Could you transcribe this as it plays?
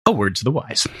A word to the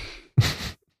wise.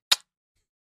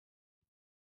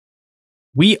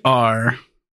 We are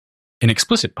an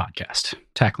explicit podcast,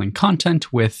 tackling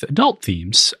content with adult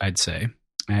themes, I'd say.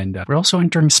 And we're also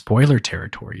entering spoiler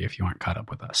territory if you aren't caught up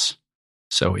with us.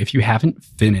 So if you haven't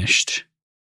finished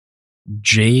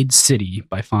Jade City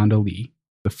by Fonda Lee,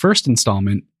 the first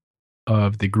installment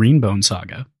of the Greenbone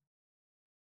saga,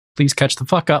 please catch the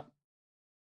fuck up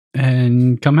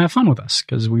and come have fun with us,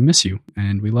 because we miss you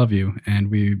and we love you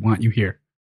and we want you here.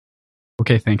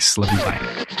 Okay, thanks. Love you. Bye.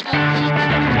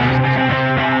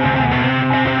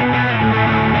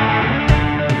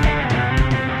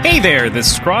 Hey there,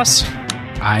 this is Cross.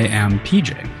 I am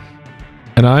PJ.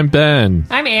 And I'm Ben.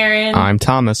 I'm Aaron. I'm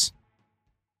Thomas.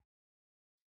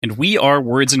 And we are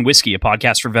Words and Whiskey, a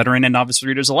podcast for veteran and novice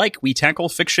readers alike. We tackle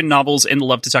fiction novels and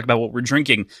love to talk about what we're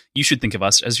drinking. You should think of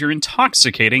us as your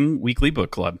intoxicating weekly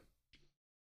book club.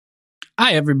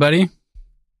 Hi, everybody.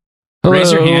 Hello.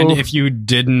 Raise your hand if you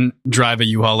didn't drive a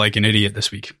U-Haul like an idiot this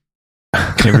week.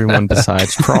 Everyone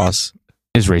besides Cross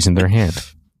is raising their hand.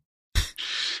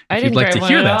 If you'd like to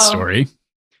hear that story,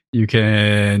 you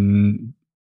can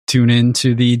tune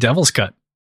into the Devil's Cut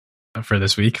for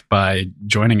this week by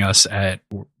joining us at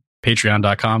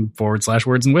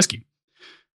patreon.com/words and whiskey.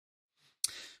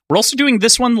 We're also doing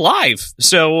this one live.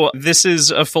 So this is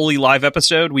a fully live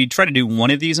episode. We try to do one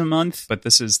of these a month, but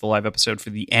this is the live episode for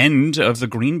the end of the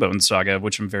Greenbone saga,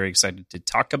 which I'm very excited to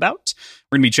talk about.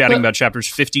 We're going to be chatting about chapters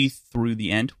 50 through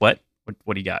the end. What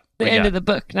do you got? The end of the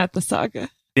book, not the saga.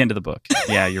 The end of the book.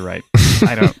 Yeah, you're right.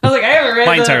 I don't. I was like, I haven't read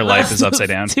my entire life is upside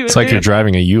down. It's like you're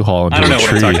driving a U-Haul into I don't a know what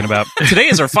tree. I'm talking about. Today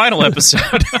is our final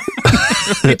episode.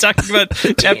 We're talking about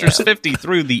chapters 50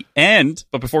 through the end.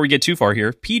 But before we get too far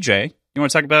here, PJ, you want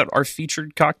to talk about our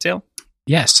featured cocktail?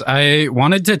 Yes, I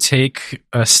wanted to take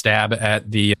a stab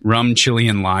at the rum, chili,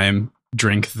 and lime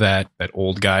drink that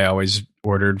old guy always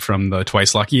ordered from the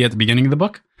Twice Lucky at the beginning of the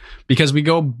book, because we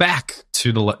go back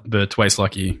to the Twice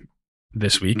Lucky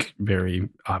this week, very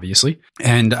obviously.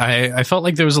 And I felt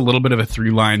like there was a little bit of a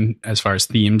through line as far as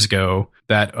themes go,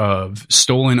 that of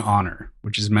stolen honor,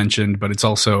 which is mentioned, but it's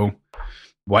also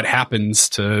what happens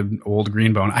to old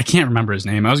Greenbone. I can't remember his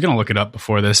name. I was going to look it up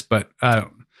before this, but I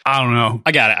don't know.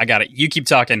 I got it. You keep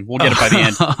talking. We'll get it by the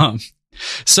end.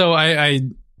 So I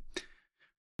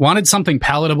wanted something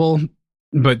palatable,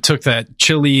 but took that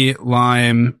chili,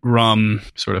 lime, rum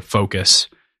sort of focus.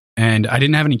 And I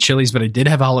didn't have any chilies, but I did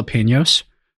have jalapenos.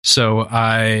 So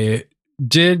I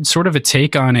did sort of a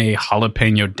take on a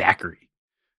jalapeno daiquiri.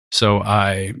 So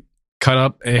I cut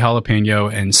up a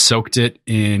jalapeno and soaked it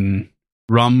in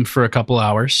rum for a couple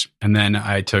hours. And then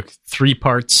I took 3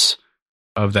 parts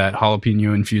of that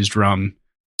jalapeno infused rum,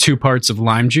 2 parts of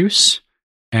lime juice,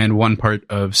 and 1 part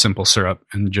of simple syrup,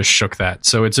 and just shook that.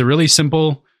 So it's a really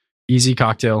simple, easy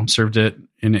cocktail. Served it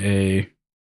in a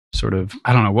sort of,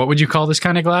 I don't know, what would you call this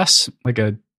kind of glass? Like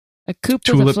a coupe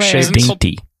tulip-shaped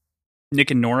Dainty.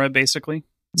 Nick and Nora, basically.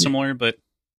 Similar, but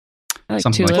I like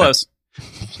something tulip. like close.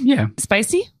 Yeah.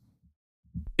 Spicy?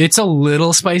 It's a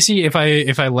little spicy. If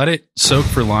I let it soak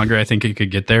for longer, I think it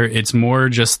could get there. It's more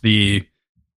just the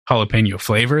jalapeno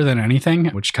flavor than anything,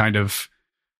 which kind of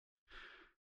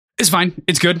is fine.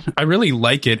 It's good. I really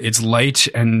like it. It's light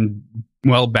and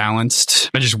well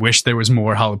balanced. I just wish there was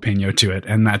more jalapeno to it,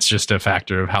 and that's just a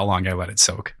factor of how long I let it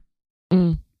soak.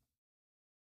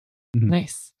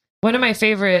 Nice. One of my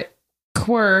favorite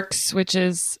quirks, which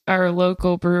is our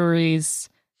local brewery's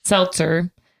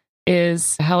seltzer,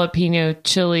 is jalapeno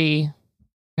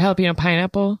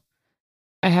pineapple.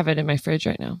 I have it in my fridge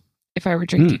right now if I were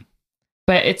drinking.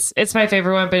 But it's my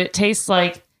favorite one, but it tastes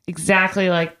like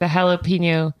exactly like the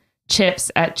jalapeno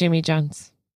chips at Jimmy John's.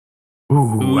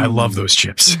 Ooh, I love those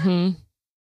chips. Mm-hmm.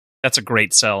 That's a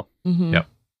great sell. Mm-hmm. Yep.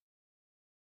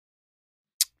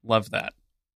 Love that.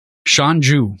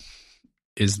 Shanju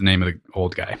is the name of the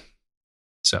old guy.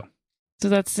 So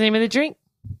that's the name of the drink.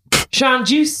 Sean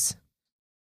Juice.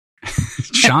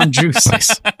 Sean Juice.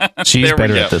 She's There we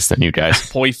better go. at this than you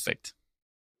guys. Perfect.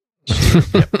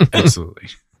 Yep, absolutely.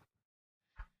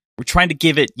 We're trying to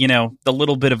give it, the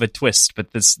little bit of a twist,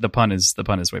 but the pun is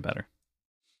way better.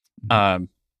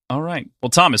 All right. Well,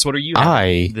 Thomas, what are you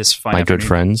having this fine my good afternoon?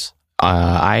 friends,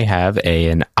 I have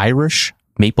an Irish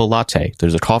maple latte.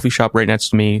 There's a coffee shop right next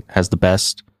to me, has the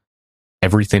best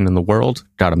everything in the world.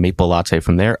 Got a maple latte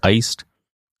from there, iced,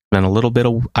 and a little bit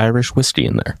of Irish whiskey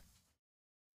in there.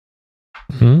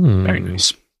 Very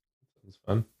nice. It's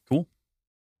fun. Cool.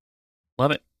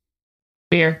 Love it.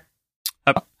 Beer.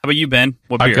 How about you, Ben?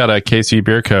 What beer? I've got a KC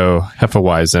Beer Co.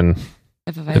 Hefeweizen.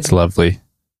 It's lovely.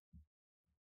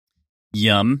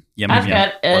 Yum. I've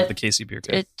got Love the Casey beer.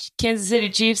 Kansas City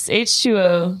Chiefs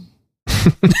H2O.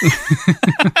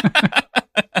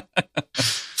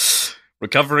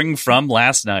 Recovering from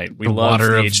last night. We the love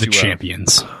water the of H2O. the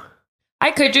champions. I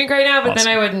could drink right now, but Awesome.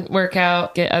 then I wouldn't work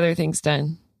out, get other things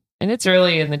done. And it's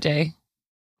early in the day.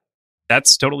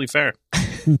 That's totally fair.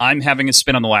 I'm having a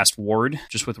spin on the last ward,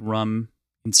 just with rum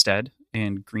instead,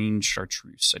 and green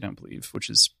chartreuse, I don't believe, which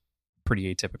is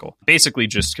pretty atypical. Basically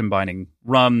just combining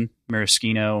rum,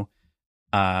 maraschino,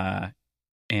 and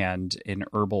an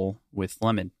herbal with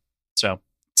lemon. So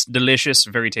it's delicious,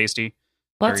 very tasty.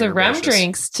 Lots Very of rum herbaceous.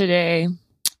 drinks today.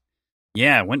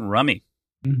 Yeah, it went rummy.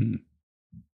 Mm-hmm.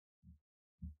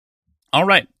 All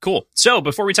right, cool. So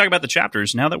before we talk about the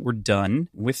chapters, now that we're done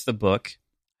with the book,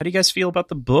 how do you guys feel about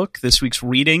the book, this week's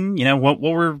reading? You know, what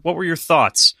were your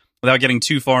thoughts without getting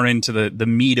too far into the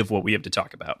meat of what we have to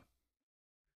talk about?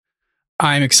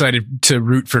 I'm excited to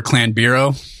root for Clan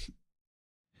Biro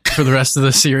for the rest of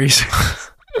the series.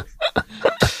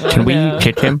 Can we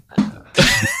kick him?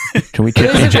 Can we It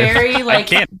kick was a AJ? very like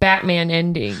can't. Batman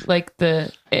ending, like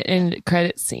the end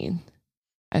credit scene.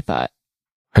 I thought.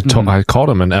 I called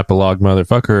him an epilogue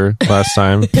motherfucker last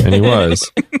time, and he was.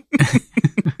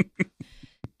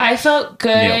 I felt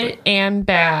Nailed good and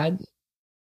bad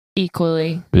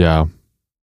equally. Yeah.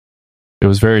 It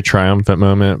was a very triumphant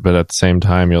moment, but at the same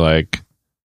time, you're like,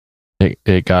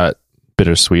 it got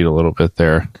bittersweet a little bit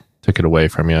there. Took it away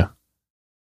from you.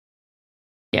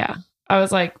 Yeah. I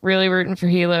was like really rooting for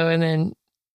Hilo, and then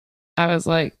I was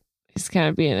like, he's kind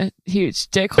of being a huge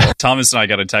dickhole. Thomas and I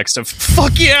got a text of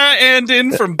 "fuck yeah" and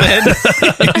in from Ben in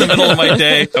the middle of my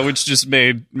day, which just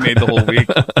made the whole week.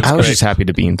 I was great. just happy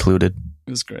to be included.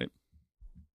 It was great.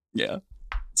 Yeah,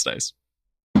 it's nice.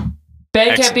 Ben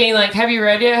Excellent. kept being like, have you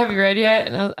read yet? Have you read yet?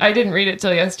 And I didn't read it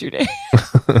till yesterday.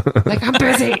 Like, I'm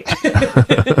busy.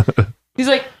 He's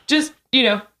like, just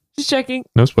checking.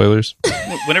 No spoilers.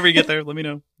 Whenever you get there, let me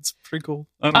know. It's pretty cool.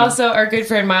 Also, our good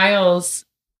friend Miles,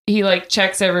 he like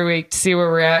checks every week to see where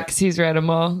we're at because he's read them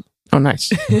all Oh, nice.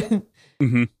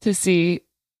 mhm. to see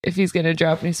if he's going to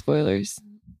drop any spoilers.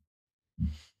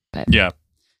 Yeah.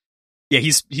 Yeah,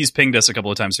 he's pinged us a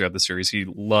couple of times throughout the series. He's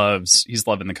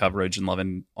loving the coverage and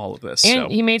loving all of this. And so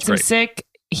he made it's some great. sick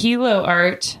Hilo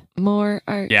art. More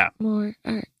art. Yeah. More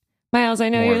art. Miles, I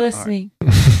know More you're art. listening.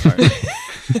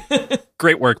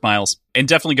 Great work, Miles. And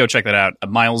definitely go check that out.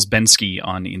 Miles Bensky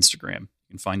on Instagram. You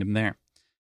can find him there.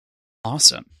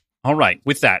 Awesome. All right.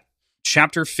 With that,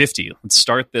 chapter 50. Let's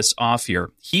start this off here.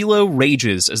 Hilo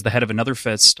rages as the head of another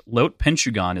fist, Lot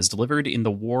Penchugon, is delivered in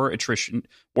the war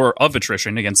of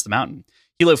attrition against the mountain.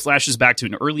 Hilo flashes back to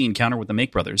an early encounter with the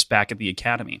Make brothers back at the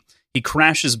academy. He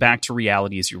crashes back to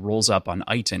reality as he rolls up on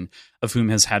Aiton, of whom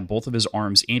has had both of his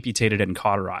arms amputated and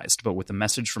cauterized, but with a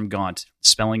message from Gaunt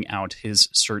spelling out his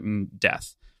certain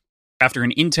death. After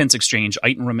an intense exchange,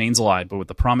 Aiton remains alive, but with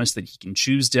the promise that he can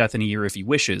choose death in a year if he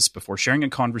wishes, before sharing a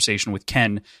conversation with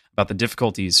Ken about the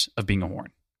difficulties of being a Horn.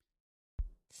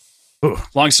 Ooh,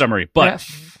 long summary, but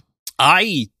Rough.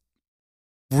 I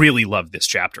really love this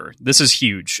chapter. This is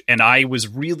huge. And I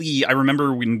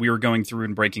remember when we were going through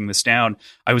and breaking this down,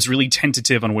 I was really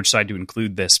tentative on which side to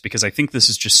include this, because I think this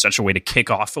is just such a way to kick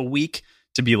off a week,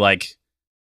 to be like,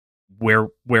 where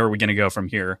are we going to go from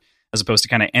here? As opposed to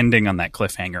kind of ending on that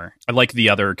cliffhanger. I like the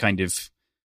other kind of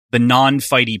the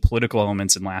non-fighty political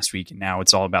elements in last week, and now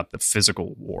it's all about the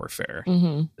physical warfare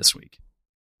this week.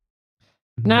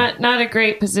 Not a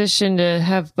great position to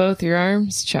have both your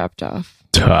arms chopped off.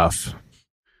 Tough.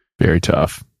 Very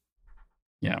tough.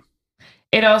 Yeah.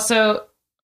 It also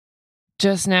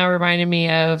just now reminded me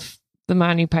of the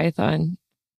Monty Python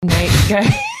night guy.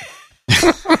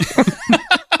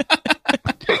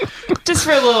 Just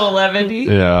for a little levity.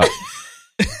 Yeah.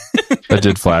 That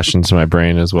did flash into my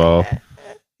brain as well.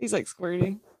 He's like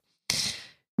squirting.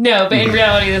 No, but in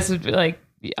reality, this would be like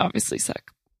obviously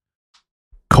suck.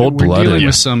 Cold We're dealing blooded.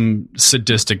 with some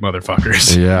sadistic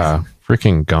motherfuckers. Yeah.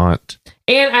 Freaking Gaunt.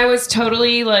 And I was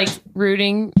totally like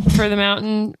rooting for the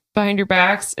mountain behind your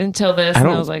backs until this, and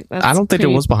I was like, I don't think it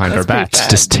was behind our backs. It's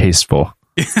distasteful.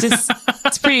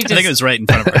 It's pretty. I think it was right in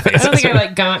front of our I faces. don't think I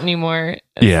like Gaunt anymore.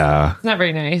 Yeah. It's not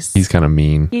very nice. He's kind of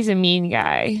mean. He's a mean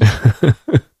guy.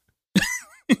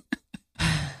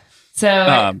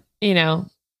 So,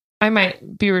 I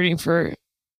might be rooting for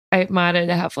Aimada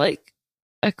to have like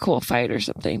a cool fight or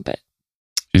something, but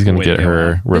She's going to Way to get go.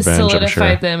 her this revenge, I'm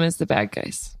solidified sure. them as the bad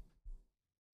guys.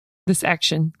 This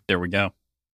action. There we go.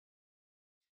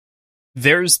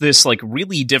 There's this like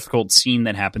really difficult scene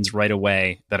that happens right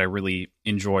away that I really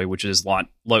enjoy, which is Lot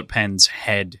Penn's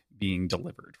head being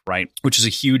delivered, right? Which is a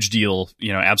huge deal,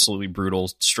 absolutely brutal,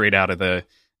 straight out of the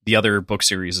the other book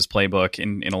series' playbook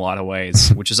in a lot of ways,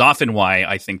 which is often why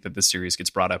I think that this series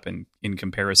gets brought up in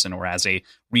comparison or as a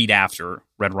read after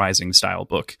Red Rising style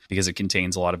book, because it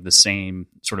contains a lot of the same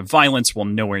sort of violence while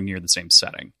nowhere near the same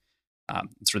setting.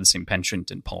 It's sort of the same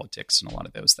penchant in politics and a lot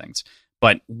of those things.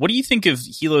 But what do you think of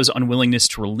Hilo's unwillingness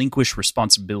to relinquish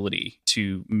responsibility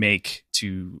to make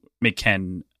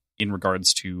Ken in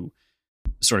regards to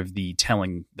sort of the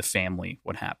telling the family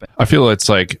what happened? I feel it's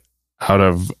like out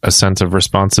of a sense of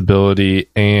responsibility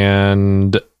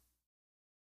and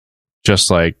just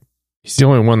like he's the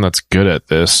only one that's good at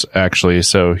this, actually.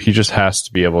 So he just has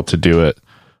to be able to do it.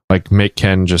 Like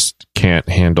Ken just can't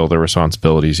handle the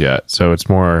responsibilities yet. So it's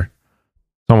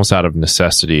almost out of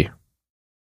necessity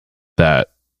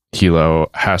that Hilo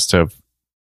has to,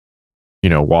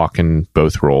 walk in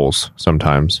both roles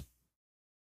sometimes.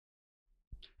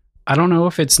 I don't know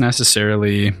if it's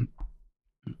necessarily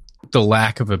the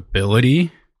lack of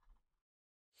ability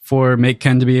for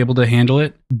Ken to be able to handle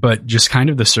it, but just kind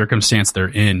of the circumstance they're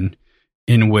in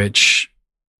which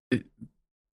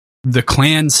the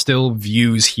clan still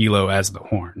views Hilo as the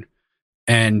Horn.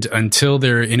 And until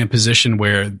they're in a position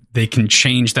where they can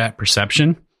change that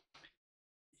perception,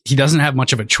 he doesn't have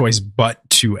much of a choice but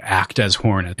to act as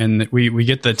Horn. And we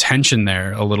get the tension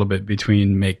there a little bit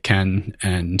between Ken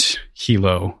and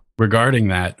Hilo regarding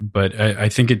that. But I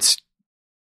think it's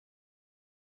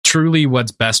truly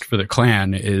what's best for the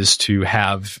clan is to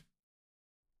have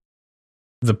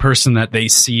the person that they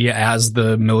see as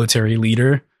the military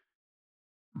leader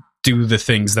do the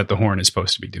things that the Horn is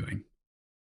supposed to be doing.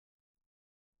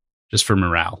 Just for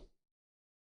morale.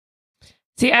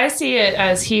 See, I see it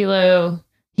as Hilo,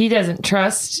 he doesn't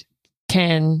trust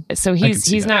Ken, so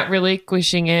he's not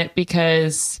relinquishing it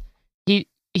because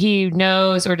he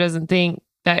knows or doesn't think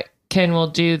that Ken will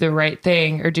do the right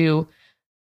thing or do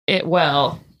it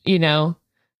well, and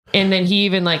then he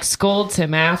even like scolds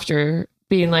him after,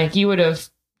 being like, you would have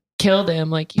killed him,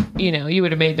 like you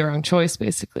would have made the wrong choice,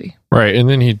 basically. Right. And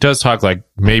then he does talk like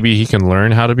maybe he can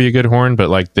learn how to be a good Horn, but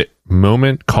like the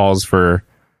moment calls for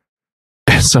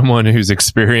someone who's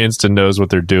experienced and knows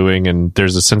what they're doing, and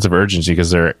there's a sense of urgency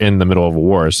because they're in the middle of a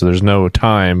war, so there's no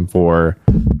time for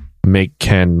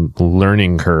Ken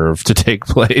learning curve to take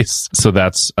place. So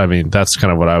that's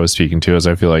kind of what I was speaking to, is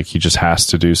I feel like he just has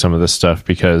to do some of this stuff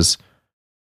because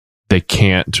they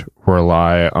can't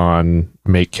rely on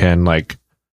Ken like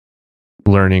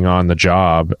learning on the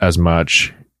job as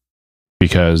much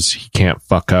because he can't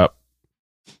fuck up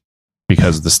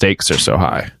because the stakes are so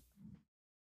high.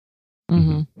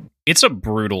 Mm-hmm. It's a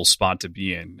brutal spot to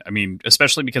be in. I mean,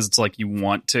 especially because it's like you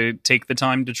want to take the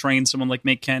time to train someone like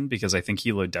Ken, because I think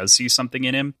Hilo does see something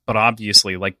in him. But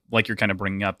obviously, like you're kind of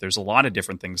bringing up, there's a lot of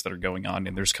different things that are going on,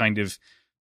 and there's kind of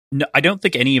no, I don't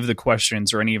think any of the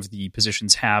questions or any of the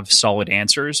positions have solid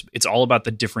answers. It's all about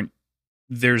the different.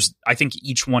 I think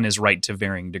each one is right to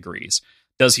varying degrees.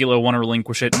 Does Hilo want to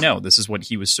relinquish it? No, this is what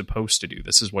he was supposed to do.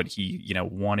 This is what he,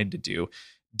 wanted to do.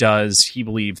 Does he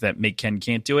believe that Ken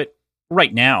can't do it?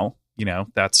 Right now,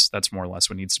 that's more or less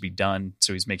what needs to be done.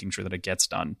 So he's making sure that it gets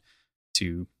done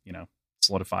to,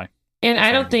 solidify. And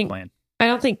I don't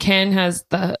think Ken has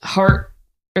the heart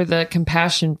or the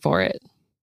compassion for it.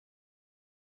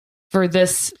 For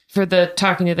the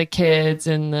talking to the kids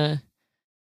and the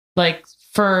like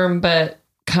firm but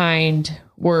kind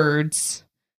words,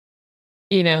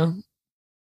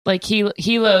 like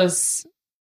Hilo's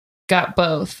got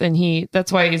both, and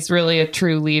that's why he's really a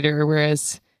true leader,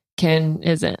 whereas Ken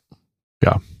isn't.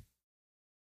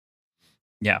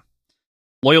 Yeah.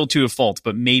 Loyal to a fault,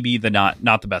 but maybe not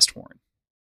the best Horn.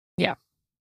 Yeah.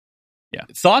 Yeah.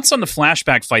 Thoughts on the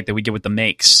flashback fight that we get with the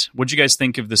Makes? What'd you guys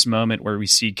think of this moment where we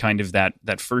see kind of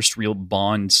that first real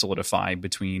bond solidify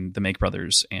between the Make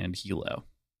brothers and Hilo?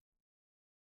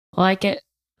 Like it.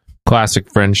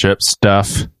 Classic friendship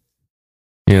stuff.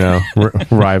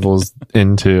 Rivals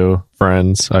into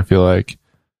friends, I feel like.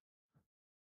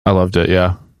 I loved it,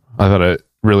 yeah. I thought it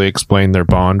really explained their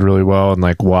bond really well, and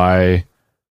like why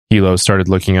Hilo started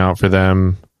looking out for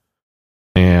them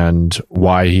and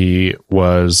why he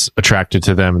was attracted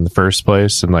to them in the first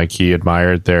place, and like he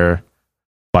admired their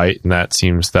fight, and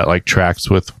that like tracks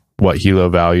with what Hilo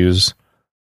values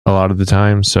a lot of the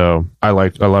time. So I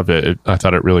loved it. I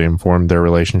thought it really informed their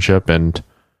relationship, and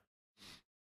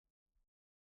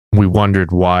we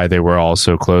wondered why they were all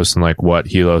so close and like what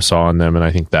Hilo saw in them, and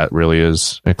I think that really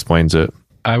explains it.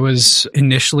 I was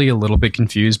initially a little bit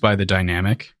confused by the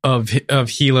dynamic of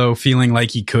Hilo feeling like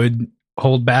he could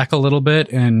hold back a little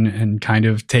bit and kind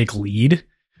of take lead,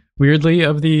 weirdly,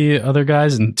 of the other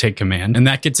guys and take command. And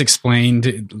that gets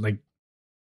explained like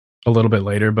a little bit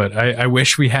later, but I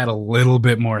wish we had a little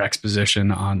bit more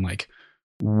exposition on like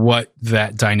what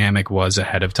that dynamic was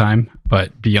ahead of time.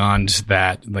 But beyond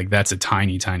that, like that's a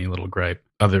tiny little gripe.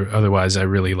 Otherwise, I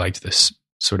really liked this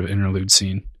sort of interlude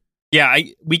scene. Yeah,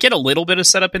 we get a little bit of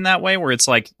setup in that way where it's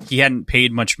like he hadn't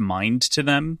paid much mind to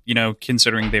them, you know,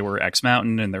 considering they were X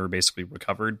Mountain and they were basically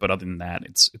recovered. But other than that,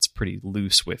 it's pretty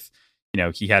loose with, you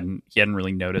know, he hadn't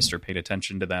really noticed or paid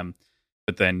attention to them.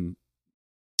 But then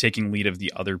taking lead of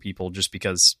the other people just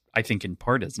because I think in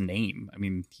part his name. I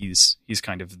mean, he's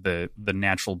kind of the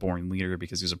natural born leader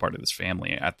because he's a part of this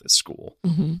family at this school.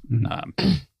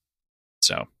 Mm-hmm.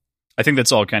 So I think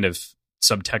that's all kind of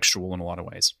subtextual in a lot of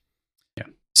ways. Yeah.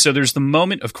 So there's the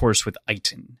moment, of course, with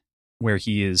Aiton, where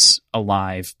he is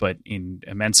alive, but in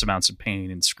immense amounts of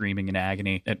pain and screaming in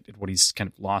agony at what he's kind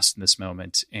of lost in this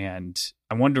moment. And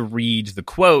I wanted to read the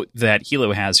quote that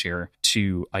Hilo has here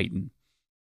to Aiton.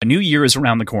 A new year is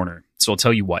around the corner, so I'll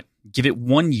tell you what. Give it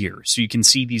 1 year so you can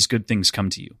see these good things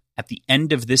come to you. At the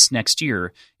end of this next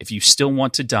year, if you still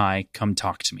want to die, come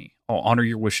talk to me. I'll honor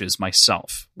your wishes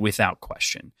myself, without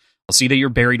question. I'll see that you're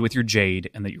buried with your Jade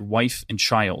and that your wife and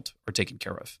child are taken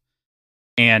care of.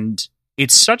 And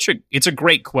it's a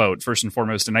great quote, first and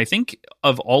foremost. And I think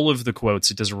of all of the quotes,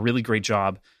 it does a really great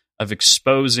job of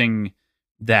exposing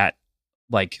that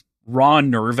like raw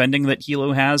nerve ending that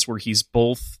Hilo has, where he's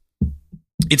both,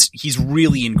 he's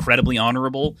really incredibly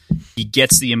honorable. He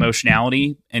gets the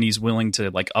emotionality and he's willing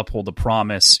to like uphold the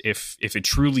promise if it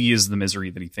truly is the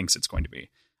misery that he thinks it's going to be.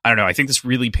 I don't know. I think this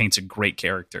really paints a great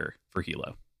character for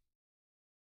Hilo.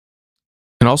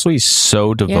 And also he's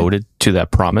so devoted to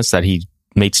that promise that he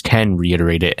makes Ken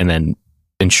reiterate it and then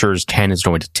ensures Ken is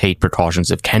going to take precautions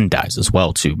if Ken dies as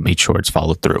well to make sure it's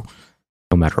followed through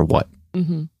no matter what.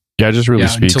 Mm-hmm. Yeah, it just really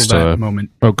speaks until to that moment.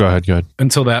 Oh, go ahead.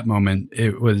 Until that moment,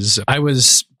 I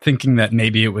was thinking that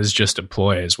maybe it was just a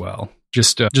ploy as well.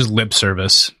 Just lip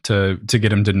service to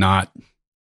get him to not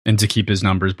and to keep his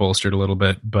numbers bolstered a little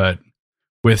bit. But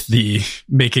with the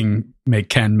make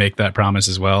Ken make that promise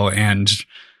as well and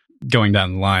going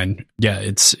down the line, yeah,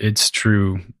 it's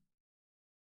true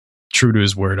to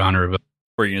his word, honorable.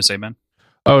 What are you going to say, Ben?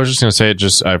 I was just going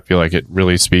to say, I feel like it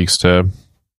really speaks to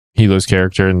Hilo's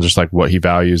character and just like what he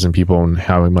values in people and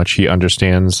how much he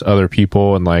understands other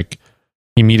people, and like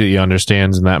he immediately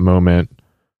understands in that moment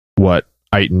what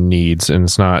Aiton needs, and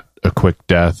it's not a quick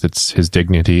death, it's his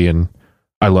dignity. And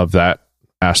I love that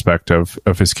aspect of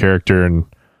his character, and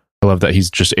I love that he's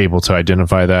just able to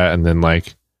identify that and then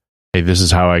like, hey, this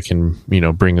is how I can,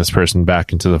 bring this person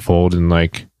back into the fold and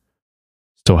like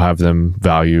still have them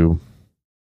value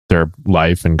their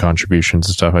life and contributions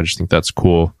and stuff. I just think that's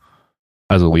cool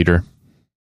as a leader.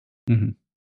 Mm-hmm.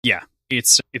 Yeah,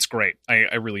 it's great.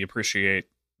 I really appreciate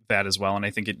that as well. And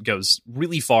I think it goes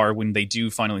really far when they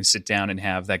do finally sit down and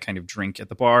have that kind of drink at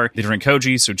the bar. They drink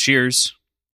Koji, so cheers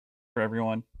for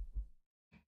everyone.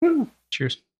 Woo.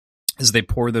 Cheers. As they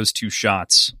pour those 2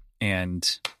 shots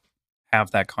and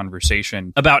have that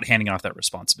conversation about handing off that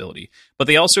responsibility. But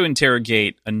they also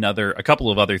interrogate a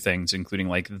couple of other things, including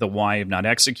like the why of not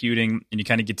executing. And you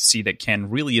kind of get to see that Ken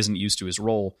really isn't used to his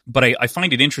role. But I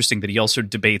find it interesting that he also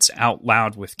debates out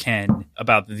loud with Ken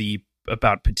about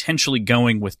potentially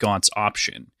going with Gaunt's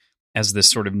option as this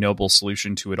sort of noble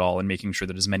solution to it all and making sure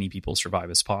that as many people survive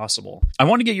as possible. I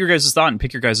want to get your guys' thought and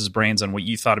pick your guys' brains on what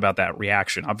you thought about that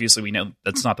reaction. Obviously, we know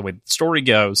that's not the way the story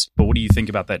goes, but what do you think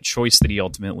about that choice that he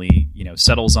ultimately,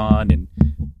 settles on, and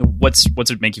what's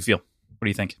it make you feel? What do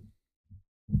you think?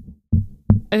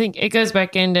 I think it goes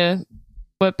back into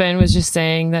what Ben was just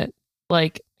saying, that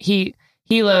like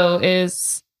Hilo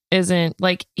isn't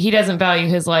like, he doesn't value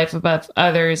his life above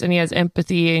others, and he has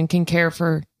empathy and can care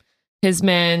for his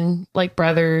men like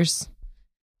brothers,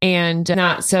 and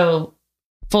not so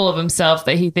full of himself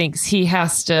that he thinks he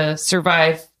has to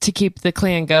survive to keep the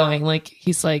clan going. Like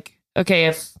he's like,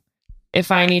 okay,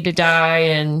 if I need to die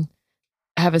and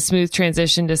have a smooth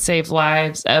transition to save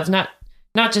lives of not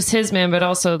just his men, but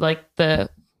also like the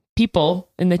people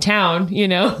in the town,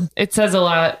 it says a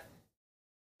lot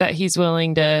that he's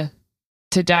willing to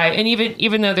die. And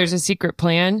even though there's a secret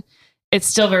plan, it's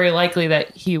still very likely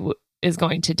that he is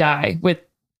going to die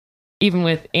even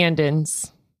with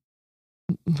Andon's,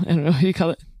 I don't know what you call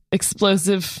it,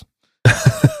 explosive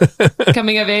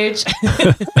coming of age.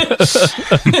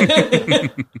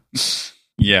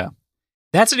 Yeah.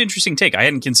 That's an interesting take. I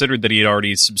hadn't considered that he had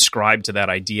already subscribed to that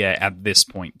idea at this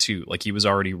point too. Like he was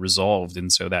already resolved.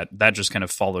 And so that just kind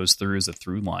of follows through as a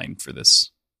through line for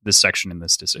this section in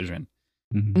this decision.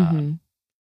 Mm-hmm.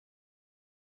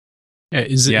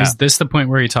 Is this the point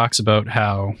where he talks about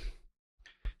how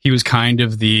he was kind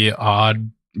of the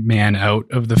odd man out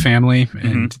of the family,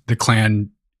 and the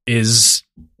clan is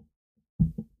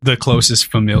the closest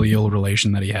familial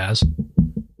relation that he has.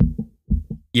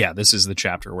 Yeah, this is the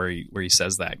chapter where he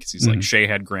says that, because he's like, Shay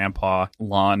had grandpa,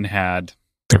 Lon had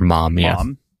Their mom,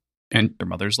 and their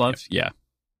mother's love. Yeah.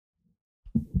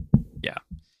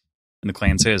 And the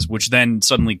clan's his, which then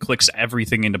suddenly clicks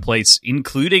everything into place,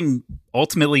 including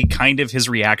ultimately kind of his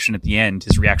reaction at the end,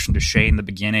 his reaction to Shay in the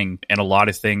beginning, and a lot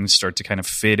of things start to kind of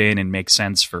fit in and make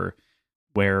sense for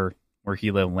where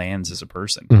Hilo lands as a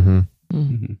person.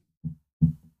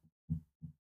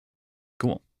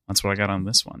 Cool. That's what I got on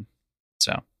this one.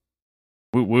 So,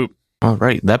 whoop whoop. All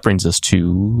right, that brings us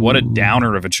to... What a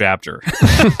downer of a chapter,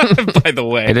 by the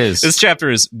way. It is. This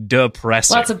chapter is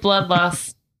depressing. Lots of blood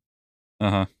loss.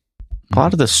 Uh-huh. A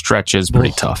lot of the stretch is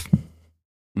pretty tough.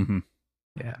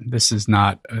 Yeah, this is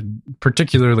not a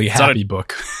particularly happy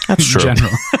book. That's true. In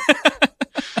general.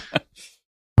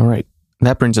 All right,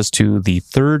 that brings us to the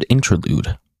third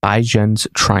interlude, Baijen's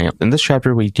Triumph. In this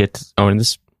chapter, we get... in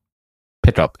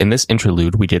this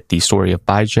interlude, we get the story of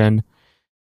Baijen,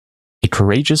 a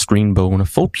courageous greenbone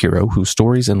folk hero whose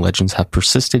stories and legends have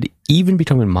persisted, even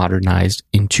becoming modernized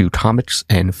into comics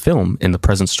and film in the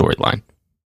present storyline.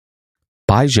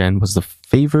 Baijen was the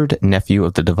favored nephew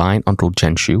of the divine uncle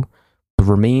Genshu, but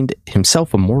remained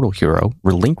himself a mortal hero,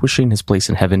 relinquishing his place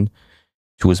in heaven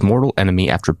to his mortal enemy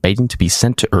after begging to be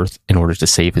sent to Earth in order to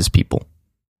save his people.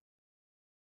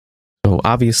 So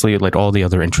obviously, like all the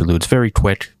other interludes, very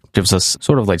quick, gives us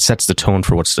sort of like sets the tone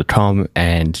for what's to come,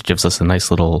 and gives us a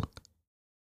nice little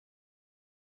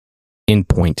in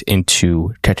point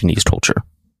into Cantonese culture.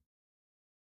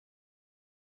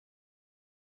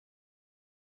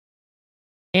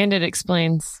 And it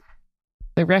explains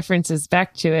the references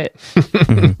back to it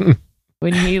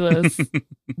when Hilo's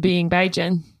being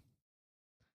Baijen.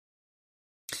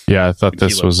 Yeah, I thought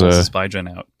this Hilo was pulls his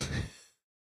Baijen out.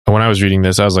 When I was reading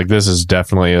this, I was like, this is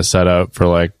definitely a setup for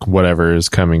like whatever is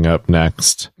coming up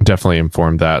next. Definitely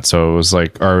informed that. So it was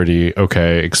like already,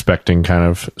 okay, expecting kind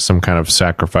of some kind of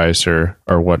sacrifice or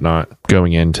whatnot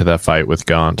going into that fight with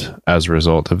Gaunt as a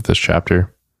result of this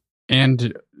chapter.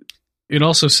 And it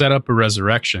also set up a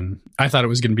resurrection. I thought it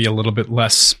was going to be a little bit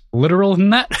less literal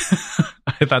than that.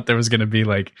 I thought there was going to be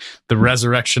like the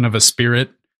resurrection of a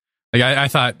spirit. Like I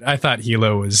thought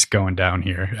Hilo was going down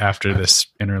here after this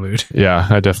interlude. Yeah,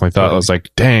 I definitely thought. I was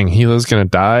like, dang, Hilo's gonna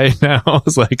die now. I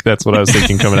was like, that's what I was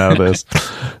thinking coming out of this.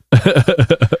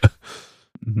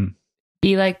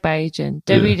 Be like Baijen.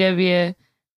 WWBD.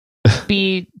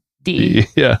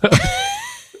 Yeah.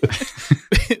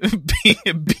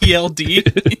 BLD.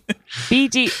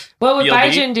 BD. What would BLB?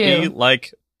 Baijen do? Be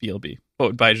like BLB. What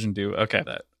would Baijen do? Okay,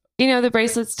 that. You know the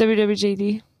bracelets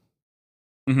WWJD.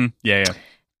 Yeah.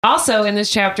 Also, in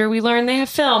this chapter, we learn they have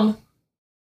film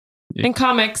and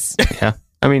comics. Yeah.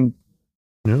 I mean,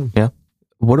 yeah.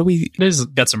 What do we... There's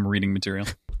Got some reading material.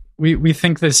 we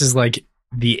think this is like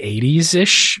the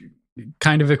 80s-ish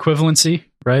kind of equivalency,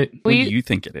 right? What do you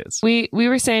think it is? We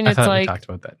were saying I it's thought we like talked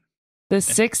about that. the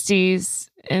 60s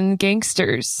and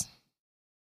gangsters.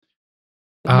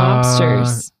 The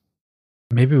mobsters.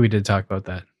 Maybe we did talk about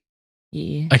that.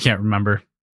 Yeah. I can't remember.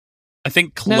 I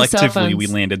think No cell collectively we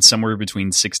phones. landed somewhere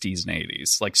between 60s and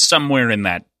 80s, like somewhere in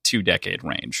that 2-decade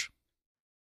range.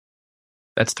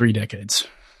 That's 3 decades.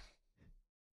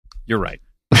 You're right.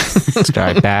 This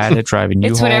guy bad at driving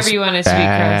U-Hauls, It's whatever you want it to be, Chris.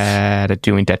 bad at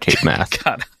doing decade math.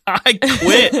 God, I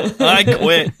quit.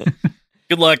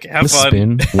 Good luck. Have This has fun.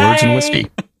 been Words Bye. and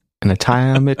Whiskey, an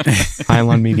atomic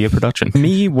Pylon Media production.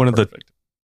 Me, one of the,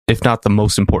 if not the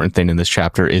most important thing in this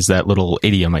chapter is that little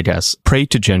idiom, I guess. Pray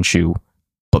to Genshu,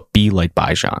 but be like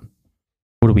Baijan.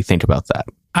 What do we think about that?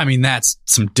 I mean, that's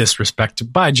some disrespect to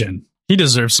Baijen. He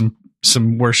deserves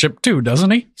some worship too,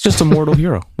 doesn't he? He's just a mortal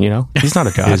hero, you know? He's not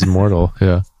a god. He's immortal.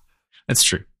 Yeah. That's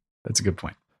true. That's a good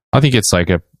point. I think it's like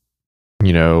a,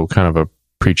 kind of a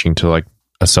preaching to like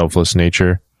a selfless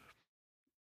nature.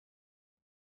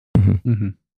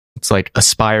 It's like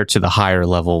aspire to the higher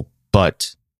level,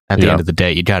 but at the end of the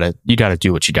day, you gotta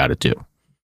do what you gotta do.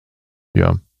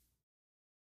 Yeah.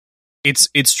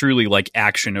 It's truly like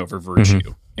action over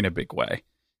virtue in a big way.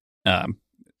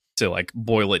 To like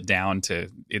boil it down to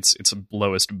its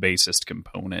lowest basest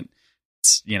component.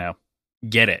 It's,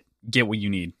 get what you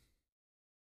need,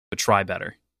 but try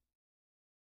better.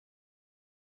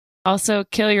 Also,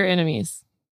 kill your enemies.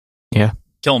 Yeah.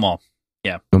 Kill them all.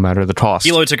 Yeah. No matter the cost.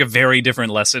 Hilo took a very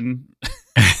different lesson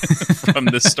from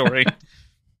this story.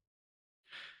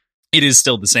 It is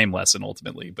still the same lesson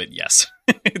ultimately, but yes,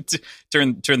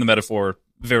 turn the metaphor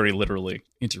very literally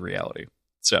into reality.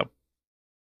 So,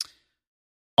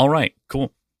 all right,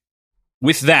 cool.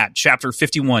 With that, chapter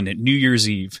 51, New Year's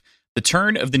Eve. The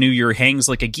turn of the new year hangs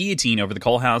like a guillotine over the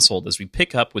Cole household as we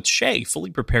pick up with Shay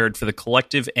fully prepared for the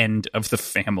collective end of the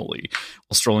family.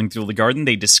 While strolling through the garden,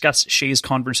 they discuss Shay's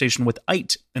conversation with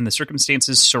Ite, and the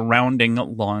circumstances surrounding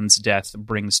Lon's death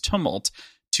brings tumult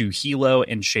to Hilo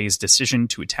and Shay's decision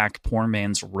to attack Poor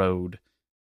Man's Road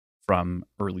from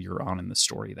earlier on in the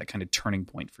story, that kind of turning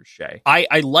point for Shay.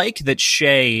 I like that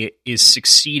Shay is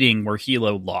succeeding where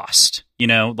Hilo lost. You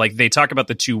know, like they talk about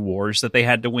the two wars that they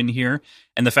had to win here,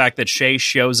 and the fact that Shay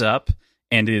shows up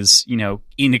and is, you know,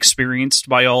 inexperienced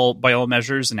by all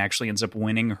measures and actually ends up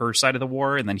winning her side of the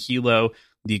war, and then Hilo,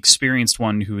 the experienced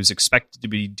one who is expected to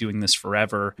be doing this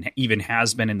forever and even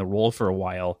has been in the role for a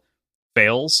while,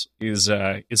 fails is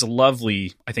a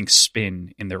lovely, I think,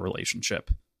 spin in their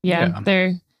relationship. Yeah.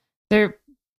 They're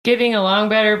getting along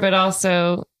better, but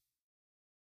also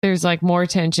there's like more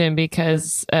tension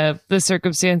because of the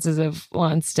circumstances of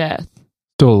Lon's death.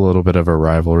 Still a little bit of a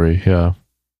rivalry, yeah.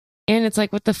 And it's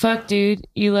like, what the fuck, dude?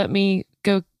 You let me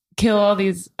go kill all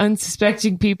these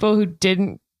unsuspecting people who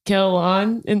didn't kill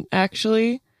Lon, and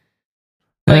actually,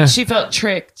 like, she felt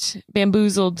tricked,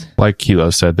 bamboozled. Like Kilo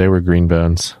said, they were green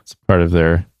bones. It's part of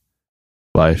their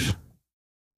life.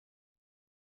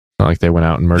 Not like they went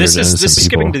out and murdered innocent people. This is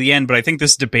skipping to the end, but I think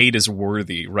this debate is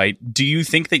worthy, right? Do you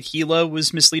think that Hilo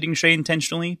was misleading Shay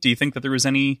intentionally? Do you think that there was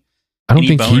any bone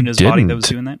in his body that was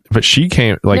doing that? But she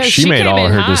came, like, she made all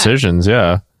her decisions,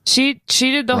 yeah. She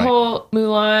did the whole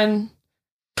Mulan,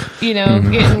 you know,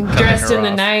 getting dressed in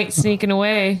the night, sneaking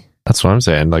away. That's what I'm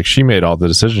saying. Like, she made all the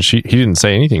decisions. He didn't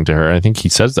say anything to her. I think he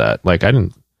says that. Like, I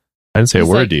didn't say a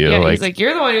word to you. Yeah, he's like,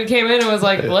 you're the one who came in and was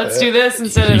like, let's do this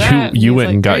instead of that. You went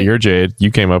and got your Jade.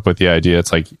 You came up with the idea.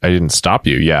 It's like, I didn't stop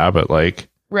you. Yeah, but like.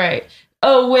 Right.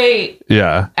 Oh, wait.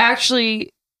 Yeah.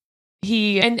 Actually,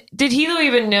 did Hilo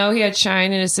even know he had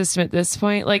Shine in his system at this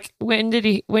point? Like, when did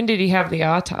he have the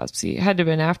autopsy? It had to have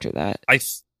been after that.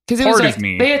 Because it was like,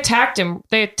 they attacked him.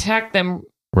 They attacked them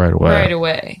right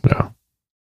away. Yeah.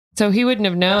 So he wouldn't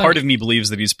have known. Part of me believes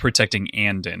that he's protecting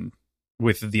Andon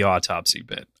with the autopsy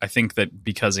bit. I think that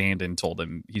because Andon told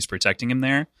him he's protecting him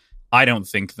there, I don't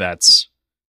think that's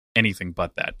anything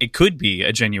but that. It could be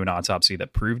a genuine autopsy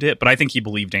that proved it, but I think he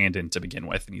believed Andon to begin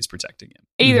with, and he's protecting him.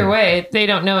 Either way, they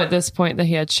don't know at this point that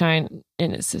he had Shine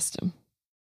in his system.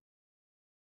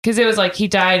 Because it was like he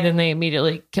died and they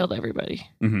immediately killed everybody.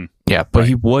 Mm-hmm. Yeah, but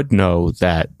he would know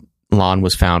that Lon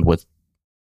was found with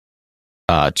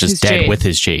just dead Jade. With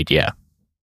his Jade, yeah.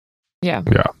 Yeah.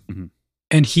 Yeah. Mm-hmm.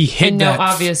 And he hid no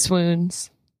obvious wounds.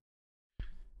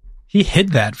 He hid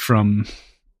that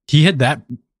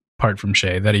part from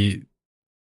Shay, that he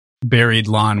buried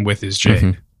Lon with his Jade.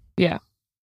 Mm-hmm. Yeah.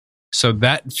 So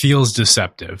that feels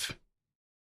deceptive.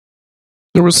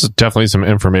 There was definitely some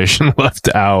information left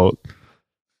out,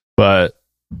 but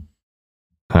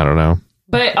I don't know.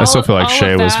 But I still feel like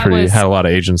Shay had a lot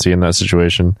of agency in that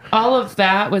situation. All of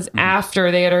that was after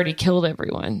they had already killed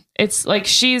everyone. It's like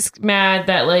she's mad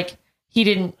that like he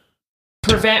didn't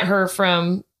prevent her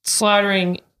from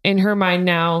slaughtering, in her mind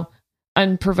now,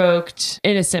 unprovoked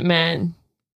innocent men,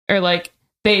 or like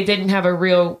they didn't have a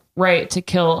real right to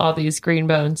kill all these green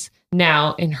bones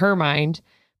now in her mind.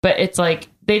 But it's like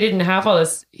they didn't have all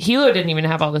this. Hilo didn't even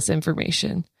have all this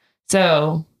information.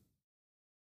 So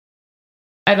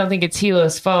I don't think it's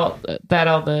Hilo's fault that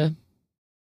all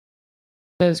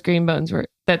those green bones were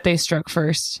that they struck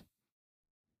first.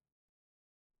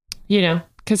 You know,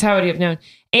 because how would he have known?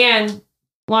 And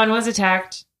Lon was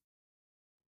attacked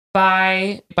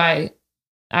by the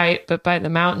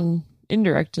mountain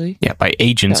indirectly. Yeah, by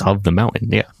agents of the mountain.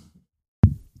 Yeah.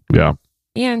 Yeah.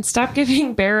 And stop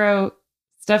giving Barrow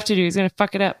stuff to do. He's gonna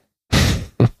fuck it up.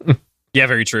 Yeah,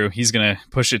 very true. He's gonna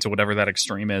push it to whatever that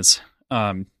extreme is.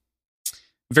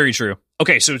 Very true.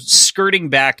 Okay, so skirting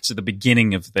back to the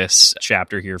beginning of this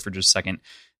chapter here for just a second.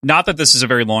 Not that this is a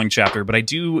very long chapter, but I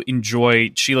do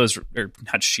enjoy Shay's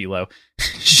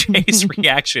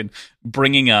reaction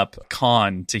bringing up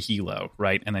Khan to Hilo,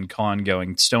 right? And then Khan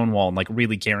going Stonewall and like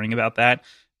really caring about that,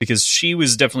 because she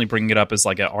was definitely bringing it up as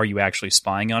like are you actually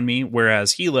spying on me?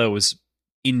 Whereas Hilo was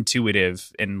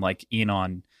intuitive and like in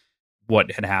on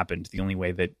what had happened. The only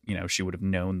way that, you know, she would have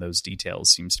known those details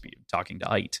seems to be talking to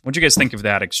Ite. What do you guys think of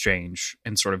that exchange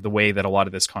and sort of the way that a lot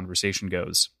of this conversation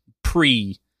goes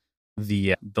pre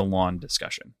the lawn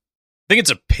discussion? I think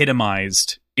it's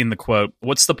epitomized in the quote,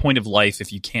 "What's the point of life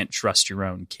if you can't trust your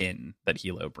own kin?" that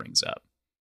Hilo brings up.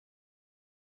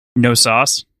 No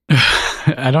sauce?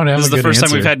 I don't have this a good answer. This is the first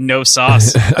time we've had no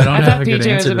sauce. I don't have a good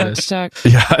answer to this.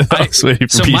 Yeah,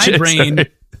 so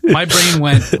my brain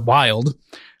went wild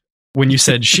when you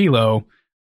said Shiloh.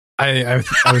 I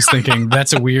was thinking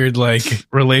that's a weird like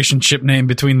relationship name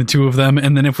between the two of them,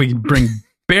 and then if we bring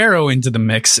Barrow into the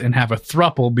mix and have a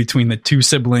thruple between the two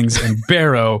siblings and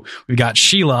Barrow, we got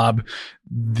Shelob,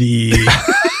 the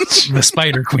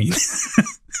Spider Queen.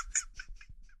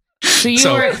 So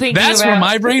you were thinking that's where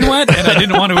my brain went, and I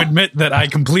didn't want to admit that I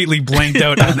completely blanked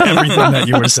out on everything that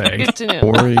you were saying. Good to know.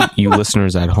 Or you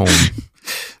listeners at home,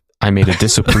 I made a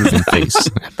disapproving face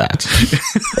at that.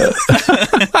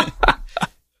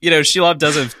 Shelob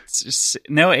does have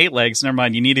no 8 legs. Never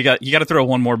mind. You got to throw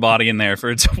one more body in there for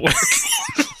it to work.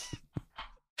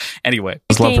 Anyway,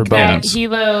 I think that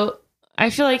Hilo, I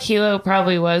feel like Hilo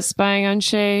probably was spying on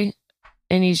Shay,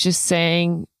 and he's just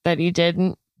saying that he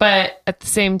didn't. But at the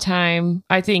same time,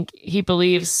 I think he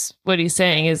believes what he's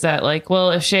saying is that, like,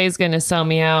 well, if Shay's going to sell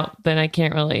me out, then I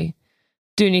can't really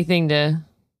do anything to.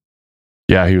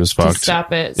 Yeah, he was fucked. To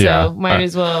stop it. So might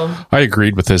as well. I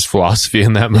agreed with his philosophy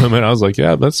in that moment. I was like,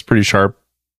 yeah, that's pretty sharp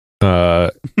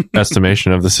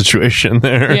estimation of the situation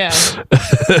there. Yeah.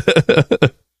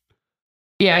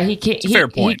 Yeah, he can't. Fair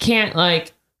point. He can't,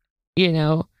 like,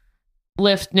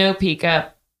 lift No Peak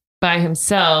up by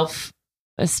himself.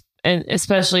 And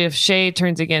especially if Shay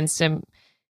turns against him,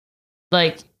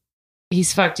 like,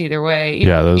 he's fucked either way.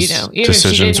 Those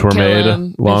decisions were made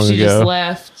long ago. Just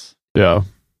left. Yeah,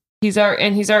 he's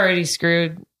already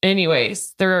screwed.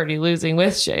 Anyways, they're already losing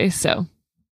with Shay. So,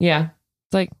 yeah,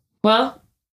 it's like, well,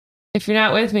 if you're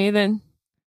not with me, then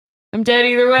I'm dead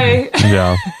either way.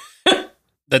 Yeah,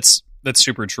 that's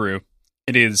super true.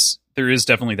 It is. There is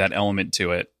definitely that element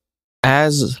to it.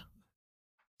 As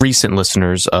recent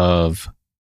listeners of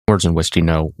Words and Whiskey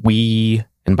know, we,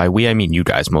 and by we I mean you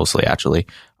guys mostly, actually,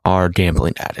 are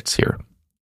gambling addicts here.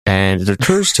 And it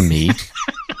occurs to me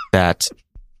that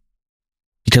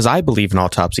because I believe an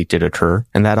autopsy did occur,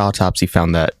 and that autopsy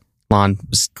found that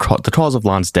the cause of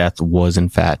Lon's death was in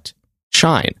fact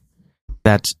shine,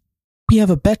 that we have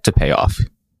a bet to pay off,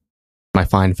 my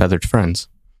fine feathered friends.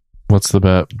 What's the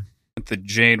bet? That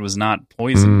Jade was not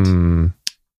poisoned.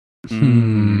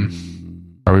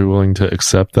 Are we willing to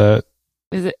accept that?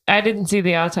 Is it? I didn't see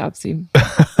the autopsy.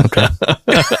 Okay.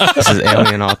 This is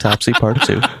Alien Autopsy Part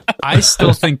 2. I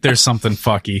still think there's something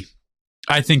fucky.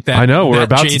 I think that I know we're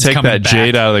about Jade's to take that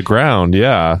Jade out of the ground.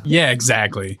 Yeah. Yeah,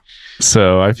 exactly.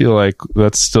 So I feel like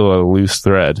that's still a loose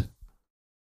thread.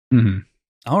 Mm-hmm.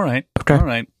 All right. Okay. All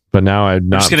right. But now I'm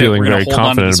not feeling very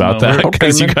confident about that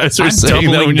because you guys are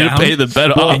saying that we need to pay the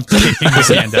bet off.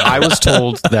 I was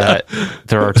told that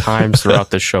there are times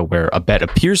throughout the show where a bet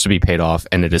appears to be paid off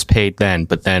and it is paid then,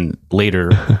 but then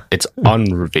later it's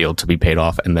unrevealed to be paid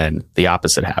off and then the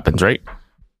opposite happens, right?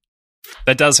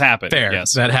 That does happen. Fair.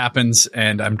 Yes. That happens,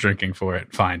 and I'm drinking for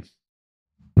it. Fine.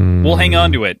 We'll hang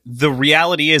on to it. The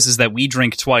reality is that we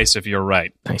drink twice if you're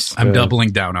right. Nice. I'm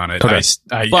doubling down on it. Okay.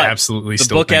 I absolutely the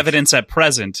still book think evidence at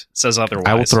present says otherwise.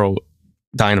 I will throw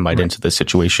dynamite into this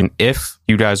situation. If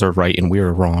you guys are right and we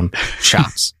are wrong,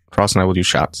 shots. Cross and I will do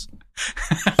shots.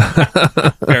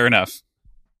 Fair enough.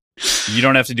 You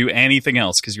don't have to do anything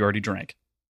else because you already drank.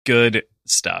 Good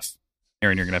stuff.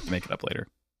 Aaron, you're going to have to make it up later.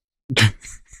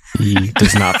 He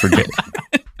does not forget.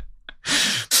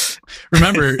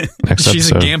 Remember,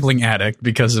 she's a gambling addict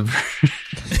because of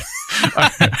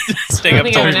staying up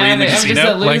till 3 in the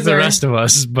casino, like the rest of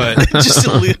us. But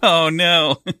oh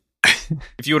no!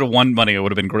 If you would have won money, it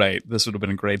would have been great. This would have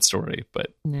been a great story. But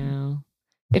no,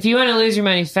 if you want to lose your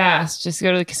money fast, just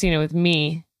go to the casino with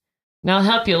me, and I'll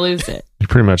help you lose it. You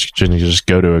pretty much can just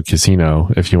go to a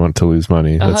casino if you want to lose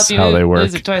money. That's how they work.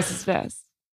 Lose it twice as fast.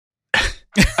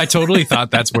 I totally thought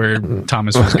that's where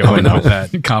Thomas was going with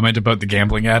that comment about the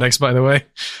gambling addicts, by the way.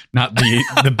 Not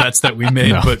the bets that we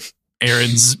made, but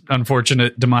Aaron's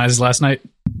unfortunate demise last night.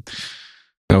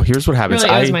 No, here's what happens.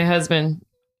 Really, it was my husband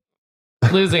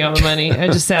losing all the money. I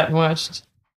just sat and watched.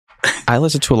 I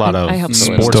listen to a lot of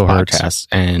sports podcasts,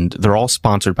 and they're all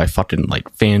sponsored by fucking like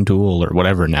FanDuel or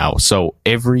whatever now. So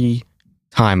every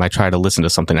time I try to listen to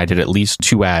something, I did at least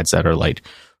 2 ads that are like,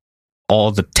 all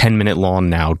the 10-minute long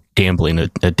now gambling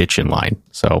addiction line.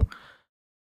 So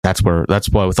that's why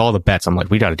with all the bets, I'm like,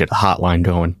 we got to get a hotline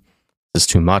going. This is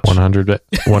too much.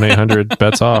 1-800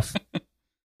 bets off.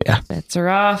 Yeah. Bets are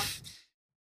off.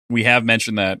 We have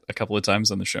mentioned that a couple of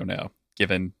times on the show now,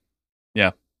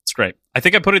 yeah, it's great. I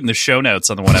think I put it in the show notes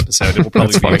on the one episode. It will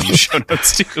probably be in the show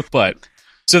notes too. But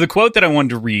so the quote that I wanted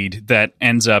to read that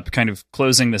ends up kind of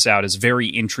closing this out is very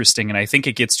interesting, and I think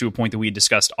it gets to a point that we had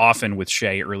discussed often with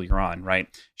Shay earlier on, right?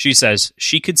 She says,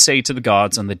 she could say to the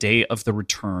gods on the day of the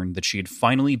return that she had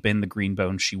finally been the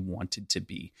greenbone she wanted to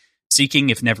be, seeking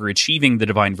if never achieving the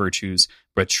divine virtues,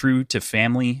 but true to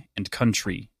family and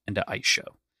country and to Aisho.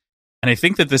 And I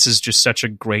think that this is just such a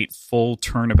great full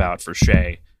turnabout for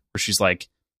Shay, where she's like,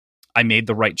 I made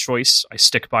the right choice. I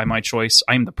stick by my choice.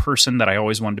 I'm the person that I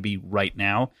always wanted to be right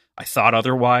now. I thought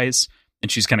otherwise.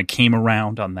 And she's kind of came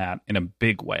around on that in a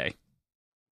big way.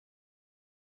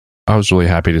 I was really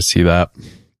happy to see that.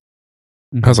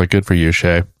 I was like, good for you,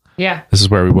 Shay. Yeah. This is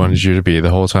where we wanted you to be the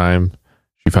whole time.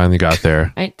 She finally got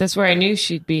there. That's where I knew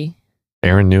she'd be.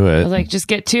 Aaron knew it. I was like, just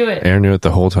get to it. Aaron knew it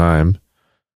the whole time.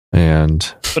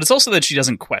 But it's also that she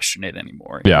doesn't question it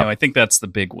anymore. Yeah. You know, I think that's the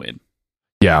big win.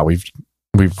 Yeah, we've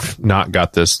not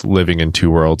got this living in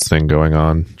two worlds thing going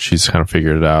on. She's kind of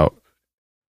figured it out.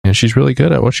 And she's really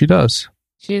good at what she does.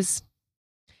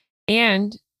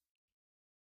 And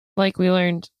like we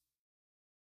learned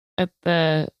at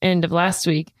the end of last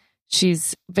week,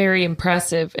 she's very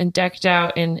impressive and decked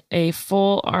out in a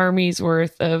full army's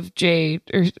worth of Jade,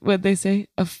 or what'd they say?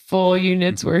 A full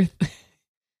unit's worth.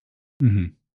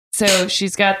 Mm-hmm. So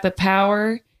she's got the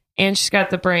power and she's got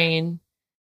the brain,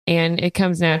 and it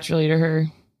comes naturally to her.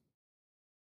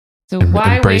 So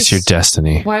why embrace your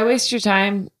destiny? Why waste your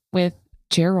time with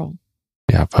Gerald?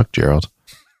 Yeah, fuck Gerald.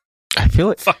 I feel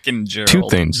like fucking Gerald. Two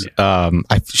things. Yeah.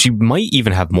 She might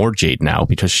even have more Jade now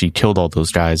because she killed all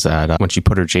those guys when she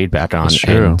put her Jade back on. That's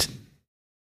true. And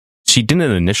she didn't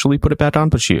initially put it back on,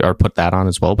 but put that on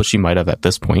as well. But she might have at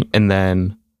this point. And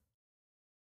then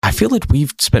I feel like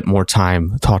we've spent more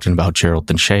time talking about Gerald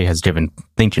than Shay has given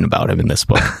thinking about him in this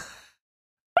book.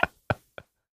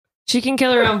 She can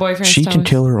kill her own boyfriend. She can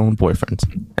kill her own boyfriends,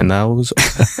 and those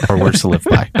are words to live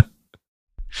by.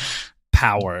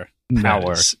 Power.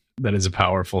 That is a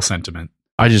powerful sentiment.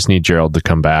 I just need Gerald to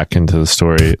come back into the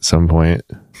story at some point.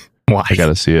 Why? I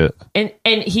gotta see it. And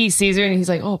he sees her and he's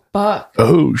like, oh, fuck.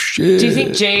 Oh, shit. Do you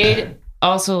think Jade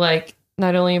also, like,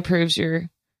 not only improves your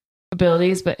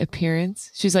abilities, but appearance?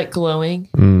 She's, like, glowing.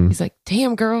 He's like,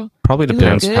 damn, girl. Probably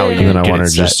depends how you And then I get want her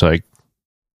it just set. to, like,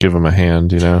 give him a hand,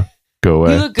 go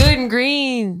away. You look good in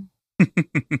green.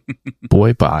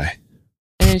 Boy, bye.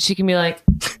 And then she can be like,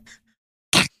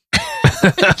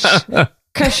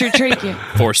 crush your trachea.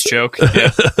 Force choke.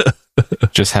 Yeah.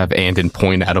 Just have Andon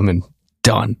point at him and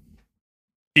done.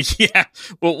 Yeah.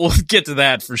 We'll get to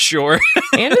that for sure.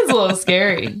 Andon's a little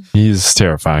scary. He's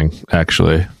terrifying,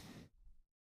 actually.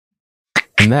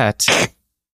 And that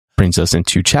brings us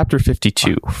into chapter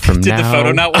 52. From Did now, the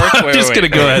photo not work? I'm just going to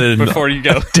go ahead and before you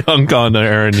go. dunk on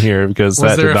Aaron here because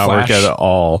Was that there did a not work flash? at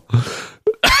all.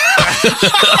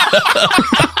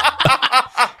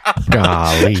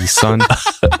 golly, son.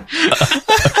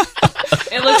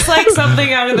 It looks like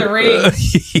something out of the ring.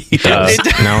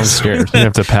 Now I'm scared. You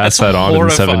have to pass that on in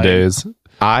 7 horrifying. days.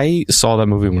 I saw that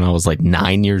movie when I was like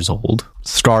 9 years old.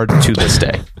 Scarred to this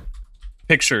day.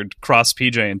 Pictured cross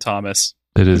PJ and Thomas.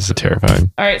 It is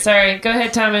terrifying. All right, sorry. Go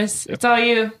ahead, Thomas. It's all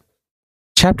you.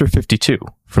 Chapter 52.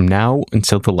 From now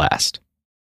until the last.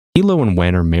 Hilo and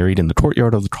Wen are married in the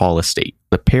courtyard of the Crawl estate.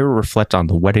 The pair reflect on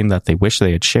the wedding that they wish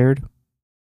they had shared.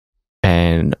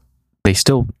 And they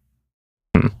still...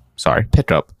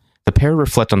 pick up. The pair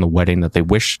reflect on the wedding that they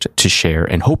wished to share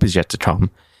and hope is yet to come.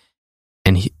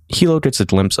 And Hilo gets a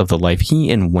glimpse of the life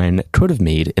he and Wen could have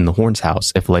made in the Horn's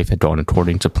house if life had gone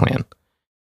according to plan.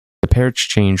 The pair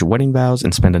exchange wedding vows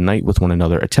and spend a night with one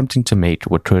another attempting to make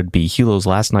what could be Hilo's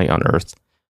last night on Earth,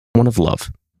 one of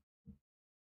love.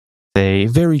 A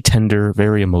very tender,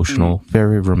 very emotional,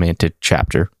 very romantic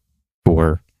chapter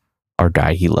for our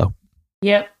guy Hilo.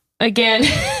 Yep. Again,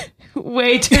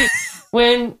 when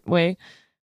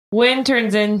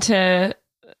turns into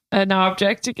an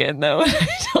object again, though. I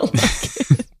don't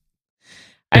like it.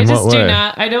 I In just what do way?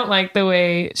 not. I don't like the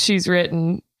way she's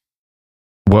written.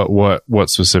 What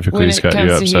specifically When has it got you comes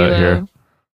to upset Hilo. here?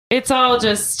 It's all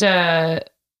just I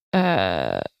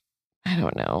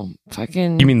don't know.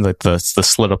 Fucking. You mean like the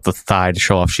slit up the thigh to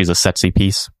show off she's a sexy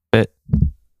piece bit?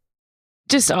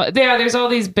 just there's all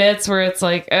these bits where it's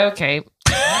like, okay.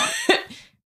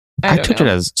 I took it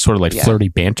as sort of like Yeah. flirty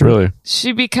banter. Really?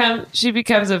 She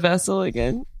becomes a vessel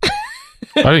again. I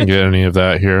didn't get any of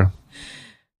that here.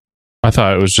 I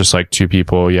thought it was just like two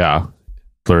people,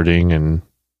 flirting and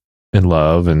in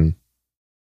love and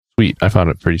sweet. I found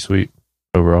it pretty sweet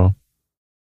overall.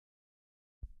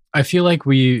 I feel like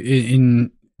we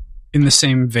in the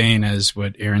same vein as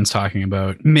what Aaron's talking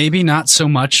about. Maybe not so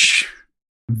much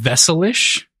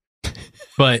vesselish,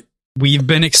 but we've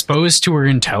been exposed to her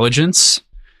intelligence,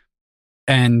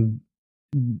 and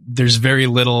there's very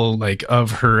little like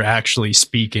of her actually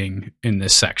speaking in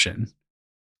this section,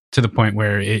 to the point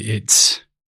where it's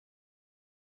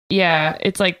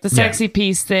It's like the sexy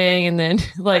piece thing, and then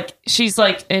like she's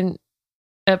like in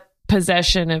a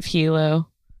possession of Hilo.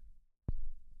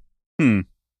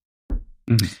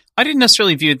 I I didn't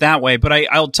necessarily view it that way, but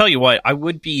I'll tell you what, I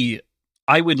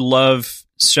would love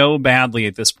so badly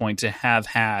at this point to have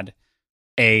had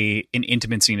an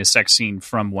intimate scene, a sex scene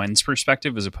from Wen's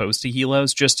perspective as opposed to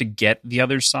Hilo's, just to get the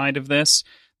other side of this.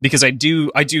 Because I do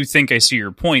think I see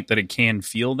your point that it can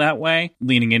feel that way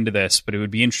leaning into this, but it would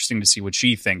be interesting to see what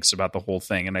she thinks about the whole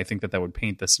thing. And I think that would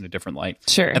paint this in a different light.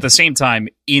 Sure. At the same time,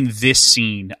 in this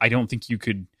scene, I don't think you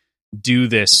could do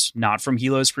this not from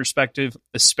Hilo's perspective,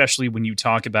 especially when you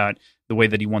talk about the way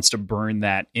that he wants to burn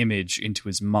that image into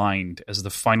his mind as the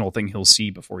final thing he'll see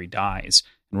before he dies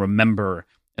and remember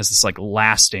as this like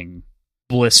lasting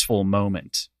blissful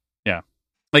moment. Yeah.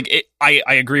 Like I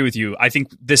agree with you. I think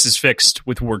this is fixed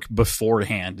with work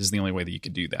beforehand is the only way that you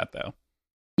could do that though.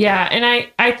 Yeah. And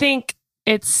I think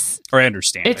it's, or I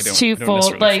understand. It's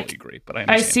twofold. Like agree, but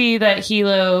I see that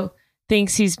Hilo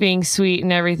thinks he's being sweet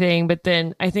and everything, but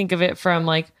then I think of it from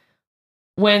like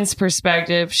Wen's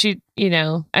perspective. She,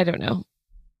 I don't know,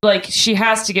 like she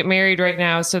has to get married right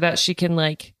now so that she can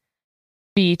like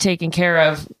be taken care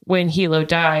of when Hilo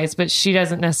dies, but she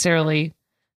doesn't necessarily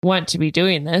want to be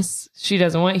doing this. She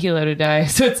doesn't want Hilo to die.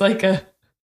 So it's like I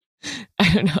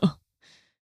don't know.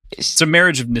 It's a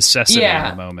marriage of necessity in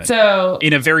the moment. So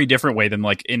in a very different way than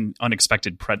like in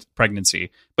unexpected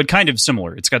pregnancy, but kind of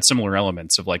similar. It's got similar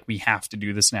elements of like, we have to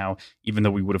do this now, even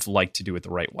though we would have liked to do it the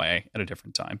right way at a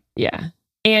different time. Yeah.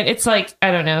 And it's like,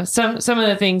 I don't know, some of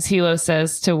the things Hilo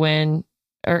says to Wen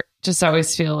are just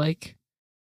always feel like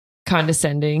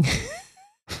condescending.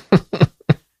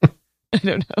 I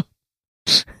don't know.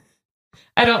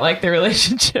 I don't like the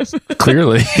relationship.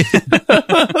 Clearly.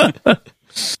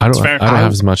 I don't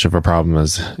have as much of a problem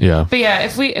as But yeah,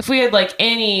 if we had like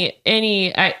any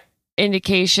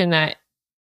indication that,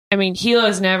 I mean,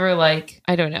 Hilo's never like,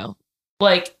 I don't know,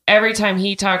 like every time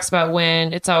he talks about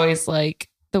Wen, it's always like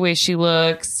the way she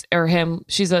looks or him.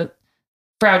 She's a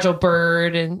fragile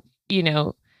bird, and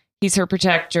he's her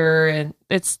protector, and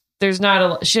she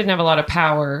didn't have a lot of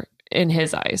power in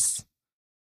his eyes.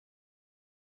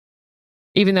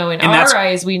 Even though in our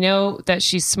eyes, we know that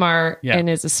she's smart and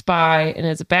is a spy and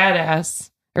is a badass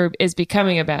or is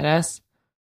becoming a badass.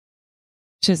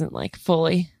 She doesn't like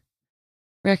fully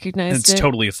recognize it. It's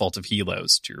totally a fault of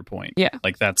Hilo's, to your point. Yeah.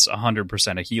 Like that's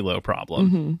 100% a Hilo problem.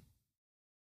 Mm-hmm.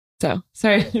 So,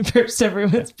 sorry to burst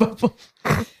everyone's bubble.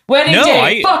 Wedding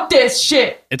day, fuck this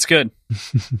shit. It's good.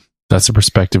 That's a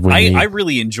perspective we need. I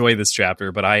really enjoy this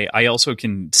chapter, but I also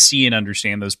can see and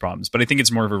understand those problems. But I think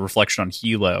it's more of a reflection on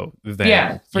Hilo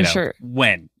than sure.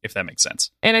 Wen, if that makes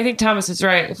sense. And I think Thomas is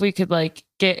right. If we could like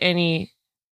get any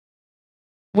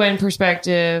Wen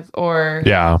perspective or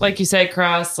like you said,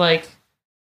 Cross, like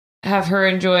have her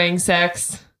enjoying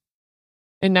sex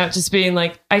and not just being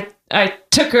like, I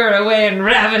took her away and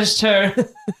ravished her.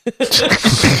 This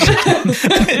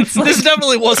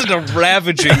definitely wasn't a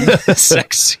ravaging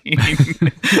sex scene.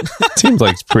 Seems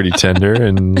like it's pretty tender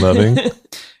and loving.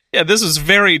 Yeah, this was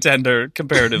very tender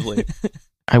comparatively.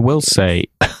 I will say,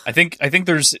 I think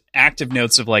there's active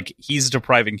notes of like he's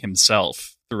depriving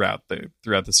himself throughout the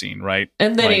scene, right?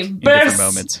 And then like, he bursts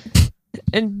moments.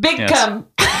 And big cum.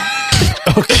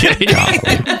 Okay. Big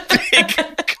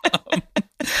cum.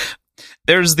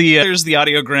 There's the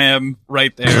audiogram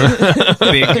right there.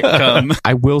 Big cum.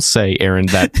 I will say, Aaron,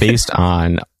 that based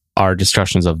on our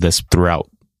discussions of this throughout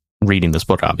reading this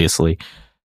book, obviously,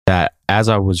 that as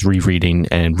I was rereading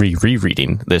and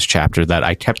rereading this chapter, that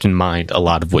I kept in mind a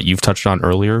lot of what you've touched on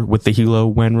earlier with the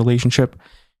Hilo-Wen relationship.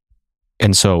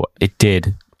 And so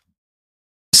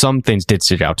some things did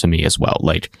stick out to me as well,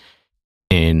 like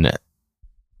in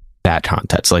that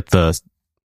context, like the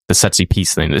sexy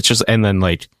piece thing. It's just, and then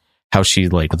like how she,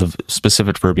 like the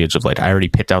specific verbiage of like, I already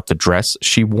picked out the dress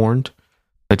she worn.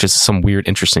 Like just some weird,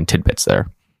 interesting tidbits there.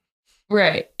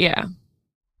 Right. Yeah.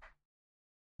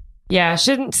 Yeah.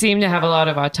 Shouldn't seem to have a lot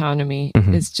of autonomy.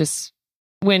 Mm-hmm. It's just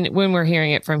when we're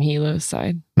hearing it from Hilo's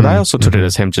side. But I also took it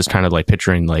as him just kind of like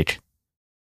picturing like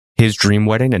his dream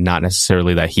wedding and not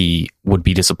necessarily that he would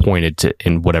be disappointed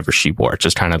in whatever she wore.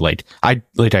 Just kind of like I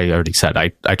already said, I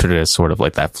took it as sort of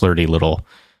like that flirty little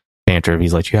banter.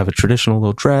 He's like, you have a traditional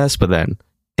little dress, but then,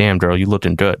 damn girl, you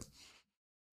looking good.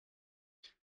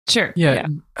 Sure. Yeah.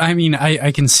 I mean,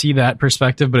 I can see that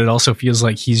perspective, but it also feels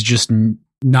like he's just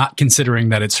not considering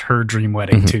that it's her dream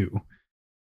wedding too.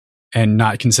 And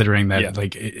not considering that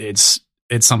like it's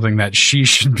something that she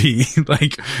should be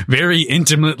like very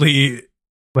intimately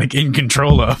like in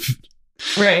control of.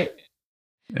 Right.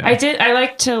 Yeah. I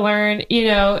like to learn,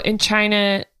 in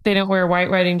China, they don't wear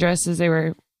white wedding dresses. They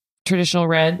wear traditional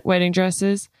red wedding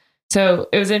dresses. So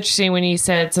it was interesting when he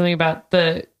said something about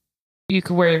you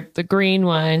could wear the green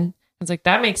one. I was like,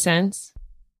 that makes sense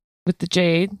with the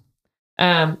Jade.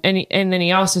 And then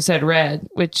he also said red,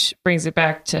 which brings it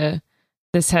back to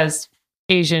this has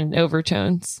Asian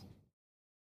overtones.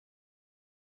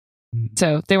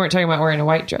 So they weren't talking about wearing a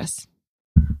white dress.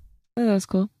 Oh, that was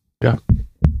cool. Yeah,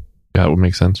 that would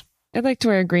make sense. I'd like to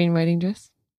wear a green wedding dress.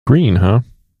 Green, huh?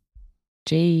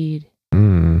 Jade.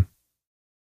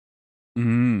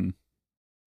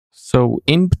 So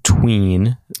in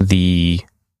between we're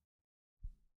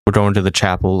going to the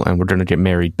chapel and we're going to get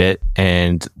married bit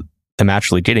and them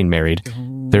actually getting married,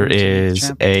 there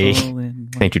is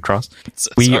thank you, Cross.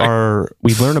 We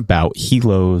learn about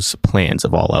Hilo's plans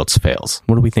if all else fails.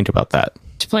 What do we think about that?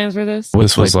 Which plans were those?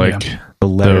 This was like the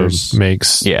letters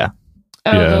makes yeah.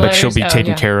 Oh, Yeah. Like she'll be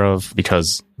taken yeah. care of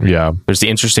because yeah. there's the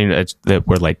interesting that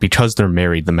we're like, because they're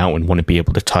married, the mountain wouldn't be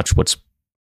able to touch what's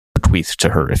bequeathed to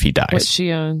her if he dies. What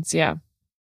she owns, yeah.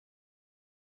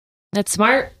 That's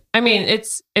smart. I mean,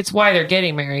 it's why they're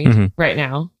getting married right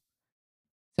now.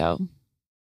 So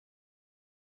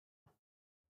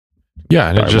Yeah,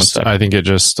 and Sorry, I think it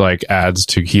just like adds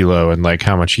to Hilo and like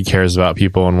how much he cares about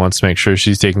people and wants to make sure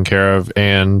she's taken care of.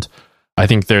 And I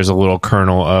think there's a little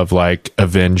kernel of like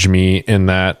avenge me in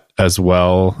that as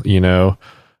well, you know,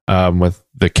 with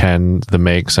the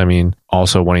makes. I mean,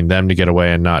 also wanting them to get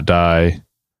away and not die.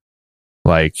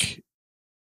 Like,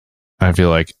 I feel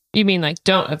like, you mean like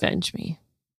don't avenge me?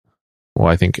 well,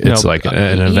 I think it's like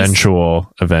an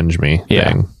eventual avenge me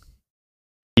thing.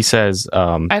 He says,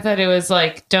 I thought it was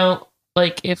like, don't,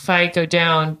 like, if I go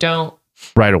down, don't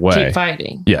Right away. keep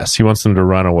fighting. Yes, he wants them to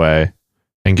run away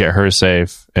and get her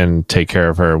safe and take care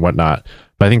of her and whatnot.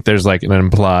 But I think there's like an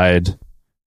implied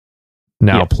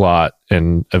plot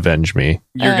and avenge me.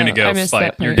 You're gonna go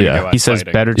fight. You're gonna go out he says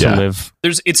fighting. better to live.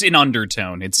 It's in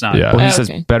undertone. It's not. Yeah. Well, he Okay.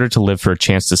 says better to live for a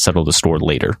chance to settle the score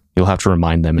later. You'll have to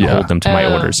remind them and hold them to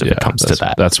my orders if it comes to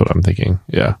that. That's what I'm thinking.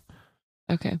 Yeah.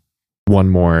 Okay. One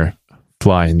more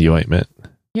fly in the ointment.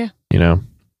 Yeah. You know?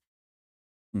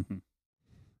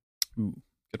 Ooh,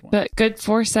 good one. But good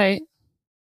foresight.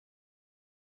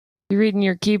 You reading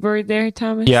your keyboard there,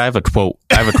 Thomas? Yeah, I have a quote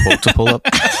to pull up.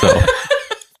 So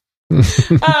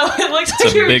Oh, it looks It's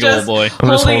like a you're big just old boy. I'm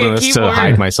just holding holding a this to keyboard.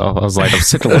 hide myself. I was like, I'm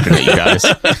sick of looking at you guys.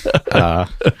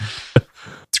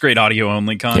 It's great audio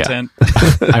only content.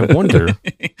 I wonder.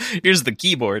 Here's the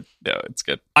keyboard. No, it's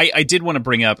good. I did want to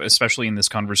bring up, especially in this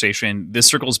conversation, this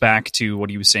circles back to what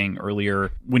he was saying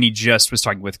earlier when he just was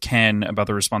talking with Ken about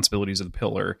the responsibilities of the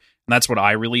pillar. And that's what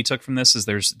I really took from this is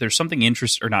there's something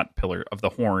interesting, or not pillar, of the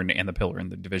horn and the pillar in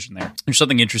the division there. There's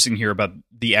something interesting here about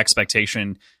the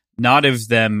expectation, not of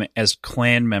them as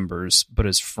clan members, but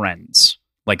as friends.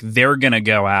 Like they're going to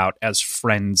go out as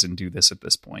friends and do this at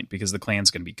this point because the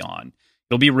clan's going to be gone.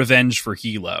 It'll be revenge for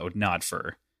Hilo, not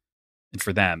for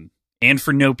them. And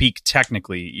for No Peak,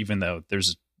 technically, even though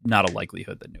there's not a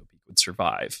likelihood that No Peak would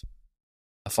survive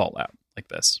a fallout like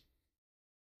this.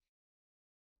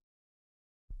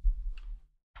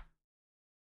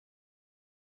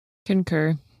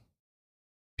 Concur.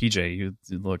 PJ, you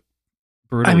look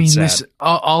brutally sad.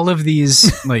 All of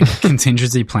these like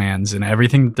contingency plans and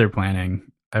everything that they're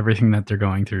planning, everything that they're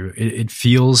going through, it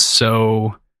feels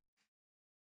so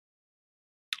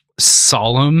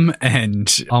solemn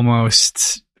and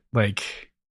almost like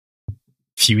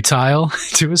futile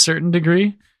to a certain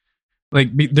degree. Like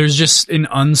there's just an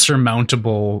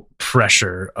unsurmountable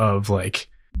pressure of like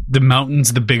the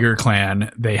mountain's the bigger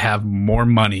clan, they have more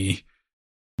money,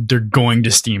 they're going to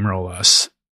steamroll us,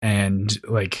 and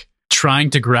like trying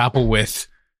to grapple with,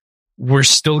 we're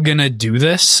still gonna do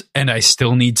this, and I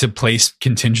still need to place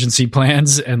contingency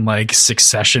plans and like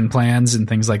succession plans and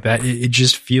things like that. It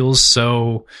just feels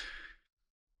so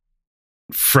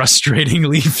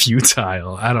frustratingly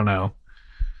futile. I don't know.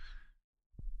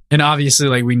 And obviously,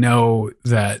 like, we know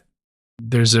that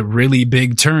there's a really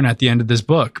big turn at the end of this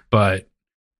book, but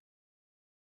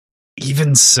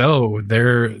even so,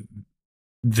 they're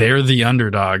the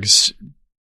underdogs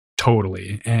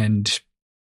totally. And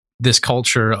this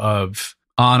culture of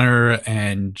honor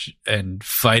and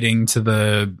fighting to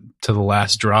the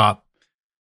last drop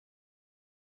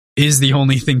is the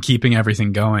only thing keeping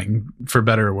everything going, for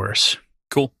better or worse.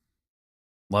 Cool.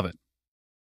 Love it.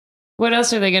 What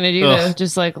else are they going to do, though?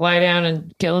 Just like lie down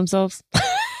and kill themselves?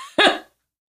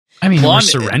 I mean, or Lon,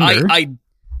 surrender. I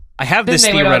have Then this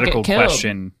they would all theoretical get killed.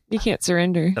 question You can't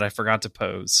surrender. that I forgot to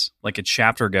pose like a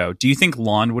chapter ago. Do you think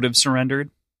Lon would have surrendered?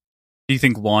 Do you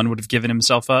think Lon would have given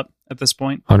himself up at this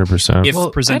point 100%. if Well,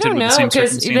 I presented don't with the know, same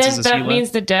because circumstances then as that Hilo? means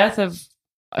the death of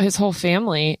his whole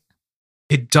family.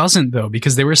 It doesn't, though,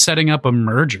 because they were setting up a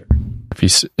merger.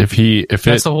 If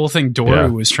That's the whole thing Doru Yeah.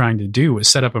 was trying to do, was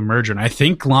set up a merger. And I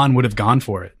think Lon would have gone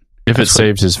for it. it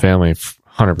saves his family,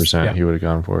 100%, Yeah. he would have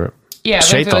gone for it. Yeah, but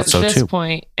Shay if it thought was so at this too.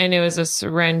 point and it was a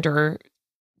surrender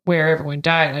where everyone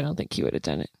died, I don't think he would have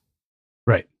done it.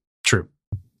 Right. True.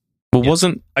 Well,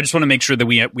 wasn't I just want to make sure that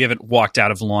we haven't walked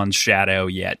out of Lon's shadow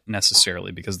yet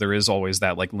necessarily, because there is always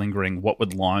that like lingering what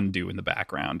would Lon do in the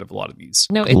background of a lot of these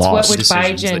No, it's Lost what would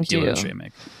decisions Baijen that Hilo and do? Shay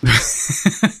make.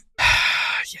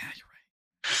 Yeah, you're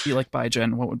right. Be like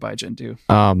Baijen. What would Baijen do?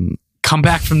 Come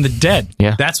back from the dead.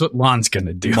 Yeah. That's what Lon's going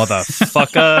to do.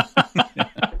 Motherfucker.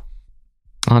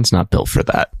 Lon's not built for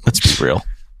that. Let's be real.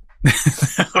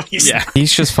 Yeah.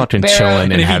 He's just fucking Barrow- chilling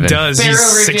And in if heaven. he does, Barrow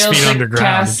he's 6 reveals feet the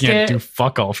underground. He can't casket. do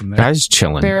fuck all from there. Guy's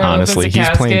chilling, Barrow honestly. opens the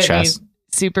He's playing casket and chess.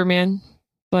 Superman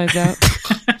flies out,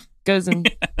 goes and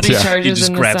He recharges just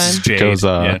in the grabs sun. his Jade. Goes,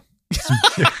 Yeah.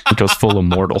 He goes full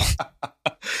immortal.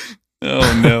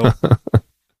 Oh no.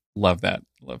 Love that.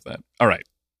 All right.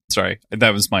 Sorry.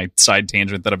 That was my side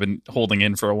tangent that I've been holding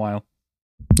in for a while.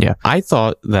 Yeah. I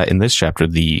thought that in this chapter,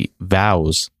 the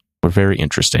vows were very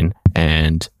interesting.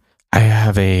 And I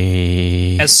have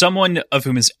As someone of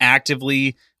whom is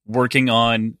actively working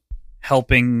on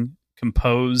helping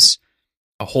compose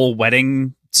a whole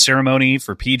wedding ceremony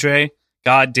for PJ,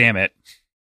 god damn it.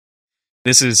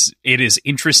 It is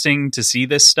interesting to see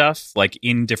this stuff like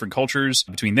in different cultures,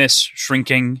 between this,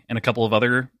 Shrinking, and a couple of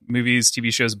other movies,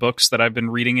 TV shows, books that I've been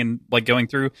reading and like going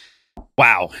through.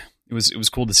 Wow. It was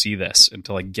cool to see this and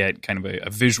to like get kind of a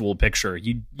visual picture.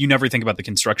 You never think about the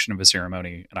construction of a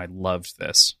ceremony, and I loved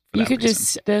this. For You that could reason.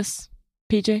 just this,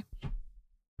 PJ.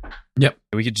 Yep.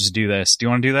 We could just do this. Do you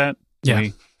want to do that? Can Yeah.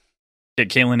 we get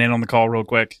Kaylin in on the call real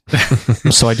quick?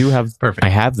 So I do have, Perfect. I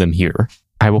have them here.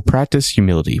 I will practice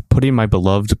humility, putting my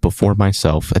beloved before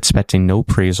myself, expecting no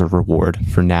praise or reward,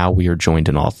 for now we are joined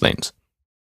in all things.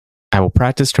 I will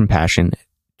practice compassion,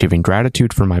 giving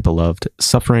gratitude for my beloved,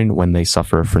 suffering when they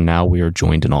suffer, for now we are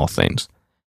joined in all things.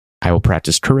 I will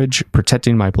practice courage,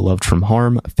 protecting my beloved from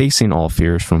harm, facing all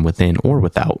fears from within or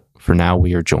without, for now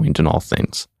we are joined in all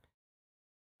things.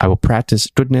 I will practice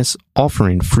goodness,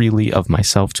 offering freely of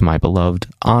myself to my beloved,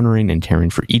 honoring and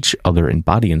caring for each other in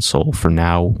body and soul, for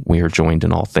now we are joined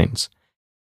in all things.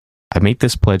 I make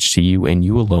this pledge to you and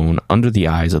you alone under the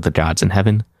eyes of the gods in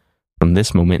heaven, from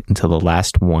this moment until the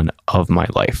last one of my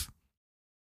life.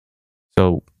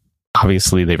 So,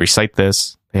 obviously, they recite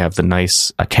this. They have the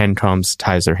nice, Ken comes,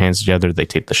 ties their hands together, they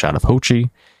take the shot of Hochi,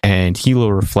 and Hilo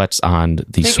reflects on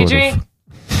the Take a sort of...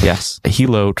 Yes,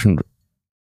 Hilo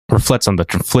reflects on the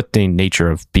conflicting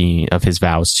nature of his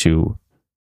vows to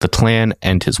the clan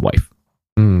and his wife.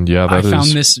 Yeah, I that found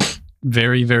is. this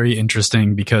very, very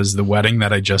interesting because the wedding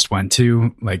that I just went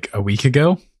to like a week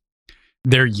ago,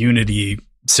 their unity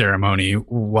ceremony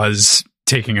was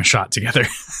taking a shot together.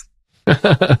 They're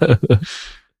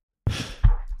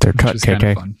cut, Which is kind of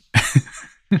KK. fun.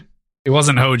 It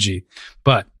wasn't Hoji,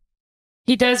 but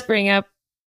He does bring up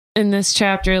in this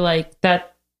chapter like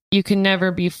that you can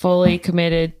never be fully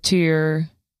committed to your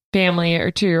family or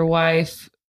to your wife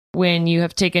when you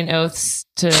have taken oaths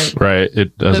to. Right.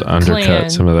 It does The undercut clan.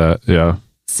 some of that. Yeah.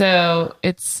 So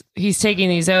he's taking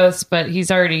these oaths, but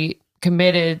he's already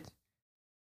committed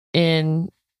in,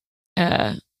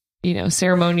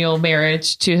 ceremonial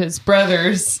marriage to his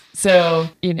brothers. So,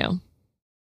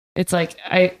 it's like,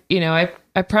 I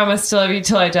promise to love you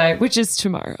till I die, which is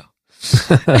tomorrow.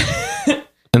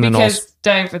 And then Because also,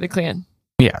 dying for the clan.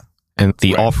 and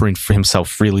the offering for himself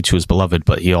freely to his beloved,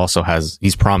 but he also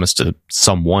he's promised to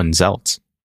someone else.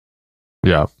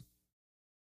 Yeah.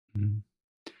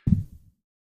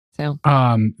 So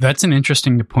that's an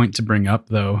interesting point to bring up,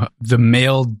 though. The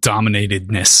male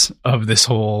dominatedness of this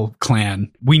whole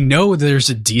clan. We know there's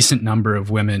a decent number of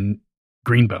women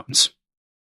greenbones.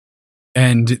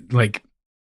 And like,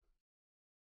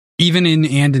 even in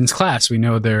Andon's class, we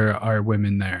know there are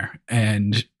women there.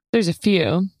 And there's a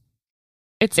few.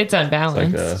 It's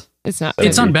unbalanced. Like it's not.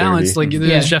 it's 70-30. unbalanced. Like, there's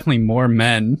Yeah. definitely more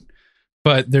men,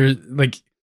 but there's like,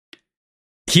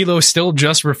 Hilo still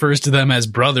just refers to them as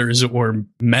brothers or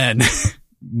men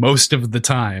most of the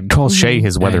time. Calls Shay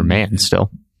his weather And- man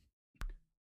still.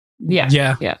 Yeah.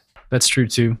 Yeah. That's true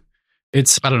too.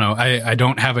 I don't know. I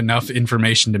don't have enough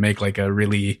information to make like a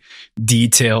really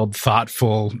detailed,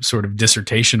 thoughtful sort of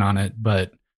dissertation on it,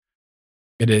 but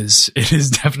it is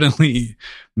definitely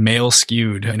male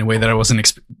skewed in a way that I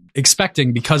wasn't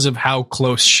expecting because of how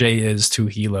close Shay is to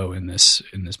Hilo in this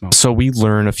moment. So we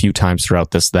learn a few times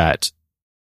throughout this that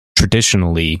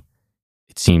traditionally,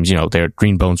 it seems, their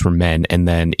green bones were men. And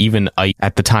then even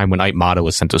at the time when Mata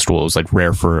was sent to school, it was like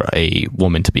rare for a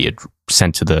woman to be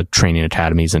sent to the training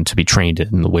academies and to be trained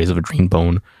in the ways of a green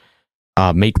bone.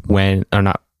 Carl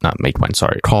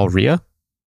Rhea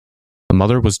The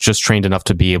mother was just trained enough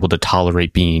to be able to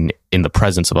tolerate being in the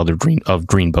presence of other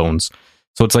green bones.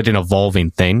 So it's like an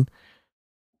evolving thing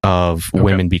of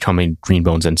women becoming green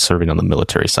bones and serving on the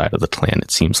military side of the clan.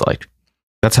 It seems like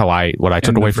that's how I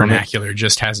took away from it. Vernacular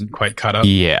just hasn't quite caught up.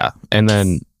 Yeah, and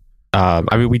then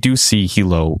we do see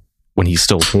Hilo when he's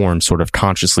still Horn, sort of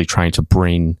consciously trying to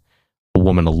bring a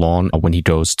woman along when he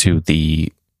goes to the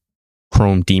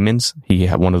Chrome Demons. He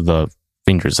had one of the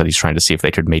fingers that he's trying to see if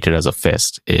they could mate it as a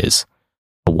fist is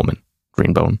a woman,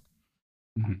 green bone.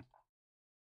 Mm-hmm.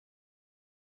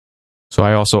 So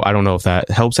I don't know if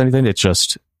that helps anything.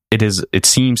 It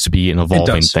seems to be an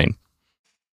evolving thing.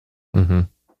 Mm-hmm.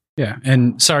 Yeah,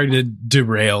 and sorry to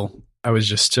derail. I was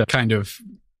just kind of,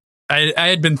 I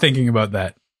had been thinking about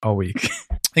that all week.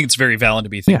 I think it's very valid to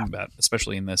be thinking about,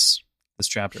 especially in this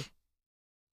chapter.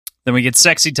 Then we get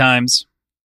sexy times.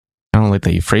 I don't like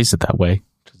that you phrased it that way.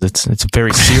 It's a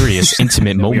very serious,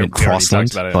 intimate moment,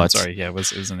 Crossland. But I'm sorry, yeah, it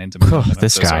was an intimate moment.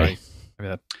 This guy.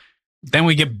 Then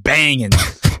we get banging.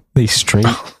 They straight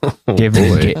give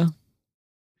it.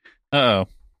 Uh-oh.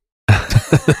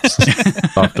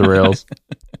 Off the rails.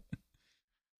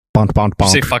 Bonk, bonk,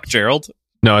 bonk. Did you say fuck Gerald?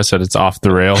 No, I said it's off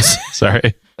the rails.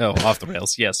 Sorry. Oh, off the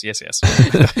rails. Yes.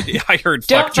 I heard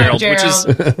fuck Gerald, which is...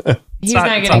 He's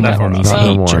not getting that far off.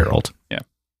 No Gerald. Yeah.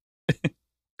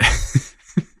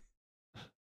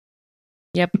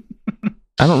 Yep.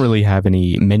 I don't really have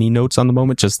many notes on the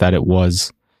moment, just that it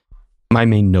was... My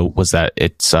main note was that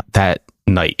it's that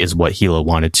night is what Hilo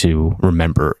wanted to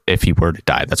remember if he were to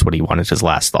die. That's what he wanted his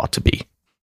last thought to be.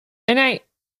 And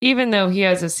even though he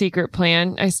has a secret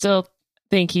plan, I still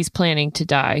think he's planning to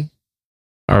die.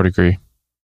 I would agree.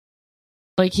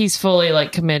 Like, he's fully,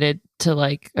 like, committed to,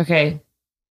 like, okay,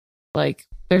 like,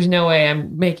 there's no way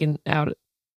I'm making out,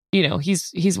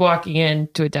 he's walking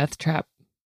into a death trap.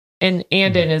 And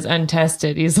Andon is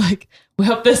untested. He's like, we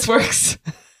hope this works.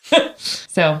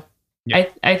 So... Yeah.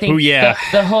 I think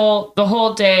the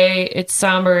whole day it's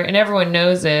somber and everyone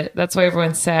knows it. That's why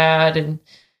everyone's sad and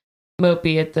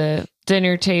mopey at the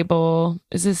dinner table.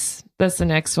 That's the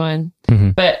next one. Mm-hmm.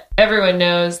 But everyone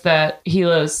knows that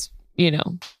Hilo's,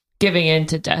 giving in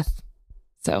to death.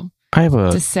 So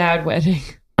it's a sad wedding.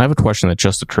 I have a question that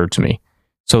just occurred to me.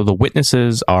 So the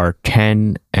witnesses are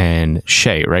Ken and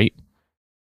Shay, right?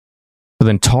 So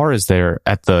then Tar is there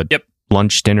at the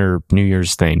lunch, dinner, New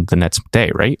Year's thing the next day,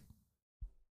 right?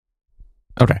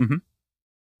 Okay. Mm-hmm.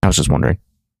 I was just wondering.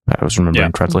 I was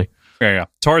remembering correctly. Yeah.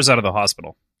 Tar's out of the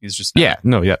hospital. He's just...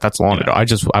 that's long ago.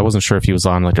 I wasn't sure if he was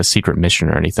on like a secret mission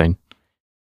or anything.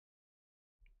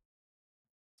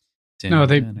 No,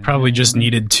 they probably just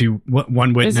needed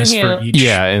one witness for each.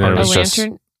 Yeah, and it was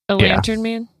a lantern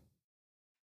man?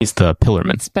 He's the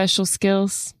pillarman. With special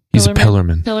skills. He's a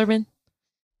pillarman. Pillarman.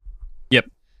 Yep.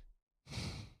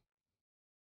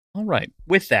 All right.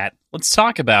 With that, let's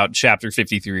talk about Chapter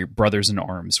 53, Brothers in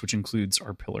Arms, which includes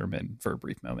our pillarmen for a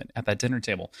brief moment at that dinner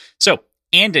table. So,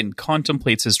 Andon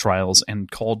contemplates his trials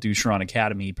and called Doucheron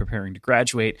Academy, preparing to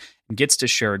graduate, and gets to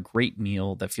share a great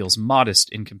meal that feels modest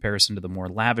in comparison to the more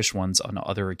lavish ones on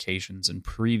other occasions and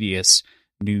previous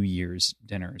New Year's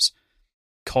dinners.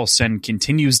 Coulson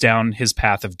continues down his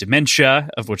path of dementia,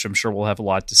 of which I'm sure we'll have a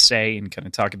lot to say and kind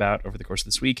of talk about over the course of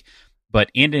this week. But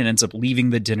Andon ends up leaving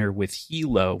the dinner with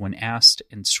Hilo when asked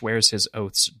and swears his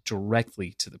oaths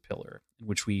directly to the pillar, in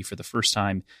which we, for the first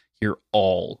time, hear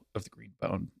all of the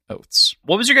Greenbone oaths.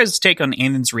 What was your guys' take on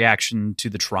Andon's reaction to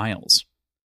the trials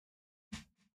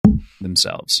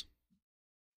themselves?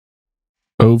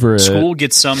 Over it. School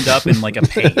gets summed up in like a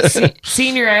page.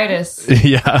 Senioritis.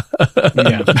 Yeah.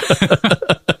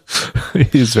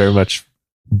 He's very much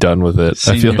done with it.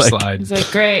 Senior I feel like slide. He's like,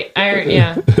 great.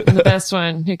 I'm the best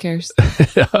one. Who cares?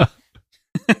 Yeah.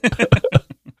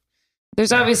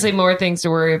 There's obviously more things to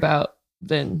worry about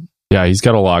than he's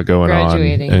got a lot going on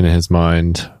in his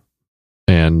mind.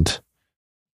 And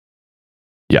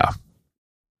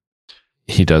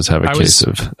he does have a case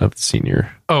of the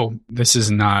senior. Oh, this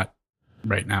is not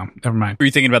right now. Never mind. Were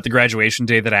you thinking about the graduation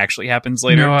day that actually happens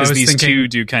later? No, I was Because these thinking two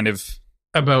do kind of...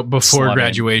 about before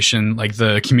graduation, like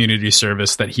the community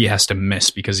service that he has to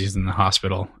miss because he's in the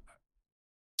hospital.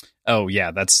 Oh,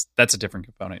 yeah, that's a different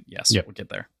component. Yes, Yep. We'll get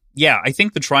there. Yeah, I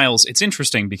think the trials, it's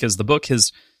interesting because the book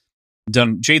has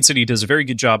done... Jade City does a very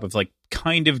good job of like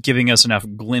kind of giving us enough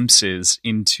glimpses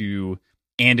into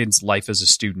Andon's life as a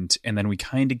student, and then we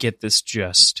kind of get this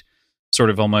just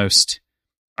sort of almost...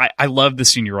 I love the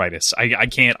senioritis. I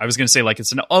can't... I was going to say like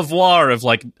it's an au revoir of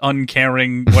like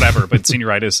uncaring whatever, but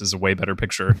senioritis is a way better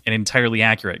picture and entirely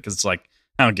accurate because it's like,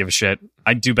 I don't give a shit.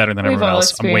 I do better than everyone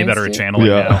else. I'm way better at channeling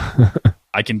now.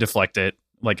 I can deflect it.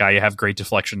 Like, I have great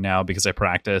deflection now because I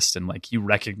practiced, and like he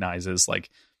recognizes like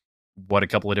what a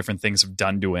couple of different things have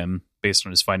done to him based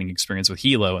on his fighting experience with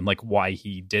Hilo, and like why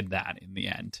he did that in the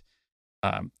end.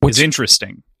 Which is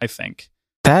interesting, I think.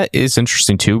 That is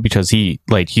interesting too, because he's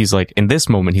like, in this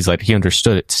moment, he's like, he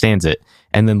understood it, stands it.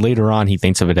 And then later on, he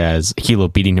thinks of it as Hilo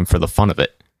beating him for the fun of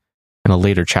it in a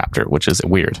later chapter, which is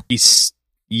weird. Yes.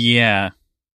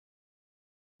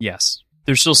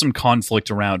 There's still some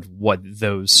conflict around what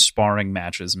those sparring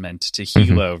matches meant to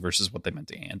Hilo versus what they meant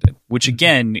to Andon, which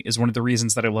again is one of the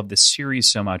reasons that I love this series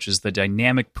so much, is the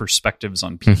dynamic perspectives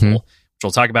on people, which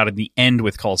I'll talk about at the end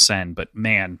with Call Sen. But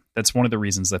man, that's one of the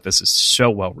reasons that this is so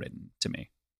well written to me.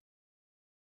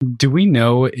 Do we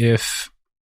know if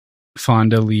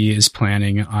Fonda Lee is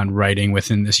planning on writing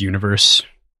within this universe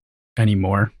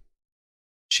anymore?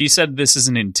 She said this is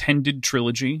an intended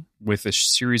trilogy with a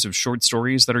series of short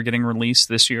stories that are getting released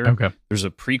this year. Okay. There's a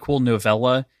prequel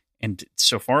novella, and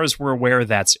so far as we're aware,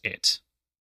 that's it.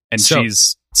 And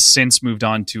she's since moved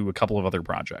on to a couple of other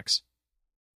projects.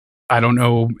 I don't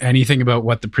know anything about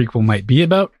what the prequel might be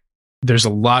about. There's a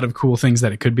lot of cool things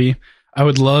that it could be. I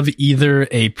would love either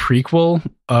a prequel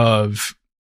of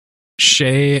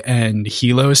Shay and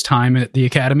Hilo's time at the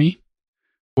Academy,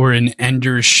 or an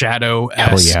Ender's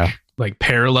Shadow-esque like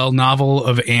parallel novel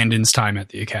of Andon's time at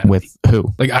the Academy. With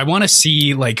who? Like, I want to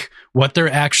see like what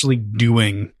they're actually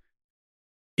doing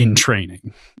in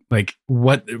training, like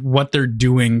what they're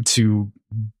doing to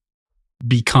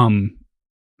become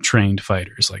trained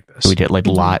fighters like this. We get like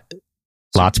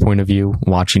Lot's point of view,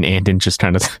 watching Andon just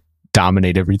kind of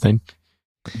dominate everything.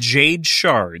 Jade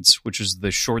Shards, which is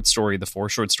the short story, the 4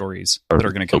 short stories that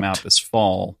are going to come out this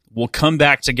fall, we'll come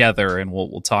back together and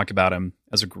we'll talk about them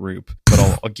as a group.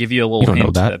 But I'll give you a little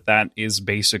hint that is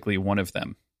basically one of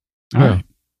them. All right.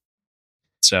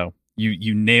 So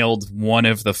you nailed one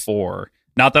of the 4.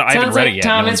 Not that I haven't read it yet.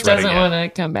 Thomas doesn't want to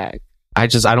come back. I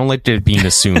don't like it being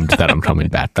assumed that I'm coming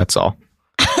back. That's all.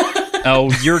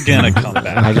 Oh, you're gonna come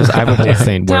back. I have a whole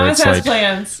thing where Thomas it's has like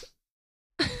plans.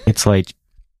 It's like,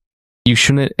 you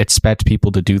shouldn't expect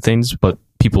people to do things, but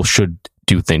people should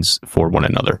do things for one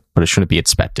another. But it shouldn't be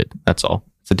expected. That's all.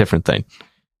 It's a different thing.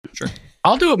 Sure.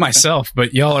 I'll do it myself,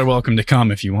 but y'all are welcome to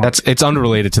come if you want. It's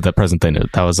unrelated to the present thing.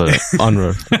 That was a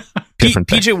different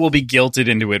thing. PJ will be guilted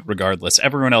into it regardless.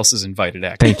 Everyone else is invited.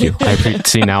 Thank you.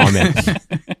 See, now I'm in.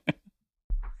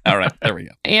 All right, there we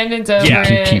go. Andon's over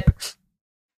it.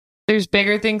 There's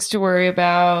bigger things to worry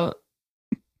about.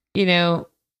 You know,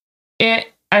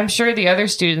 I'm sure the other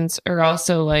students are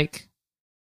also like...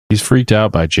 He's freaked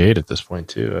out by Jade at this point,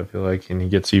 too, I feel like, and he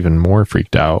gets even more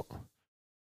freaked out.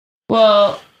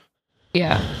 Well,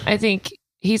 yeah, I think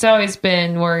he's always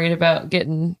been worried about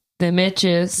getting the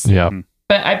Mitches. Yeah.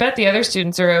 But I bet the other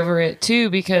students are over it, too,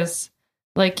 because,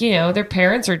 like, you know, their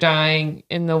parents are dying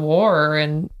in the war,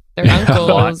 and their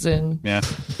uncles, and,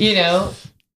 you know...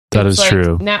 That is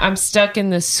true. Now I'm stuck in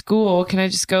this school. Can I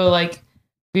just go, like...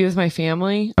 be with my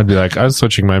family? I'd be like, I'm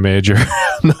switching my major.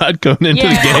 I'm not going into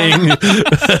the gang.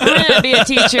 I'm gonna be a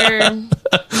teacher.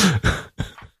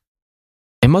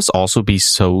 It must also be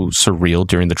so surreal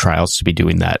during the trials to be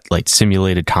doing that, like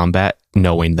simulated combat,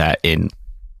 knowing that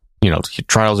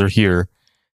trials are here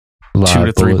 2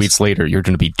 to 3 weeks later, you're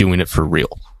going to be doing it for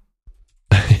real.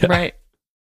 Right.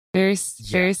 Very,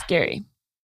 very scary.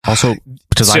 Also,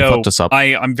 because I fucked this up.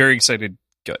 I'm very excited.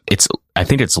 Good. I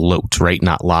think it's Lot, right?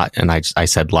 Not Lot. And I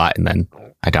said Lot, and then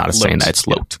I got to saying that it's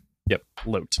Lot. Yep,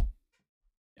 Lot.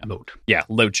 Yeah. Lot. Yeah,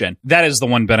 Lot Gen. That is the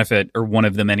one benefit, or one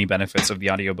of the many benefits of the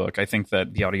audiobook. I think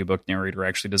that the audiobook narrator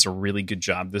actually does a really good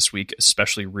job this week,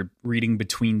 especially reading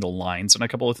between the lines on a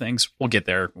couple of things. We'll get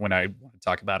there when I want to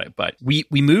talk about it. But we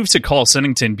moved to Call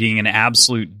Sennington being an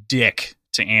absolute dick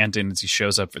to Andon as he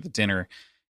shows up for the dinner.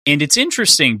 And it's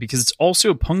interesting because it's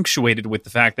also punctuated with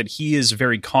the fact that he is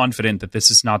very confident that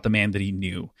this is not the man that he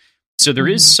knew. So there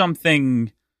is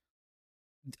something...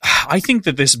 I think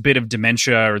that this bit of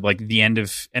dementia, or like the end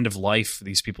of life for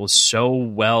these people, is so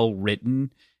well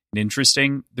written and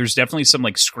interesting. There's definitely some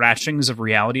like scratchings of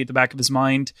reality at the back of his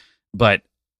mind, but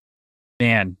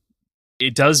man,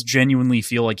 it does genuinely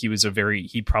feel like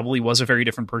he probably was a very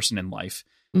different person in life.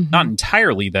 Mm-hmm. Not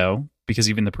entirely though, because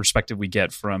even the perspective we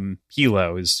get from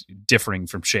Hilo is differing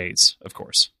from Shay's, of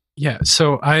course. Yeah,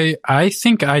 so I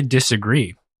think I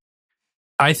disagree.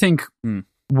 I think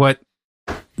what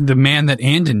the man that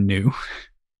Andon knew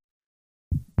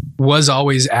was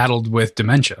always addled with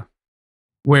dementia.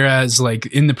 Whereas, like,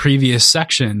 in the previous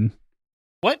section...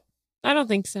 What? I don't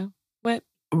think so. What?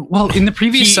 Well, in the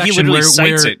previous section... He literally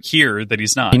cites it here that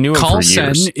he's not. He knew him for Carlsen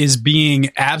years. is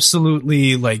being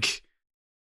absolutely, like...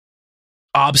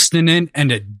 obstinate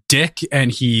and a dick,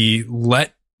 and he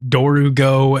let Doru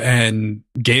go and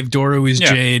gave Doru his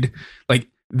Jade. Like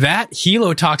that,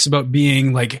 Hilo talks about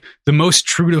being like the most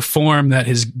true to form that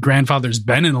his grandfather's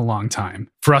been in a long time,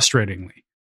 frustratingly.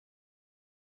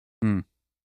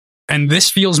 And this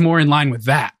feels more in line with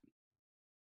that.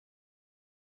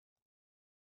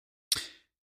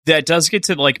 That does get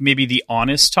to like maybe the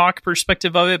honest talk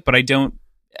perspective of it, but I don't.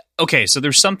 Okay, so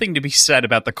there's something to be said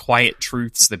about the quiet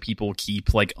truths that people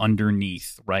keep like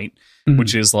underneath, right? Mm-hmm.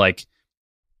 Which is like,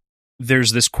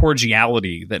 there's this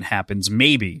cordiality that happens,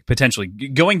 maybe potentially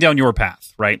going down your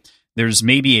path, right? There's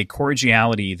maybe a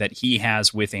cordiality that he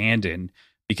has with Andon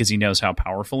because he knows how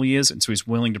powerful he is, and so he's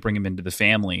willing to bring him into the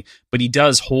family. But he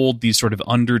does hold these sort of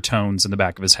undertones in the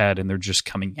back of his head, and they're just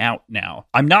coming out now.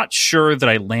 I'm not sure that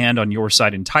I land on your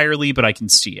side entirely, but I can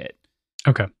see it.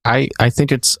 Okay. I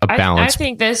think it's a balance. I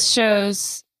think this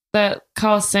shows that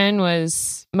Coulson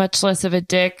was much less of a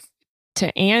dick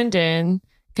to Andon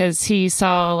because he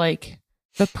saw like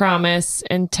the promise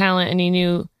and talent, and he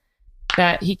knew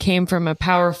that he came from a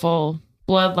powerful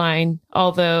bloodline,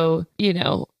 although, you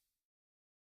know,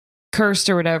 cursed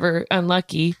or whatever,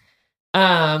 unlucky.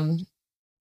 That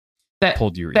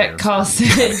pulled your that Coulson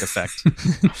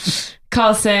effect.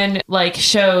 Coulson like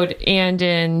showed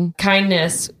Andon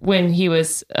kindness when he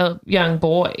was a young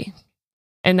boy,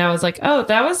 and I was like, oh,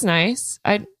 that was nice.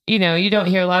 You don't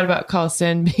hear a lot about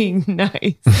Coulson being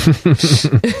nice.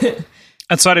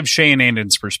 Outside of Shay and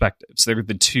Andon's perspectives, they're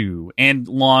the two, and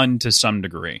Lon to some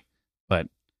degree, but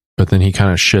then he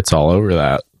kind of shits all over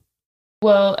that.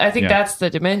 Well, I think that's the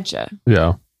dementia.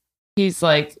 Yeah. He's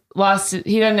like lost.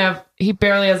 He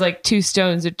barely has like 2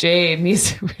 stones of Jade, and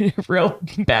he's in a real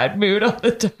bad mood all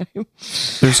the time.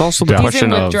 There's also the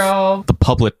question of the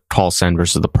public call send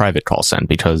versus the private call send,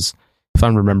 because if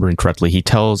I'm remembering correctly, he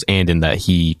tells Andon that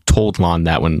he told Lon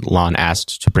that when Lon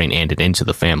asked to bring Andon into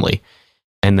the family.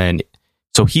 And then,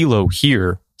 so Hilo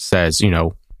here says,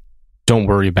 don't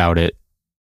worry about it.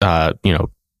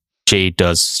 Jade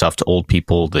does stuff to old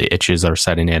people. The itches are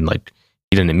setting in. Like,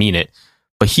 he didn't mean it.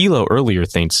 But Hilo earlier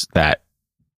thinks that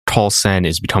Coulson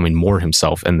is becoming more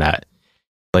himself, and that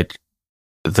like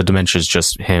the dementia is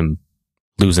just him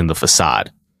losing the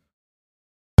facade.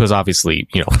 Because obviously,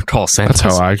 Coulson that's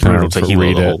how I kind of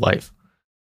read it. Whole life.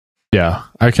 Yeah,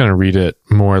 I kind of read it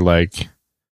more like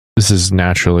this is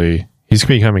naturally he's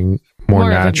becoming more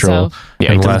natural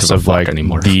and less of like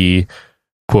anymore. The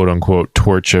quote unquote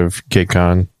torch of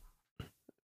Gitcon.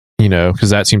 Because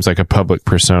that seems like a public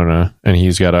persona, and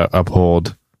he's got to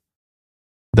uphold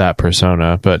that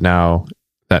persona. But now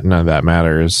that none of that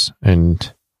matters,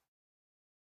 and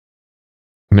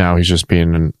now he's just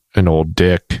being an old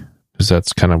dick, because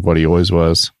that's kind of what he always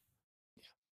was.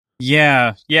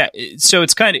 Yeah. So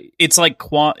it's like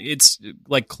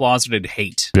closeted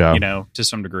hate, to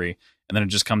some degree, and then it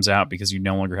just comes out because you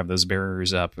no longer have those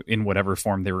barriers up in whatever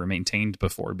form they were maintained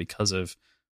before because of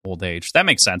old age. That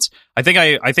makes sense. I think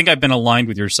I've been aligned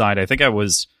with your side. I think I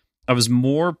was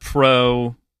more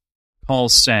pro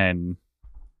Coulson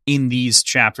in these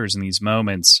chapters and these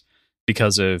moments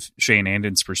because of Shay and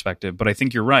Andon's perspective. But I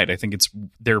think you're right. I think it's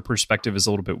their perspective is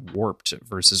a little bit warped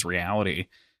versus reality.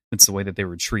 It's the way that they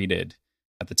were treated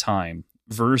at the time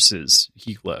versus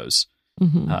Hilo's.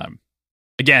 Mm-hmm.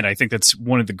 Again, I think that's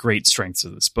one of the great strengths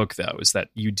of this book, though, is that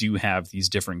you do have these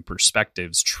differing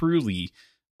perspectives truly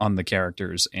on the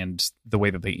characters, and the way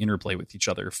that they interplay with each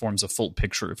other forms a full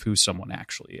picture of who someone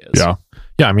actually is. Yeah.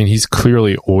 I mean, he's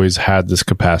clearly always had this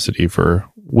capacity for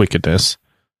wickedness,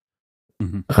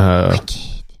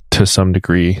 to some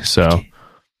degree. So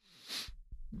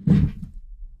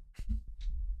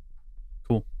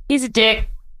cool. He's a dick.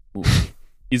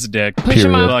 He's a dick. Push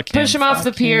him off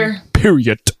the pier.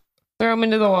 Period. Throw him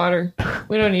into the water.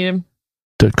 We don't need him.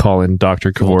 To call in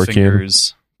Dr.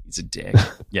 Kevorkian. He's a dick.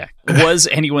 Yeah. Was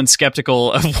anyone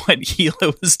skeptical of what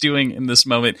Hilo was doing in this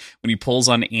moment when he pulls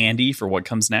on Andy for what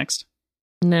comes next?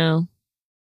 No.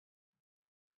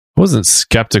 I wasn't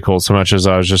skeptical so much as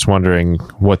I was just wondering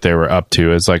what they were up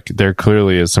to. It's like there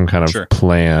clearly is some kind of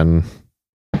plan.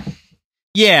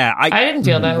 Yeah. I didn't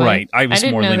feel that way. Right. I was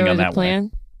more leaning on that plan.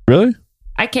 Way. Really?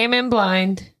 I came in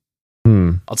blind.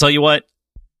 I'll tell you what.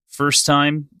 First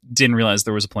time, didn't realize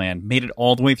there was a plan. Made it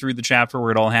all the way through the chapter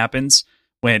where it all happens.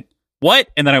 Went, what?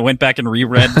 And then I went back and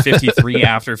reread 53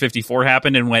 after 54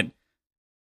 happened and went,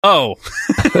 oh.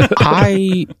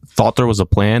 I thought there was a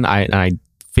plan. I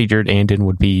figured Andon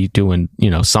would be doing,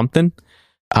 something.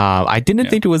 I didn't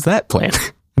think it was that plan.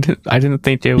 I didn't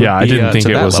think it would Yeah, I didn't think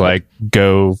it was level. like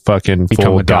go fucking Become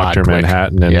full a god Dr. quick.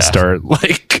 Manhattan and Yeah. start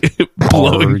like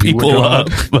blowing you a people up.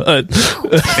 god? But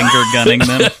Finger gunning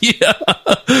them. yeah.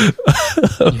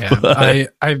 Yeah,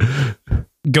 I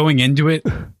going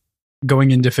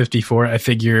into 54, I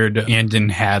figured Andon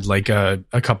had like a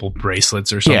couple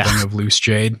bracelets or something of loose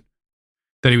jade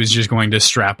that he was just going to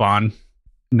strap on,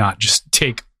 not just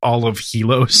take all of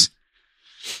Helo's.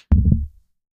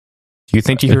 Do you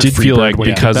think you It heard did feel Freebird like when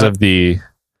he because did that? of the.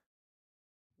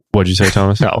 What'd you say,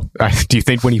 Thomas? No. Do you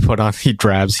think when he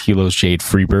grabs Helo's Jade,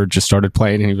 Freebird just started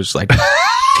playing and he was like,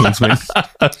 Kingsman?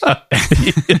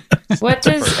 What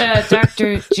does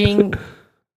Dr. Jean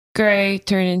Grey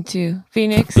turn into?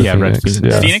 Phoenix? Yeah, Red Phoenix.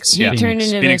 Yeah. Phoenix? He Yeah. turned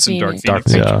into Phoenix the and Dark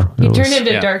Phoenix. Phoenix. Yeah. He it turned was-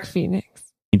 into yeah. Dark Phoenix.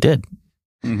 He did.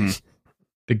 Mhm.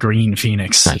 The Green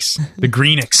Phoenix. Nice. The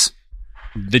Greenix.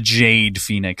 The Jade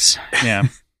Phoenix. Yeah.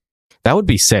 That would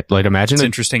be sick. Like, imagine It's a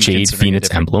interesting Jade considering the Phoenix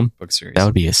different emblem. book series. That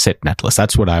would be a sick necklace.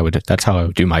 That's how I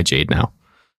would do my Jade now.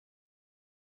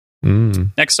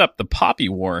 Mm. Next up, the Poppy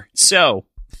War. So,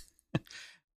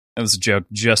 that was a joke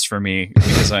just for me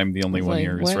because I'm the only It's one like,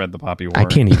 here who's what? read the Poppy War. I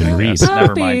can't even read. Yes,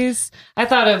 never mind. Puppies. I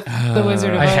thought of the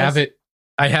Wizard of I Oz.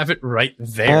 have it right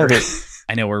there.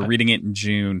 I know we're reading it in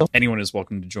June. Anyone is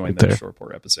welcome to join Right those there. short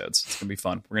port episodes. It's going to be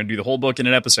fun. We're going to do the whole book in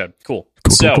an episode. Cool.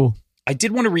 Cool, So, cool. I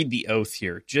did want to read the oath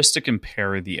here just to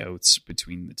compare the oaths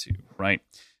between the two, right?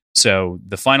 So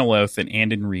the final oath that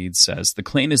Andon reads says, "The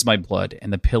clan is my blood,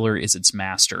 and the pillar is its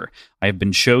master. I have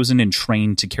been chosen and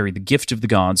trained to carry the gift of the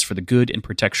gods for the good and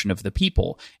protection of the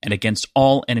people, and against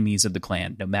all enemies of the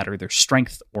clan, no matter their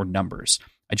strength or numbers.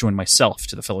 I join myself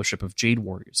to the fellowship of Jade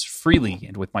warriors, freely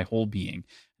and with my whole being,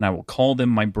 and I will call them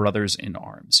my brothers in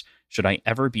arms. Should I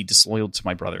ever be disloyal to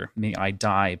my brother, may I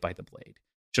die by the blade.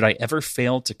 Should I ever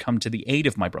fail to come to the aid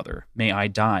of my brother, may I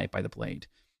die by the blade.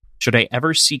 Should I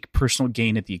ever seek personal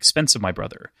gain at the expense of my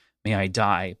brother, may I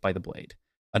die by the blade.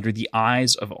 Under the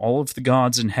eyes of all of the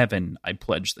gods in heaven, I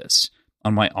pledge this,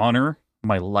 on my honor,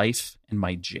 my life, and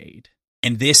my jade."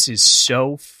 And this is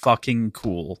so fucking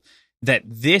cool that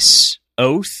this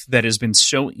oath that has been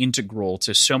so integral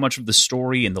to so much of the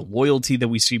story and the loyalty that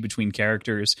we see between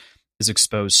characters is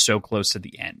exposed so close to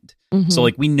the end. Mhm. So,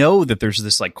 like, we know that there's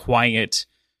this, like, quiet,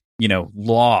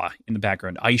 law in the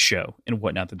background, Aisho and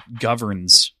whatnot, that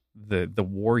governs the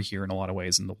war here in a lot of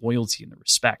ways, and the loyalty and the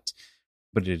respect.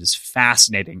 But it is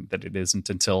fascinating that it isn't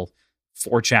until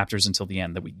 4 chapters until the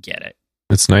end that we get it.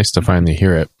 It's nice to finally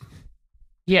hear it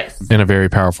Yes. in a very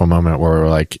powerful moment where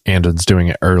like Andon's doing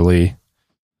it early,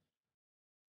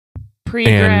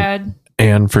 Pre-grad.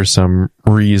 and for some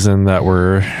reason that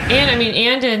we're And I mean,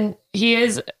 Andon, he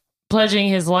is pledging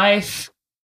his life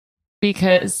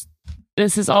because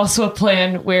this is also a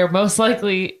plan where most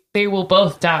likely they will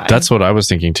both die. that's what I was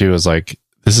thinking too, is like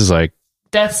this is like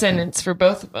death sentence for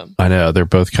both of them. I know they're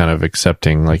both kind of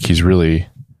accepting, like he's really,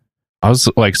 I was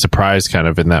like surprised kind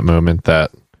of in that moment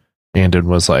that Andon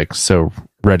was like so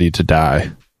ready to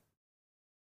die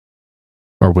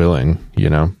or willing, I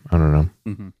don't know.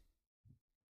 Mm-hmm.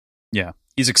 Yeah.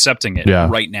 He's accepting it Yeah.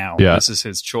 right now. Yeah. This is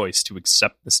his choice to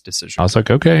accept this decision. I was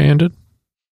like, okay, Andon.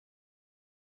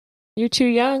 You're too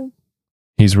young,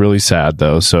 He's really sad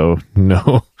though, so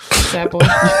no sad boy.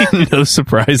 no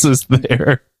surprises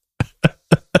there.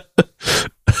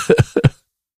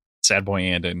 Sad boy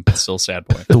Andon. Still sad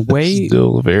boy. The way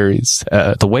Still very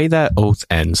sad. the way that oath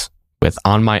ends with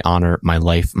 "on my honor, my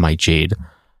life, my jade,"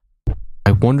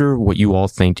 I wonder what you all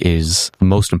think is the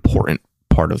most important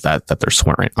part of that they're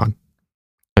swearing on.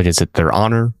 Like, is it their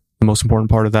honor, the most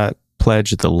important part of that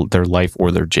pledge, their life,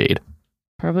 or their jade?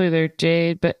 Probably their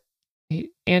Jade, but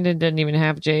Andon didn't even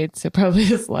have Jade, so probably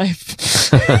his life.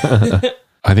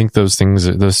 I think those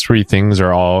 3 things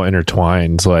are all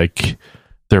intertwined. Like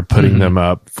they're putting them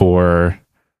up for,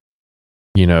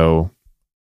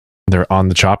 they're on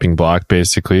the chopping block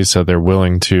basically. So they're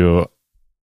willing to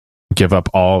give up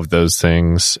all of those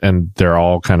things, and they're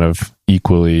all kind of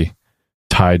equally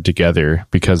tied together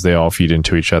because they all feed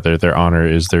into each other. Their honor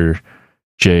is their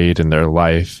jade, and their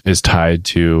life is tied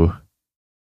to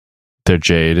their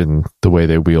jade and the way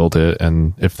they wield it.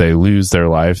 And if they lose their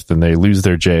life, then they lose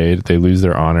their jade, they lose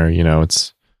their honor.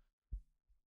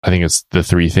 I think it's the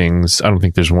 3 things. I don't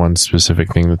think there's one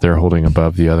specific thing that they're holding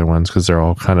above the other ones, because they're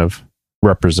all kind of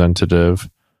representative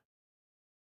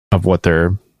of what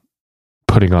they're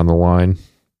putting on the line.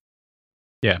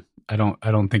 Yeah, I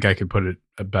don't think I could put it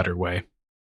a better way.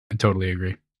 I totally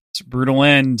agree. It's a brutal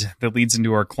end that leads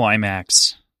into our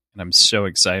climax, and I'm so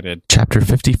excited. Chapter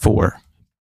 54.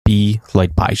 Be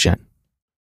like Baijen.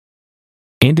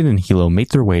 Andon and Hilo make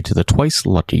their way to the Twice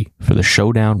Lucky for the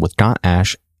showdown with Gaunt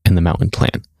Ash and the Mountain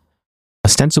Clan.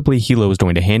 Ostensibly, Hilo is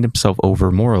going to hand himself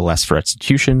over more or less for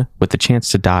execution, with the chance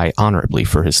to die honorably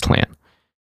for his clan,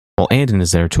 while Andon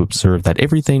is there to observe that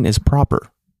everything is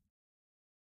proper.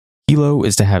 Hilo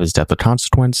is to have his death a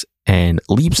consequence, and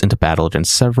leaps into battle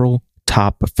against several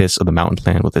top fists of the Mountain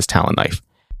Clan with his talon knife.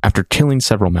 After killing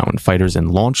several mountain fighters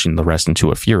and launching the rest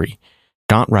into a fury,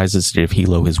 Gaunt rises to give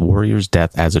Hilo his warrior's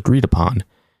death as agreed upon,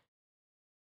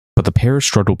 but the pair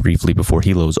struggle briefly before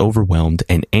Hilo is overwhelmed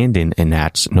and Andon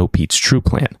enacts No Pete's true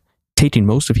plan, taking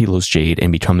most of Hilo's jade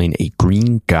and becoming a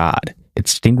green god,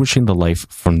 extinguishing the life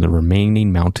from the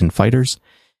remaining mountain fighters,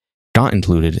 Gaunt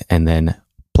included, and then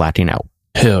blacking out.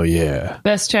 Hell yeah.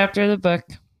 Best chapter of the book.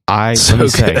 So Let me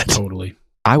say, good. Totally.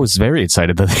 I was very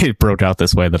excited that they broke out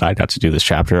this way that I got to do this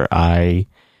chapter. I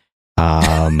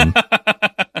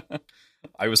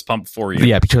was pumped for you.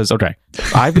 Yeah, because, okay,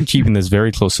 I've been keeping this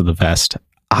very close to the vest.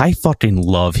 I fucking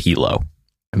love Hilo,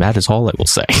 and that is all I will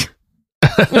say.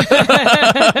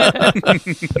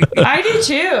 I do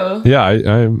too.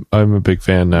 Yeah, I'm a big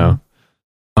fan now.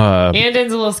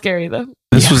 Andon's a little scary though.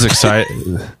 This was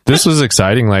exciting. This was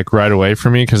exciting, like right away for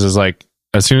me, because it's like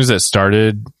as soon as it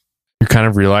started, you're kind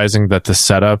of realizing that the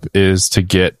setup is to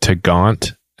get to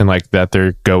Gaunt, and like that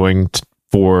they're going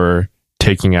for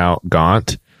taking out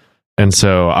Gaunt. And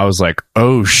so I was like,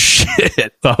 "Oh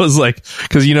shit!" I was like,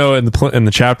 because in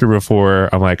the chapter before,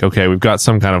 I'm like, "Okay, we've got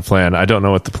some kind of plan. I don't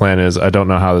know what the plan is. I don't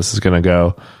know how this is going to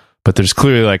go, but there's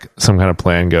clearly like some kind of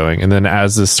plan going." And then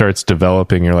as this starts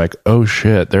developing, you're like, "Oh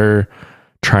shit! They're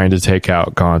trying to take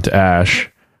out Gaunt Ash.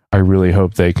 I really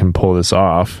hope they can pull this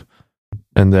off."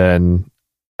 And then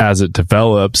as it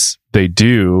develops, they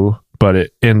do, but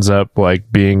it ends up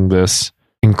like being this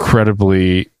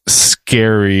incredibly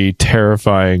scary,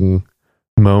 terrifying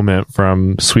moment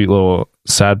from sweet little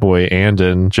sad boy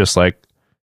Andon, just like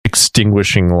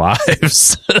extinguishing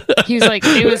lives. He was like,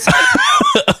 it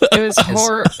was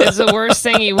horror. It's the worst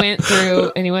thing he went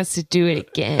through, and he wants to do it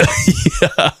again.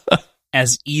 Yeah.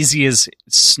 As easy as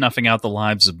snuffing out the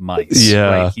lives of mice.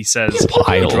 Yeah. Right? He says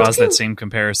he draws that same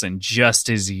comparison just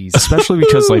as easy. Especially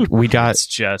because like we got It's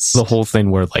just the whole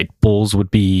thing where like bulls would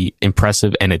be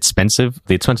impressive and expensive.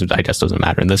 The expensive, I guess, doesn't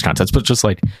matter in this context, but just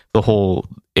like the whole,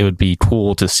 it would be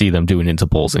cool to see them doing into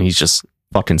bulls, and he's just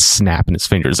fucking snapping his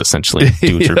fingers essentially.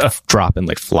 Dudes are dropping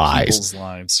like flies. people's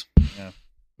lives. Yeah.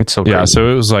 It's so Yeah, crazy. so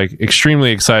it was like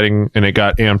extremely exciting, and it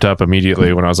got amped up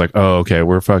immediately when I was like, "Oh, okay,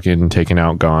 we're fucking taking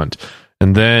out Gaunt."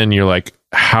 And then you're like,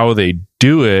 how they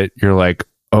do it, you're like,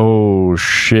 "Oh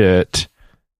shit,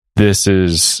 this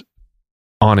is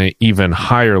on an even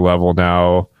higher level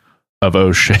now of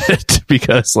oh shit,"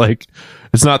 because like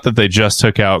it's not that they just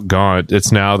took out Gaunt,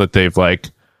 it's now that they've like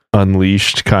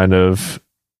unleashed kind of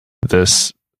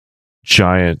this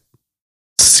giant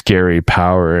scary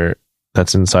power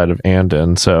that's inside of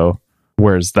Andon. So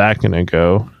where's that gonna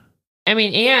go? I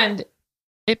mean, and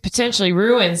it potentially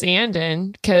ruins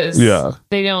Andon because he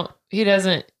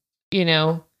doesn't,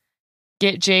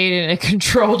 get Jade in a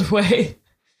controlled way.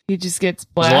 He just gets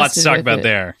blasted. There's a lot to talk with about it.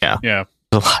 there. Yeah.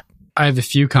 a lot. I have a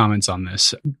few comments on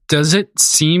this. Does it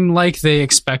seem like they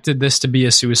expected this to be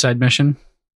a suicide mission?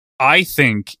 I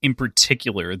think, in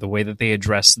particular, the way that they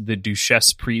address the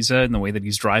Duchesse Prisa and the way that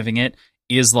he's driving it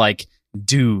is like,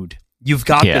 dude, you've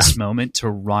got this moment to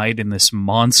ride in this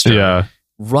monster. Yeah.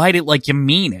 Ride it like you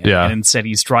mean it. Yeah. And instead,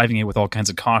 he's driving it with all kinds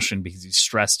of caution because he's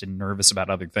stressed and nervous about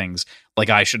other things. Like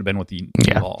I should have been with the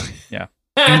ball. Yeah.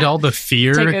 And all the Take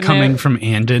fear a coming note. from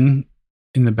Andon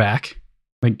in the back.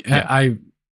 Like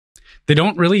they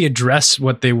don't really address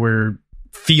what they were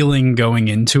feeling going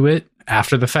into it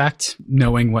after the fact,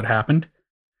 knowing what happened.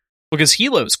 Because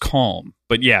Hilo's calm,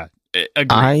 but yeah, agree.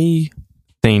 I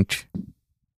think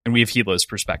And we have Hilo's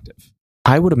perspective.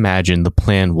 I would imagine the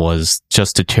plan was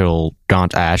just to kill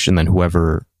Gaunt Ash and then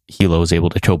whoever Hilo was able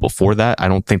to kill before that. I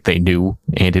don't think they knew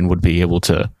Andon would be able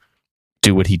to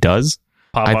do what he does.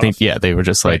 I think, they were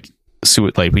just like,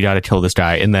 we got to kill this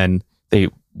guy. And then they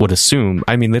would assume,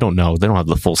 I mean, they don't know. They don't have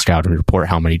the full scouting report,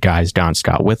 how many guys Gaunt's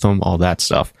got with them, all that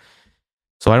stuff.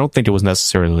 So I don't think it was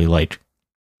necessarily like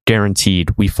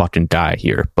guaranteed we fucking die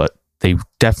here, but they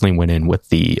definitely went in with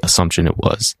the assumption it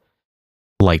was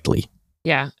likely.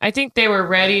 Yeah, I think they were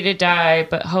ready to die,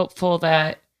 but hopeful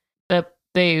that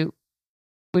they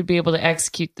would be able to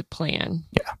execute the plan.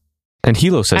 Yeah. And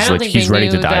Hilo I says don't like think he's they ready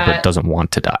to knew die, but that- doesn't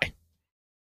want to die.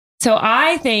 So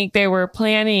I think they were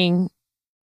planning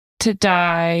to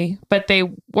die, but they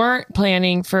weren't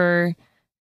planning for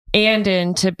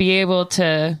Andon to be able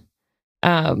to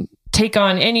take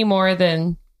on any more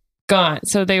than Gaunt.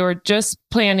 So they were just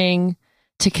planning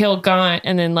to kill Gaunt,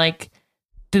 and then like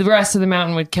the rest of the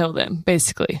mountain would kill them,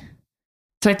 basically.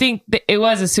 So I think it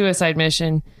was a suicide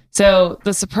mission So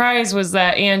the surprise was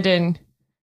that Andon,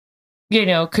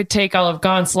 could take all of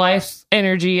Gaunt's life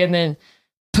energy and then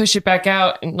push it back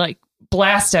out and like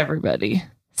blast everybody.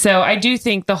 So I do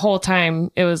think the whole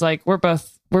time it was like we're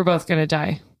both gonna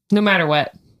die no matter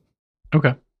what.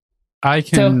 Okay, I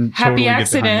can. So happy totally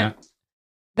accident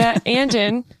that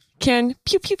Andon can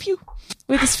pew pew pew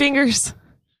with his fingers.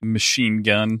 Machine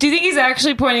gun. Do you think he's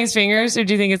actually pointing his fingers, or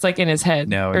do you think it's like in his head?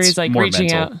 No, or it's he's like more reaching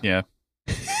mental. out.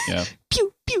 Yeah.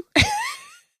 Pew pew.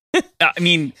 I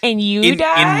mean, and you in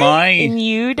die. And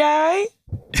you die.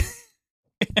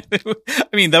 I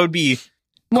mean, that would be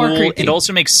more cool. creepy. It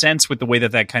also makes sense with the way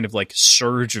that kind of like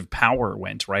surge of power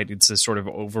went, right? It's this sort of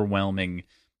overwhelming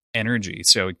energy.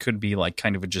 So it could be like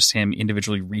kind of just him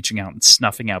individually reaching out and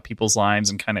snuffing out people's lives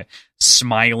and kind of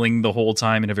smiling the whole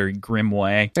time in a very grim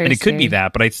way. Very and it could be scary.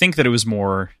 that, but I think that it was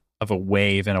more of a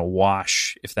wave and a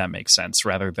wash, if that makes sense,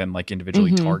 rather than like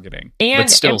individually targeting, And- but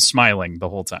still and- smiling the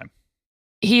whole time.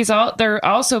 They're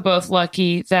also both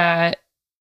lucky that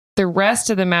the rest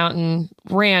of the mountain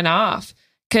ran off,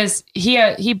 because he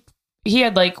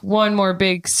had like one more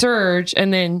big surge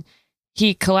and then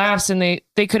he collapsed, and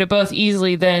they could have both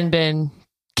easily then been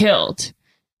killed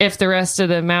if the rest of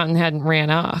the mountain hadn't ran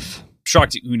off.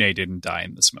 Shocked Une didn't die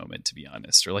in this moment, to be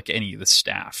honest, or like any of the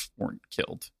staff weren't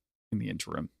killed in the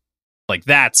interim. Like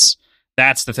that's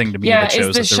the thing to me that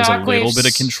shows that there was a little bit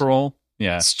of control.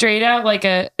 Yeah. Straight out like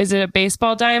is it a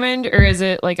baseball diamond or is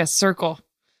it like a circle?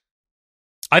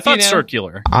 I thought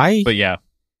circular, but yeah.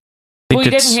 Well, he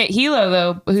didn't hit Hilo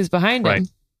though, who's behind him. Right.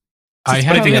 I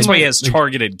think that's why he has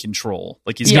targeted control.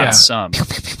 Like he's got some.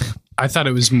 I thought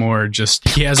it was more just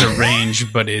he has a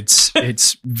range, but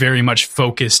it's very much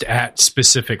focused at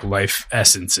specific life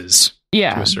essences to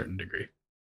a certain degree.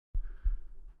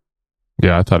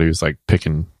 Yeah, I thought he was like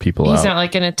picking people out. He's not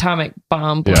like an atomic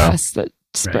bomb blast that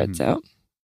spreads out.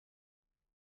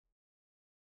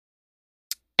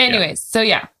 Anyways, so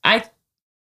yeah,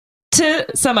 to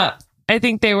sum up, I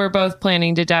think they were both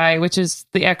planning to die, which is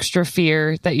the extra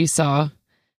fear that you saw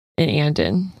in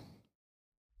Andon.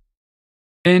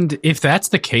 And if that's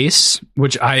the case,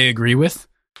 which I agree with,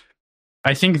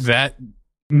 I think that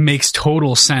makes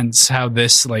total sense how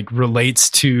this like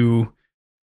relates to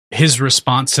his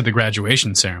response to the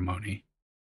graduation ceremony.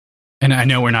 And I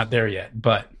know we're not there yet,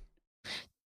 but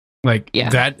like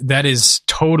that is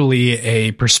totally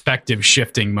a perspective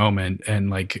shifting moment and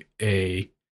like a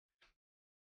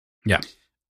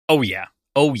Oh yeah.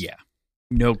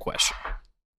 No question.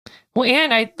 Well,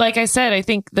 and I said, I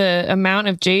think the amount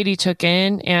of Jade he took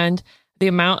in and the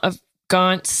amount of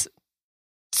Gaunt's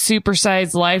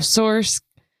supersized life source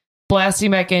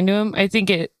blasting back into him, I think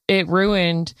it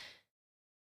ruined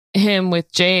him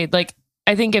with Jade. Like,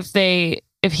 I think if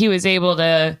he was able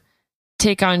to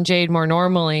take on Jade more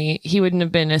normally, he wouldn't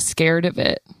have been as scared of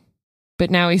it.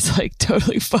 But now he's like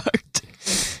totally fucked.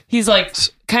 He's like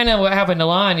kind of what happened to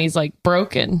Lon. He's like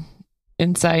broken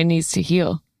inside, needs to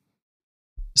heal.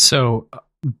 So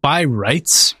by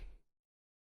rights,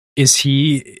 is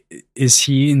he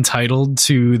entitled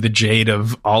to the Jade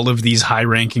of all of these high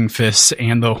ranking fists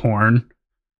and the horn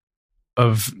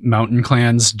of Mountain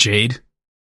Clan's Jade?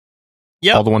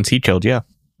 Yeah. All the ones he killed, yeah.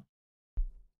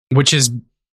 Which is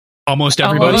almost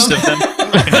everybody. Most of them.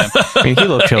 I mean,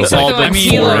 Hilo kills all like, but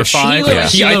 4 or 5. I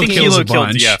think Hilo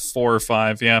killed 4 or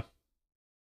 5, yeah.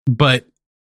 But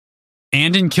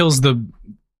Andon kills the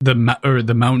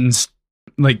mountains,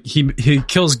 like he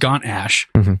kills Gaunt Ash,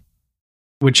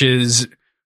 which is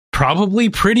probably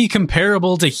pretty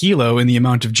comparable to Hilo in the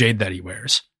amount of Jade that he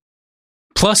wears.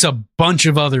 Plus a bunch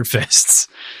of other fists.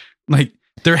 Like,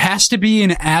 there has to be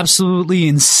an absolutely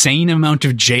insane amount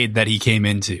of Jade that he came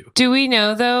into. Do we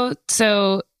know, though?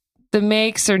 So the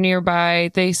Makes are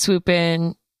nearby. They swoop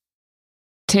in,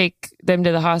 take them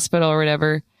to the hospital or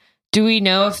whatever. Do we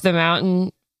know if the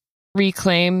mountain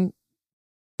reclaim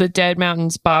the dead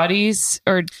mountain's bodies?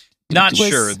 Or not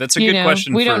sure. That's a good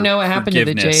question. We don't know what happened to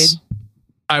the Jade.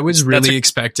 I was really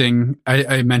expecting,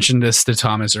 I mentioned this to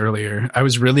Thomas earlier, I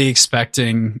was really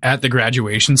expecting at the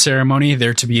graduation ceremony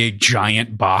there to be a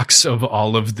giant box of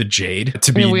all of the Jade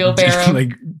to be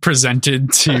like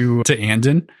presented to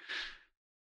Andon.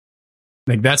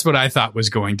 Like, that's what I thought was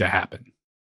going to happen.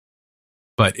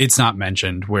 But it's not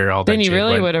mentioned where all that Jade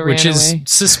really went, ran which is away.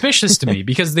 suspicious to me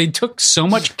because they took so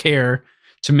much care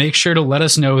to make sure to let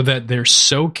us know that they're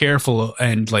so careful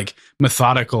and like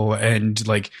methodical and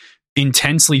like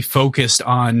intensely focused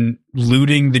on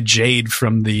looting the Jade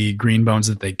from the green bones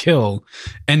that they kill.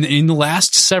 And in the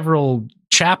last several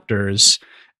chapters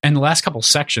and the last couple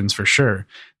sections for sure,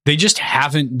 they just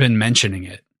haven't been mentioning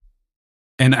it.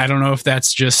 And I don't know if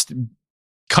that's just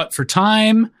cut for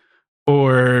time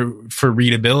or for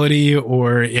readability,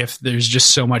 or if there's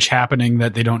just so much happening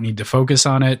that they don't need to focus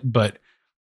on it. But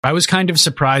I was kind of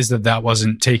surprised that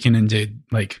wasn't taken into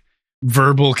like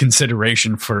verbal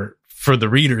consideration for the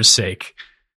reader's sake,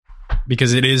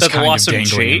 because it is kind of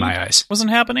dangling in my eyes.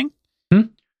 Wasn't happening.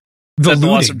 The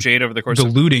loss of Jade over the course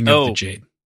of looting of the Jade.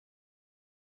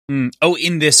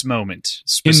 In this moment.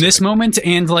 In this moment,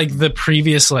 and like the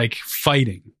previous like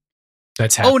fighting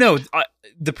that's happened. Oh no,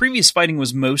 the previous fighting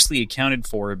was mostly accounted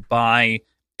for by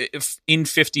in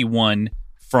 51.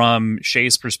 From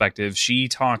Shay's perspective, she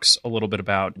talks a little bit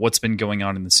about what's been going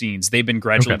on in the scenes. They've been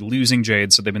gradually losing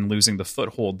Jade, so they've been losing the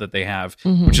foothold that they have,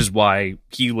 which is why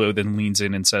Hilo then leans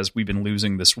in and says, we've been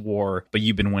losing this war, but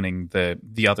you've been winning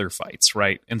the other fights,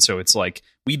 right? And so it's like,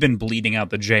 we've been bleeding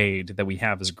out the Jade that we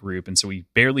have as a group, and so we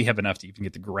barely have enough to even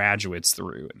get the graduates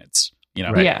through, and it's,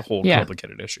 a whole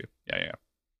complicated issue. Yeah.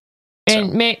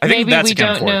 And so, maybe we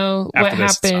don't know what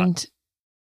happened.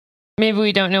 Maybe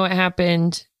we don't know what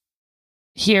happened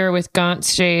here with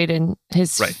Gaunt's Jade and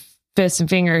his fists and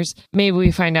fingers. Maybe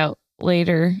we find out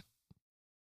later.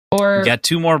 Or we got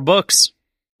 2 more books.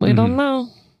 We don't know.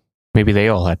 Maybe they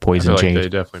all had poison Jade. They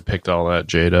definitely picked all that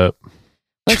Jade up.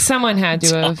 Like someone had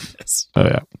to have. Oh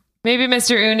yeah. Maybe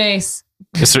Mr. Une's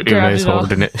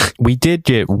holding it. We did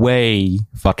get way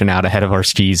fucking out ahead of our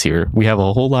skis here. We have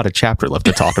a whole lot of chapter left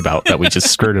to talk about that we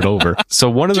just skirted over. So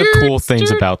one of the cool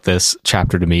things about this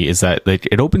chapter to me is that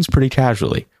it opens pretty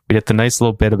casually. We get the nice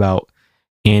little bit about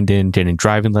Andon getting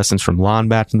driving lessons from Lon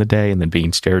back in the day, and then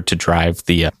being scared to drive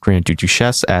the Grand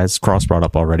Duchess, as Cross brought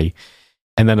up already.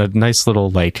 And then a nice little,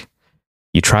 like,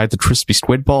 you tried the crispy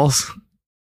squid balls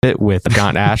bit with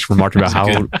Gaunt Ash remarking about how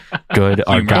good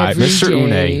our guy, Mr.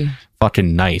 Une,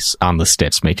 fucking nice on the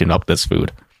sticks making up this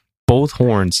food. Both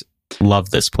horns love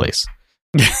this place.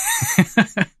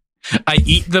 I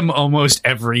eat them almost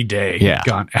every day,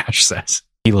 Gaunt Ash says.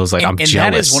 Hilo's like, I'm jealous.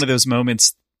 And that is one of those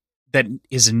moments that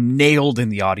is nailed in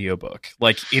the audiobook.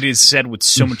 Like, it is said with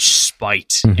so much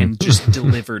spite and just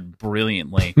delivered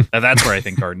brilliantly. That's where I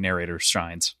think our narrator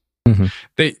shines.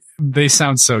 They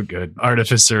sound so good.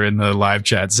 Artificer in the live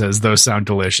chat says those sound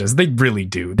delicious. They really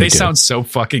do. They sound so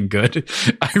fucking good.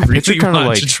 I really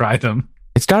want to try them.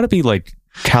 It's got to be like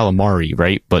calamari,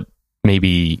 right? But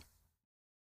maybe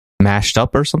mashed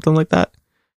up or something like that.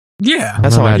 Yeah,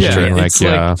 that's how I imagine. it. Like,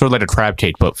 sort of like a crab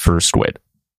cake, but for squid.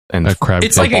 And a crab.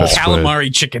 It's like a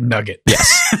calamari chicken nugget.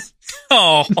 Yes.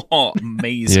 Oh,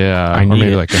 amazing. Yeah, I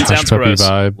need like a hush puppy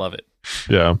vibe. Love it.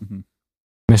 Yeah.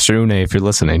 Mr. Une, if you're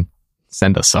listening,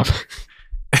 send us some.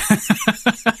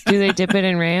 Do they dip it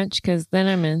in ranch? Because then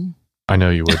I'm in. I know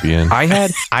you would be in. I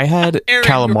had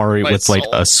calamari with like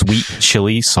a sweet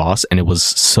chili sauce, and it was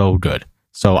so good.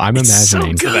 So I'm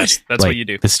imagining that's what you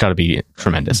do. This got to be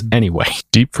tremendous. Anyway,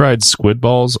 deep fried squid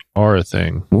balls are a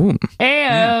thing.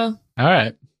 Heyo. All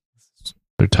right.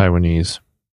 They're Taiwanese.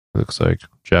 It looks like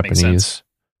Japanese,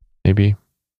 maybe.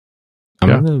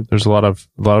 There's a lot of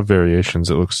variations.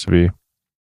 It looks to be.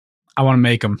 I want to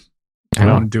make them. I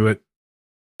want to do it.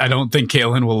 I don't think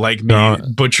Kaylin will like me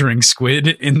butchering squid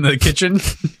in the kitchen.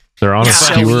 They're on a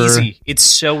skewer. So easy. It's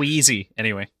so easy.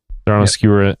 Anyway, they're on a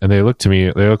skewer, and they look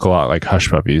a lot like hush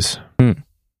puppies. But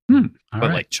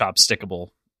like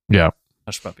chopstickable. Yeah,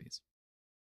 hush puppies.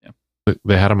 Yeah,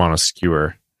 they had them on a skewer,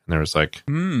 and there was like,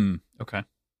 okay.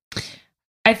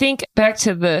 I think back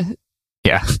to the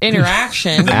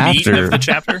interaction the meat of the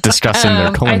chapter, discussing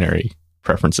their culinary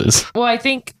preferences. Well, I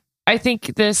think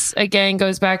this again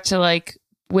goes back to like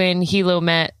when Hilo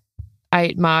met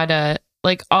Aitmata.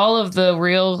 Like all of the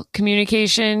real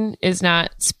communication is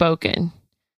not spoken;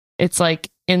 it's like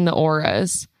in the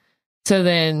auras. So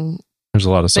then there's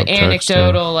a lot of the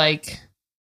anecdotal, like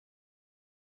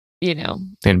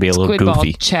gonna be a little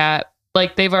goofy chat.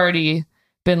 Like they've already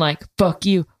been like, "Fuck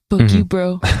you, you,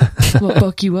 bro. We'll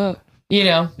fuck you up."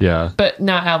 Yeah, but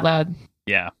not out loud.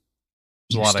 Yeah,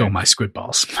 you stole my squid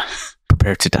balls.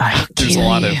 Prepare to die. There's a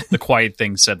lot of the quiet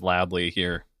things said loudly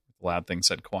here, loud things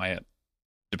said quiet,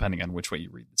 depending on which way you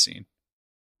read the scene.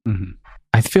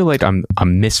 I feel like I'm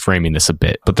misframing this a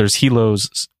bit, but there's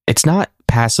Hilo's. It's not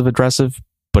passive aggressive,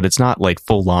 but it's not like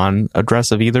full on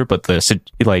aggressive either. But this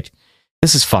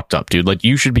is fucked up, dude. Like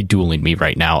you should be dueling me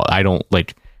right now.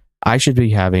 I should be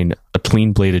having a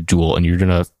clean bladed duel, and you're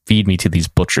gonna feed me to these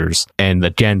butchers. And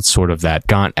again, sort of that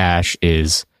Gaunt Ash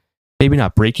is maybe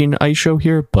not breaking Aisho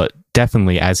here, but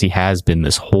definitely, as he has been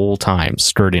this whole time,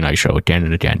 skirting Aisho again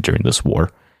and again during this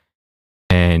war.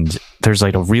 And there's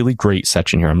like a really great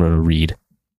section here I'm going to read.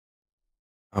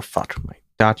 Oh, fuck. My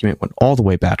document went all the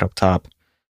way back up top.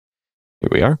 Here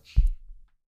we are.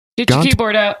 Get your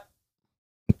keyboard out.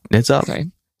 It's up.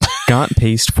 Sorry. Gaunt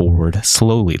paced forward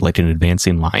slowly like an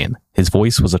advancing lion. His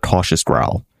voice was a cautious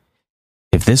growl.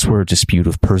 If this were a dispute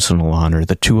of personal honor,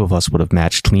 the two of us would have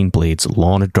matched clean blades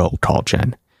long ago,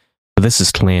 Kaljen. But this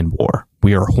is clan war.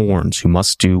 We are horns who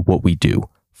must do what we do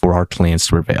for our clans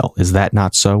to prevail. Is that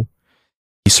not so?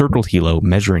 He circled Hilo,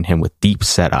 measuring him with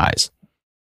deep-set eyes.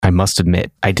 I must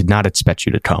admit, I did not expect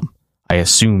you to come. I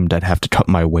assumed I'd have to cut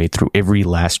my way through every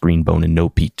last green bone in No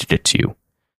Peak to get to you.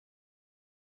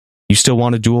 You still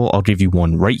want a duel? I'll give you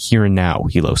one right here and now,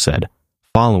 Hilo said,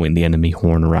 following the enemy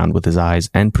horn around with his eyes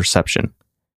and perception.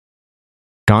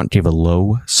 Gaunt gave a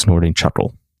low, snorting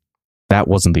chuckle. That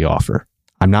wasn't the offer.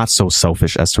 I'm not so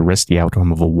selfish as to risk the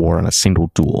outcome of a war on a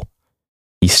single duel.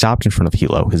 He stopped in front of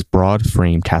Hilo, his broad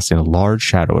frame casting a large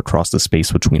shadow across the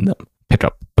space between them.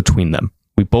 Between them.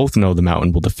 We both know the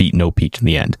mountain will defeat No Peak in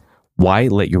the end. Why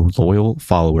let your loyal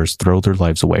followers throw their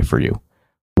lives away for you?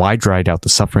 Why drag out the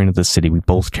suffering of the city we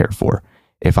both care for?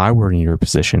 If I were in your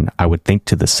position, I would think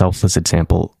to the selfless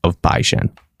example of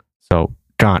Baijian. So,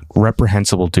 Gaunt,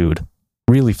 reprehensible dude.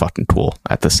 Really fucking cool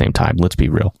at the same time. Let's be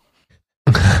real.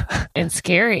 And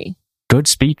scary. Good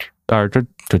speech. Or good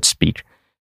speech.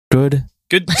 Good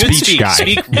speech guy.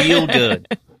 Speak real good.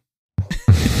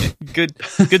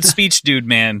 Good speech, dude,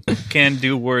 man. Can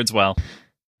do words well.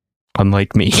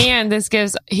 Unlike me. And this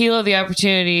gives Hilo the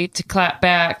opportunity to clap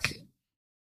back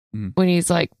when he's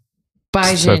like,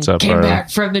 Baijian came back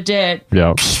from the dead.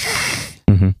 Yeah.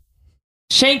 Mm-hmm.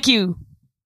 Thank you.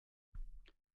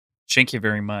 Thank you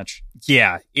very much.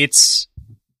 Yeah, this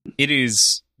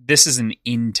is an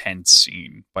intense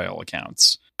scene by all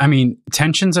accounts. I mean,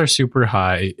 tensions are super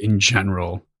high in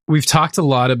general. We've talked a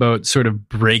lot about sort of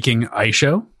breaking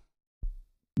Aisho.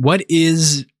 What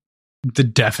is the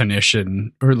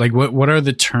definition, or like what are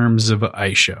the terms of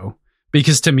Aisho?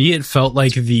 Because to me, it felt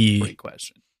like the Great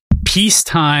question.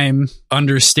 Peacetime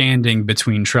understanding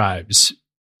between tribes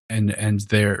and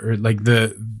their, or like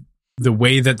the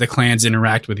way that the clans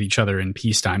interact with each other in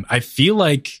peacetime. I feel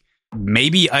like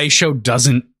maybe Aisho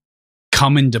doesn't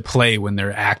come into play when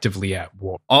they're actively at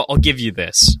war. I'll give you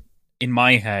this. In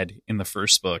my head, in the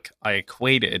first book, I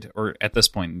equated, or at this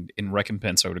point in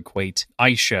Recompense, I would equate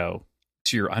Aisho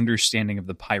to your understanding of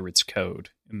the Pirates Code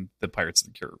in the Pirates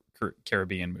of the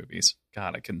Caribbean movies.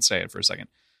 God, I couldn't say it for a second.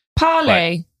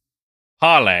 Pale,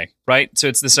 right? So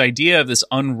it's this idea of this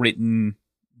unwritten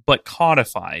but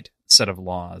codified set of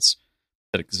laws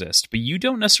that exist, but you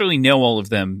don't necessarily know all of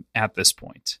them at this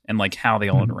point and like how they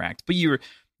all interact. But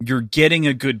you're getting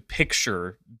a good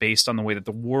picture based on the way that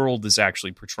the world is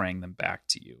actually portraying them back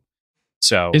to you.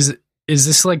 So is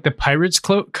this like the Pirates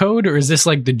Code, or is this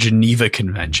like the Geneva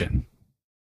Convention?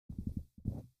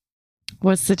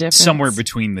 What's the difference? Somewhere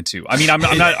between the two. I mean,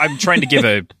 I'm trying to give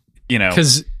a,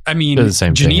 because I mean,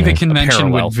 Geneva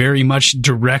Convention would very much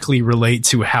directly relate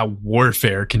to how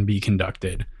warfare can be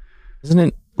conducted. Isn't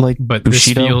it like But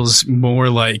Bushido? This feels more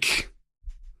like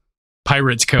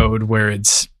Pirates Code, where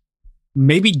it's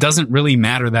maybe doesn't really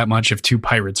matter that much if two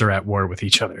pirates are at war with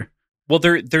each other. Well,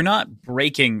 they're not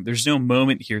breaking. There's no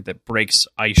moment here that breaks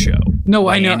Aisho. No,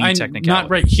 I know, not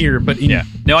right here, but in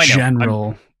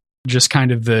general, just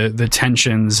kind of the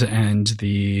tensions and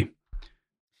the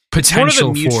potential it's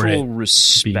more of a mutual for it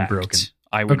respect, being broken.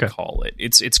 I would call it.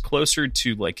 It's closer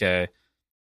to like a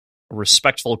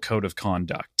respectful code of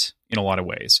conduct in a lot of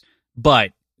ways,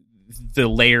 but the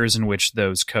layers in which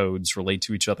those codes relate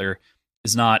to each other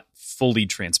is not fully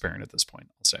transparent at this point.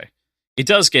 I'll say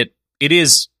it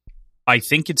is. I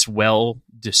think it's well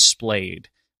displayed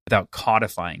without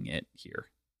codifying it here.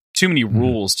 Too many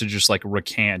rules to just like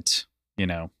recant,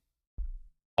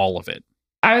 all of it.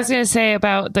 I was going to say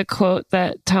about the quote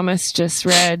that Thomas just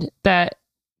read that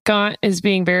Gaunt is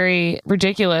being very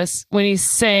ridiculous when he's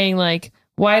saying like,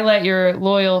 why let your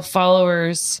loyal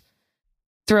followers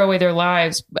throw away their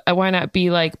lives? Why not be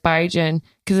like Baijian?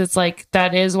 Because it's like,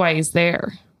 that is why he's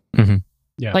there. Mm-hmm.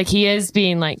 Yeah. Like he is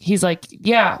being like, he's like,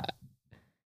 yeah,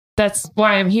 that's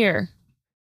why I'm here.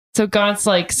 So Gaunt's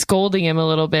like scolding him a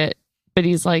little bit, but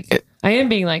he's like, I am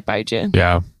being like Baijian.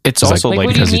 Yeah. It's also like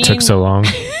because he took so long.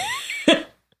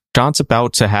 Gaunt's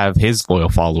about to have his loyal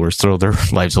followers throw their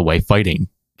lives away fighting.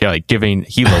 Yeah, like giving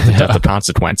Hilo the death of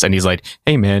consequence. And he's like,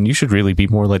 hey man, you should really be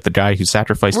more like the guy who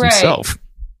sacrificed himself.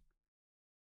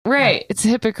 Right. It's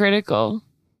hypocritical.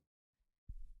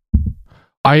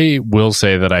 I will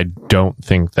say that I don't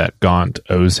think that Gaunt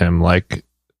owes him like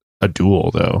a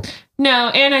duel, though. No,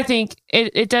 and I think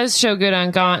it does show good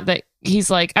on Gaunt that he's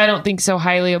like, I don't think so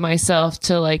highly of myself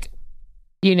to like,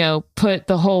 put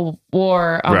the whole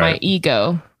war on my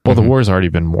ego. Well, the war's already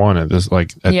been won at this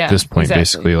this point, exactly.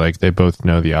 basically. Like they both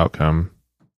know the outcome.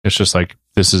 It's just like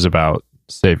this is about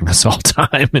saving us all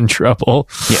time and trouble.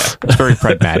 Yeah, it's very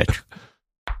pragmatic.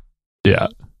 Yeah.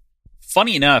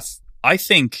 Funny enough, I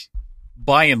think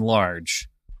by and large,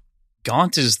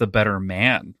 Gaunt is the better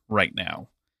man right now.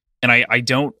 And I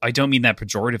don't mean that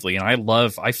pejoratively.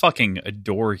 And I fucking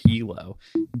adore Hilo,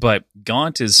 but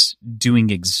Gaunt is doing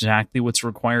exactly what's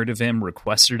required of him,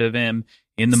 requested of him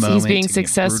in the moment. He's being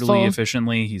successful, brutally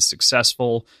efficiently. He's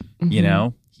successful. Mm-hmm. You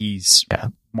know, he's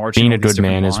marching. Being a good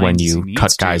man is when you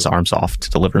cut guys' arms off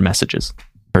to deliver messages.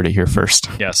 Heard it here first.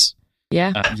 Yes.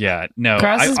 Yeah. Yeah. No,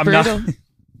 Cross is I'm brutal.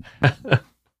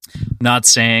 not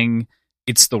saying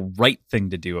it's the right thing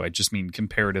to do. I just mean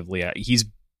comparatively,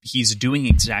 he's doing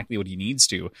exactly what he needs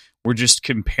to. We're just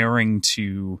comparing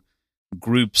to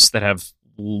groups that have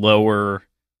lower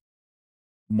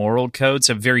moral codes,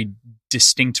 have very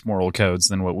distinct moral codes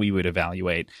than what we would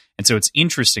evaluate. And so it's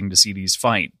interesting to see these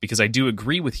fight, because I do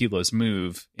agree with Hilo's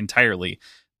move entirely,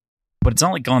 but it's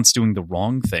not like Gaunt's doing the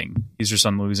wrong thing. He's just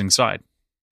on the losing side.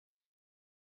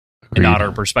 And not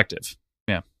our perspective.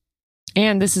 Yeah.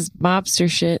 And this is mobster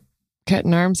shit.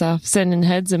 Cutting arms off, sending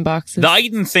heads in boxes. The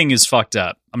Aiden thing is fucked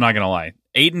up. I'm not gonna lie.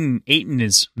 Aiden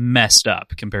is messed up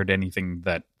compared to anything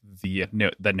that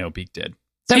No Peak did.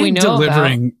 That we know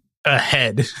delivering a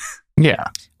head. Yeah,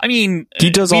 I mean, he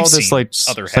does all this like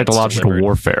other heads psychological delivered.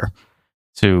 warfare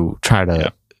to try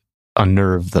to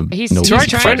unnerve them. He's No trying Peak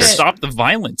Trying to fighters. stop the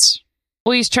violence.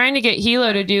 Well, he's trying to get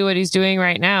Hilo to do what he's doing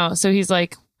right now. So he's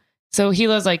like,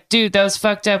 Hilo's like, dude, that was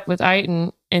fucked up with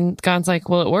Aiden. And Gon's like,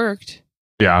 well, it worked.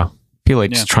 Yeah. I feel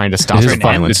like trying to stop the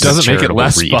violence. It doesn't make it charitable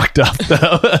less read. fucked up,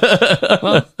 though.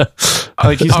 Well,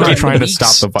 Like he's not Okay, trying to weeks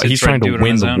stop the. to He's try trying to do to it on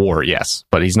win his the own. war, yes,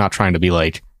 but he's not trying to be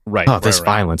like, Right. oh, this right.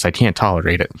 violence, I can't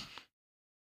tolerate it.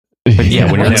 But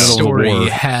yeah, when you're in That the middle of the story war,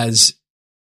 has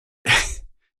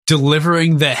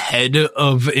delivering the head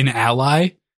of an ally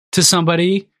to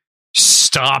somebody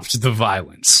stopped the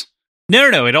violence.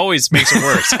 No. It always makes it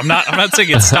worse. I'm not saying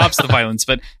it stops the violence,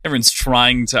 but everyone's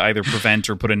trying to either prevent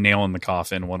or put a nail in the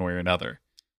coffin one way or another.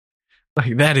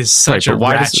 Like that is such Right, a but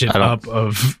why does- ratchet I don't- up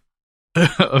of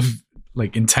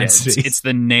like Yeah, intensity. it's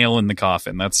the nail in the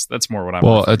coffin. That's more what I'm.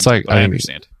 Well, referring it's like, to, but I I-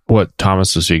 understand. What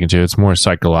Thomas was speaking to, it's more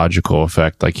psychological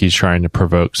effect. Like he's trying to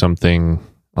provoke something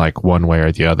like one way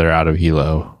or the other out of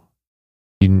Hilo.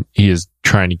 He is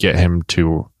trying to get him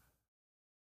to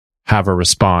have a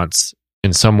response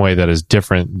in some way that is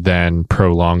different than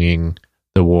prolonging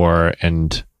the war.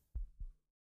 And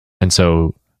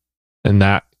so in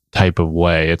that type of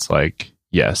way, it's like,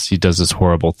 yes, he does this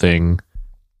horrible thing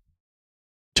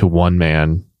to one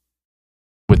man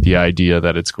with the idea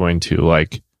that it's going to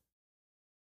like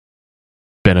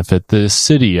benefit the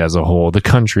city as a whole, the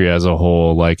country as a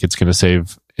whole, like it's going to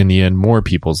save in the end more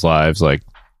people's lives. Like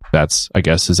that's, I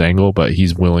guess, his angle, but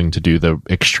he's willing to do the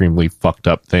extremely fucked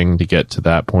up thing to get to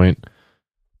that point.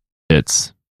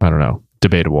 It's, I don't know,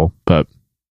 debatable, but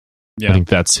Yeah. I think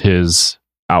that's his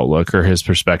outlook or his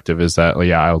perspective is that,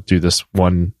 yeah, I'll do this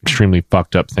one extremely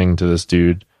fucked up thing to this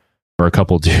dude or a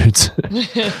couple dudes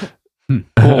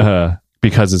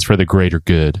because it's for the greater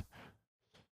good.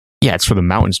 yeah, it's for the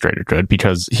mountain's greater good.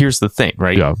 Because here's the thing,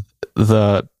 right? Yeah.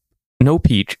 The No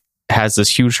Peak has this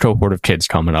huge cohort of kids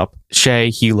coming up. Shay,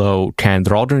 Hilo, Ken,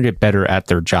 they're all going to get better at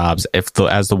their jobs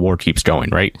as the war keeps going,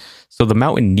 right? So the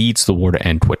mountain needs the war to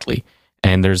end quickly.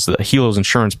 And there's the Hilo's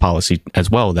insurance policy as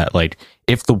well that, like,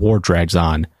 if the war drags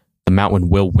on, the mountain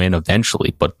will win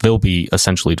eventually, but they'll be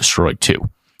essentially destroyed too.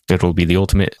 It'll be the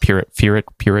ultimate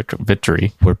Pyrrhic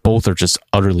victory where both are just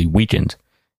utterly weakened.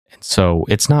 And so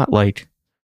it's not like...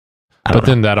 But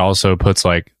then that also puts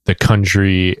like the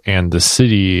country and the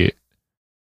city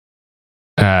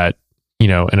at, you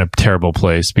know, in a terrible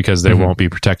place because they won't be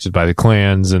protected by the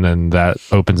clans. And then that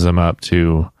opens them up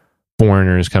to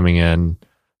foreigners coming in.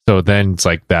 So then it's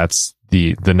like, that's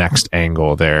the next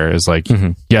angle there is like,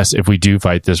 yes, if we do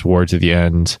fight this war to the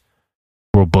end,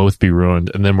 we'll both be ruined.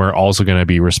 And then we're also going to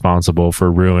be responsible for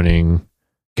ruining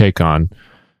Kakon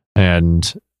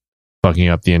and fucking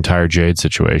up the entire Jade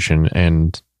situation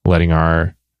and letting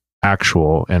our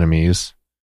actual enemies,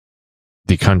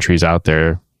 the countries out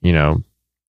there, you know,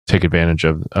 take advantage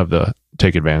of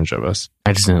us.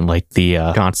 I just didn't like the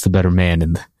Gaunt's the better man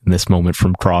in this moment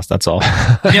from Cross. That's all.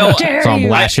 No, So I'm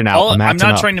lashing out. I'm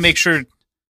not up. trying to make sure.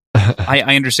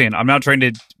 I understand. I'm not trying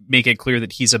to make it clear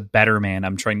that he's a better man.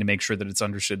 I'm trying to make sure that it's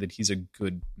understood that he's a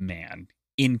good man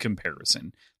in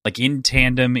comparison. Like in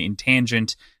tandem, in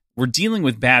tangent, we're dealing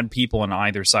with bad people on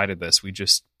either side of this. We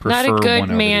just prefer Not a good one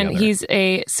over man. the other. He's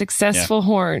a successful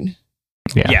horn.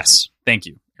 Yeah. Yes. Thank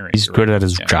you. Aaron, He's you're good right. at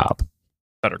his Yeah. job.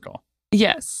 Better call.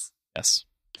 Yes. Yes.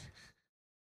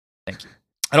 Thank you.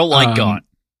 I don't like Gaunt.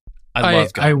 I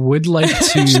love I would like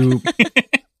to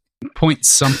point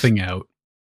something out.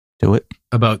 Do it.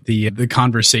 About the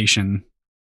conversation.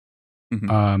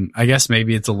 Mhm. I guess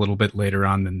maybe it's a little bit later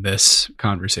on than this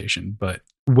conversation, but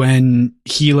when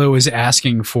Hilo is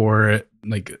asking for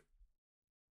like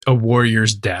a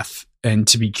warrior's death and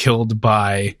to be killed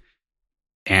by,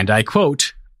 and I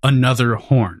quote, another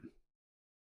horn.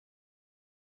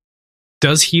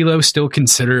 Does Hilo still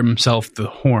consider himself the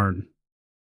horn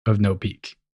of No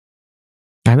Peak?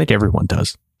 I think everyone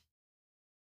does.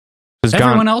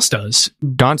 Everyone else does.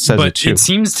 Gon says but it too. It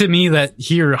seems to me that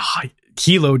here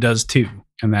Hilo does too.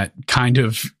 And that kind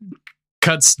of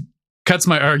cuts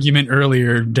my argument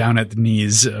earlier down at the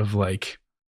knees of like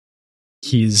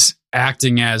he's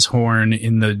acting as Horn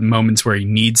in the moments where he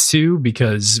needs to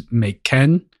because Make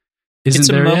Ken isn't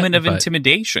there yet. It's a moment of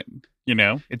intimidation, you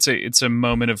know? It's a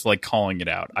moment of like calling it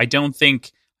out. I don't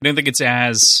think it's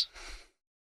as,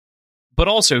 but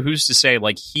also who's to say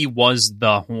like he was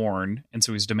the Horn and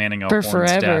so he's demanding a For Horn's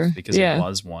forever. death because he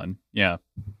was one. Yeah.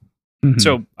 Mhm.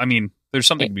 So, I mean, there's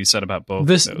something to be said about both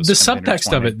The of those.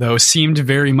 subtext of it, though, seemed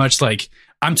very much like,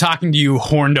 I'm talking to you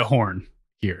horn to horn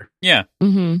here. Yeah.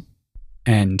 Mm-hmm.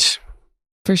 And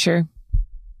for sure.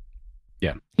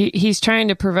 Yeah. He's trying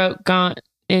to provoke Gaunt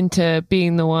into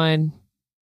being the one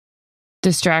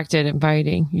distracted and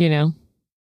fighting, you know?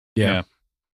 yeah.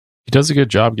 He does a good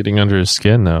job getting under his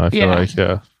skin, though. I feel like,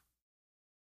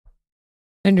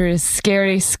 Under his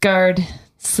scary, scarred,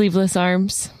 sleeveless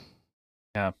arms.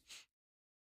 Yeah.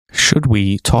 Should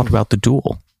we talk about the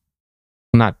duel?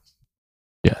 Not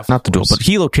the duel, but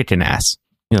Hilo kicking ass.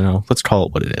 You know, let's call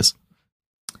it what it is.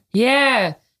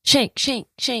 Yeah. Shake, shake,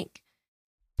 shake.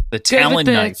 The Talon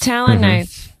knife. Talon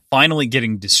knife. Finally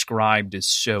getting described is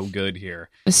so good here.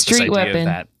 A street This idea of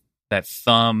weapon. that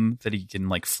thumb that he can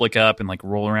like flick up and like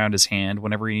roll around his hand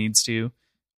whenever he needs to,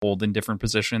 hold in different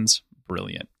positions.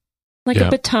 Brilliant. Like a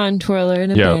baton twirler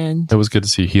in a band. It was good to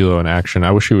see Hilo in action.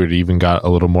 I wish he would have even got a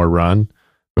little more run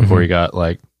before he got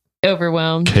like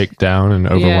overwhelmed, kicked down and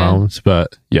overwhelmed. Yeah.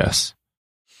 But yes,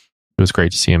 it was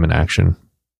great to see him in action.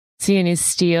 Seeing his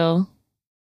steel.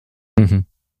 Mm-hmm.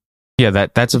 Yeah,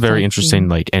 that's a very interesting,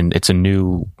 like, and it's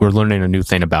we're learning a new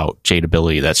thing about Jade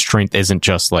ability, that strength isn't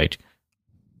just like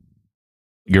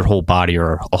your whole body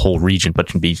or a whole region, but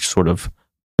can be sort of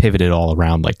pivoted all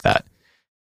around like that.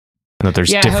 And that there's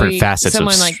different facets.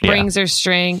 Someone brings their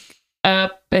strength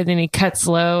up and then he cuts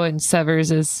low and severs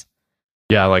his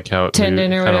like how it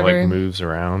tendon or whatever. Kind of like moves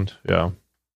around.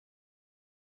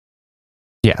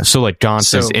 Yeah, so like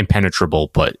Gaunt's is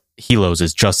impenetrable, but Hilo's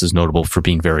is just as notable for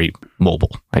being very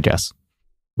mobile, I guess.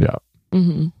 Yeah.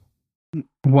 Mm-hmm.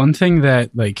 One thing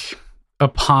that, like,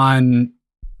 upon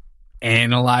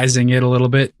analyzing it a little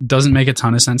bit, doesn't make a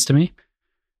ton of sense to me.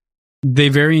 They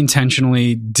very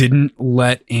intentionally didn't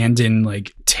let Andon,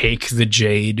 like, take the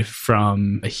Jade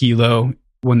from Hilo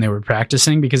when they were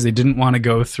practicing because they didn't want to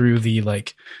go through the,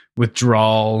 like,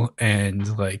 withdrawal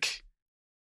and, like,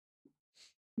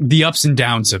 the ups and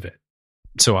downs of it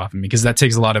so often, because that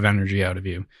takes a lot of energy out of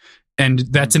you. And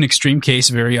that's an extreme case,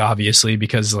 very obviously,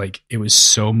 because like it was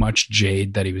so much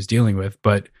Jade that he was dealing with.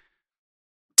 But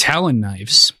Talon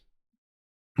knives,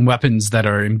 weapons that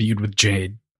are imbued with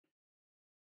Jade,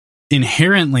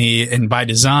 inherently and by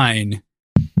design,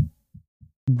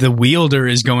 the wielder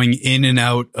is going in and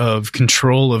out of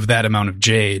control of that amount of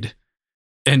Jade.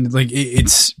 And like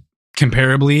it's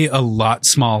comparably a lot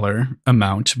smaller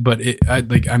amount, but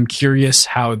I'm curious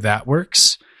how that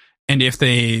works. And if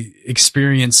they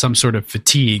experience some sort of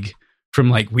fatigue from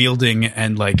like wielding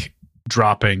and like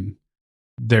dropping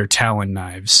their Talon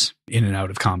knives in and out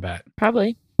of combat.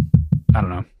 Probably. I don't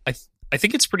know. I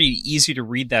think it's pretty easy to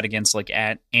read that against like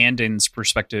at Andon's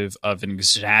perspective of an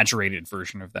exaggerated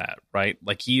version of that, right?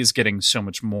 Like he is getting so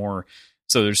much more.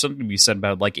 So there's something to be said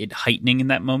about like it heightening in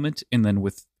that moment and then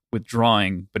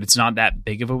withdrawing, but it's not that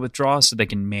big of a withdrawal, so they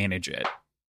can manage it.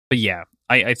 But yeah,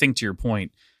 I think to your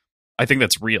point, I think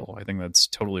that's real. I think that's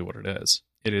totally what it is.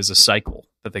 It is a cycle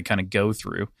that they kind of go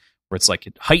through where it's like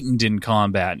it heightened in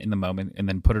combat in the moment and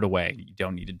then put it away. You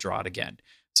don't need to draw it again.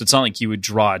 So it's not like you would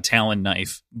draw a Talon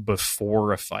knife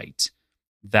before a fight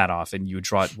that often. You would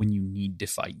draw it when you need to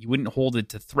fight. You wouldn't hold it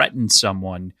to threaten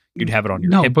someone. You'd have it on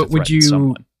your hip. But would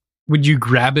you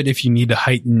grab it if you need a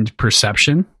heightened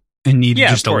perception and need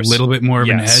just a little bit more of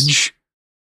an edge?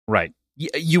 Right.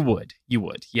 You would.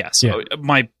 Yes. Yeah.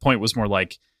 My point was more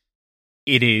like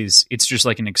it's just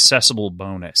like an accessible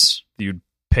bonus that you'd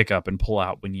pick up and pull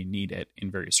out when you need it in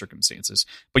various circumstances,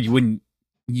 but you wouldn't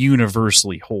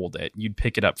universally hold it. You'd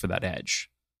pick it up for that edge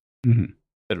that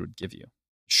it would give you.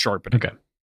 Sharpen it. Okay.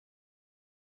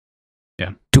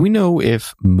 Do we know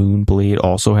if Moonblade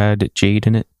also had Jade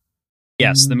in it?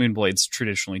 Yes, the Moonblades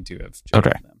traditionally do have Jade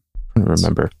Okay. in them. I don't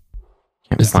remember.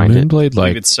 Can't Is the find it. Moonblade I believe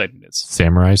like it's cited as.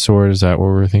 samurai sword? Is that what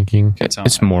we're thinking?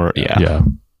 It's more, yeah. Yeah.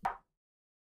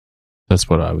 That's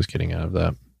what I was getting out of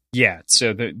that. Yeah,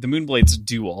 so the Moonblades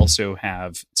do also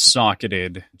have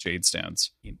socketed jade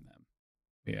stones in them.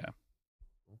 Yeah.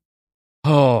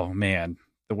 Oh, man.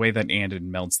 The way that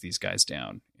Andon melts these guys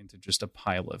down into just a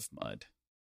pile of mud.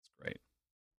 It's great.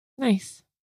 Nice.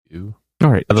 You. All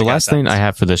right. The Check out last thing sounds. I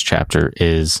have for this chapter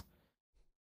is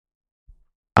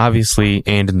obviously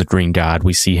Andon the Green God.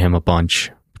 We see him a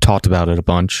bunch. Talked about it a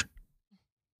bunch.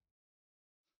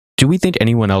 Do we think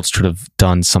anyone else should have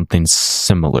done something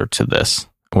similar to this?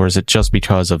 Or is it just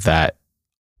because of that?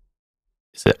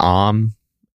 Is it our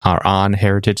An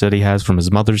heritage that he has from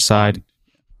his mother's side?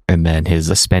 And then his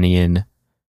Aspenian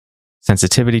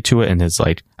sensitivity to it and his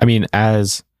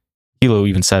as Hilo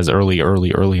even says early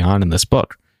on in this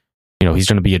book, he's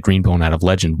going to be a Greenbone out of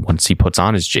legend once he puts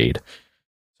on his Jade.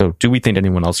 So do we think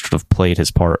anyone else should have played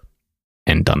his part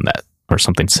and done that or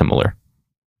something similar?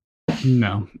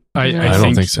 No, I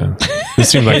don't think so. This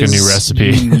seemed like a new his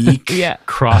recipe. Unique Yeah.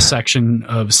 cross section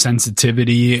of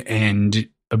sensitivity and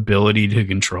ability to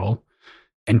control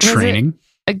and Was it training.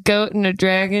 A goat and a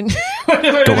dragon. Don't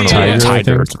want to Yeah.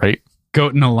 tiger, right?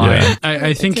 Goat and a lion. Yeah.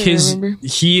 I think That's what I remember.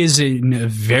 he is in a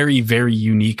very, very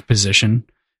unique position,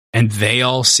 and they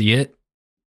all see it.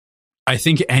 I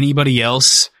think anybody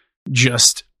else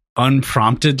just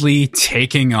unpromptedly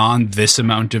taking on this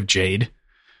amount of Jade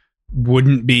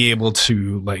wouldn't be able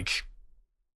to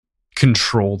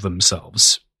control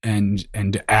themselves and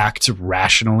act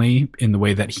rationally in the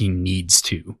way that he needs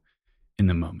to in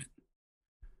the moment.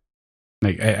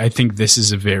 I think this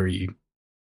is a very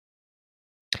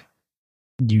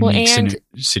unique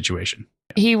situation.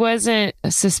 He wasn't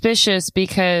suspicious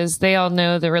because they all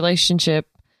know the relationship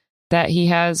that he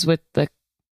has with the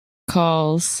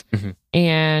calls. Mhm.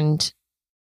 And,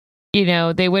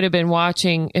 they would have been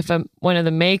watching if one of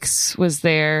the makes was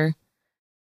there.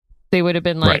 They would have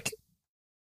been Right.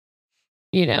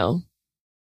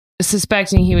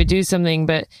 suspecting he would do something,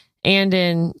 but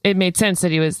Andon, it made sense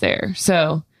that he was there.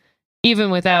 So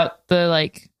even without the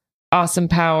awesome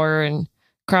power and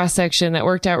cross section that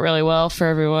worked out really well for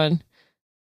everyone,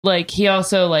 he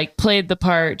also played the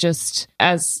part just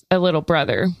as a little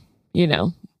brother,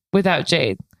 without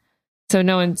Jade. So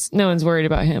no one's worried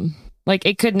about him.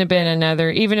 It couldn't have been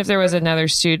another, even if there was another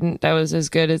student that was as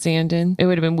good as Andon, it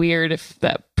would have been weird if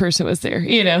that person was there,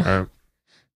 Right.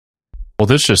 Well,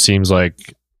 this just seems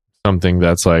like something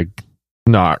that's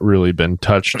not really been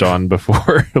touched on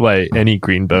before, any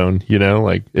Greenbone,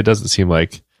 it doesn't seem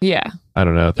like, Yeah. I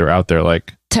don't know, they're out there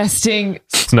Testing.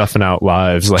 snuffing out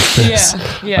lives like this.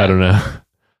 Yeah. I don't know.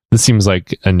 This seems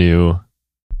like a new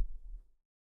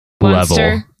Monster.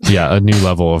 level. Yeah, a new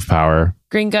level of power.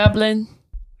 Green Goblin.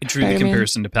 I drew the Spider-Man.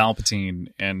 comparison to Palpatine,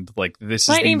 and this is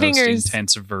Lightning the most fingers.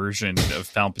 intense version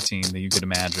of Palpatine that you could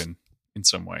imagine in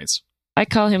some ways. I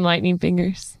call him Lightning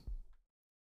Fingers.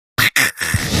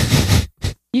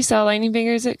 You saw Lightning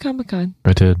Fingers at Comic-Con.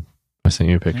 I did. I sent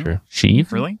you a picture.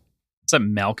 Sheev? Really? Is that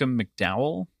Malcolm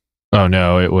McDowell? Oh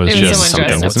no, it was It was just someone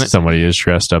dressed wasn't it? somebody is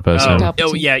dressed up as Oh, him.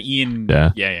 Palpatine. yeah, Ian.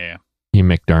 Yeah. Yeah. Ian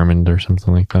McDiarmid or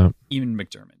something like that. Ian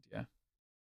McDermott. Yeah.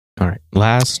 All right.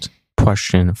 Last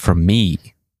question from me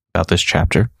about this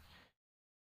chapter.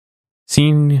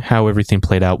 Seeing how everything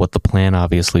played out, what the plan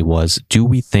obviously was, do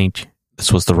we think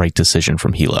this was the right decision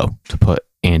from Hilo to put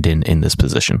Andon in this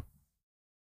position?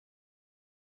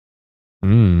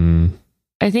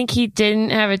 I think he didn't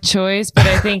have a choice, but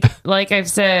I think, like I've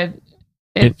said,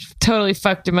 it totally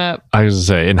fucked him up. I was gonna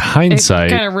say, in hindsight,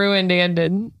 It kind of ruined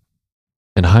Andon.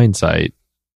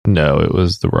 no, it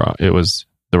was the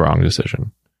wrong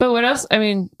decision. But what else? I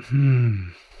mean,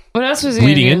 what else was he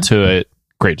Leading gonna do? into it,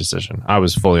 great decision. I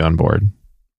was fully on board.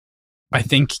 I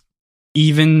think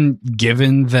even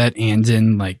given that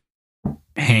Andon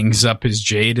hangs up his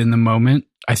Jade in the moment,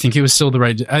 I think it was still the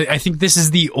right. I think this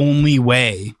is the only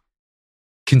way,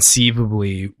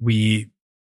 conceivably,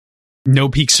 No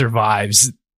Peak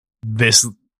survives this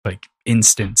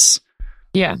instance.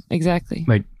 Yeah, exactly.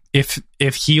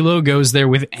 If Hilo goes there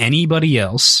with anybody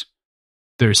else,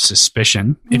 there's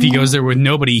suspicion. If he goes there with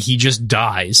nobody, he just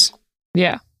dies.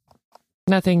 Yeah.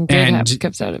 Nothing good And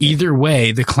comes out of it. Either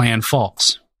way, the clan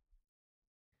falls.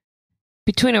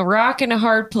 Between a rock and a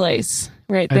hard place,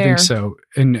 right I there. think so.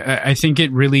 And I think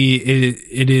it really,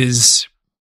 it is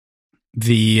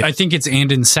I think it's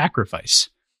Andon's sacrifice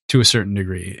to a certain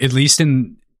degree, at least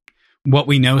in what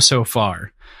we know so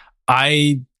far.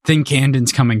 I think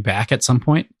Andon's coming back at some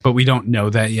point, but we don't know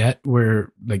that yet.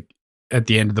 We're at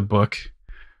the end of the book.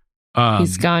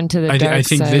 He's gone to the dark I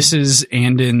think side. this is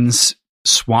Andon's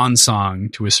swan song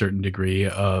to a certain degree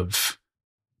of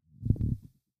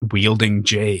wielding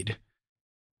Jade.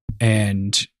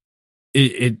 And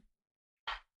it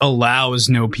allows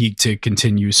No Peak to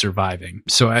continue surviving.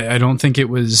 So I don't think it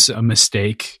was a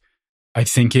mistake. I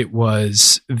think it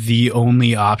was the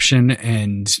only option,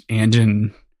 and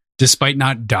Andon, despite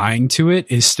not dying to it,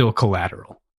 is still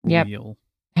collateral. Yep.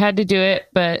 Had to do it,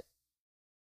 but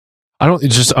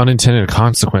it's just unintended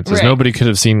consequences. Right. Nobody could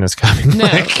have seen this coming. No,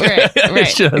 right,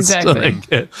 it's just exactly.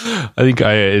 I think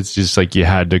it's just like you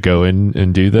had to go in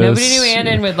and do this. Nobody knew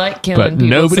Andon would like killing but people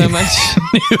nobody so much.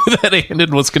 knew that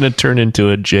Andon was going to turn into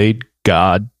a Jade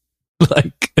god.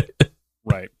 Like,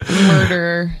 Right.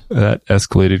 Murderer. That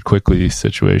escalated quickly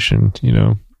situation, you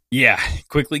know? Yeah,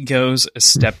 quickly goes a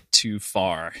step too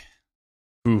far.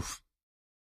 Oof.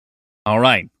 All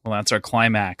right, well, that's our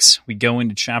climax. We go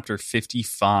into chapter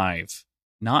 55.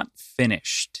 Not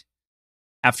finished.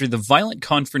 After the violent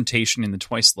confrontation in the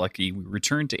Twice Lucky, we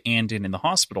return to Andon in the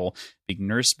hospital, being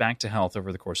nursed back to health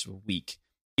over the course of a week.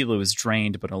 Hilo is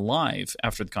drained but alive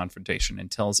after the confrontation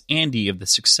and tells Andy of the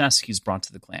success he's brought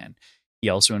to the clan. He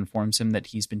also informs him that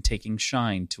he's been taking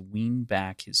Shine to wean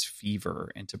back his fever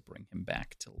and to bring him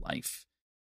back to life.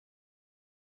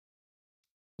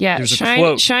 Yeah, There's a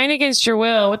quote. shine against your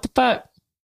will. What the fuck?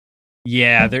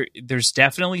 Yeah, there's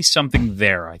definitely something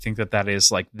there. I think that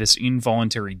is like this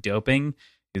involuntary doping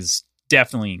is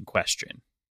definitely in question.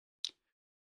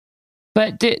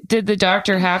 But did the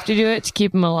doctor have to do it to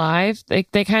keep him alive? They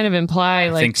kind of imply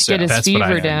like think to so. get his That's what I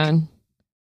fever think. down.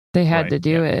 They had Right, to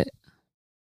do yeah. it.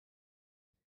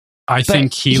 I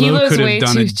think Hilo Hilo's could way have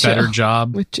done a too better chill.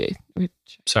 job. With Jade.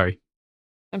 Sorry.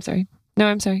 I'm sorry. No,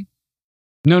 I'm sorry.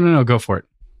 No, go for it.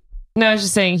 No, I was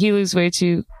just saying Hilo is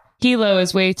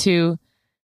way too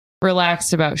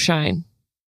relaxed about Shine.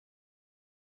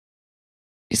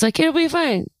 He's like, it'll be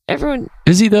fine. Everyone,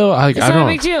 Is he though? it's not a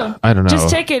big deal. I don't know. Just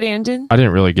take it, Andon. I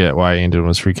didn't really get why Andon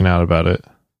was freaking out about it.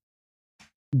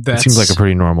 It seems like a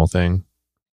pretty normal thing.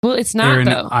 Well, it's not Aaron,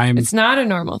 though. I'm- It's not a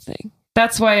normal thing.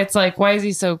 That's why it's like, why is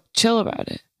he so chill about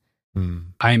it?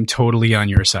 I'm totally on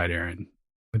your side, Aaron,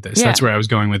 with this. Yeah. That's where I was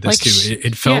going with this Like, too.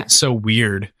 It felt yeah. so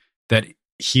weird that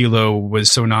Hilo was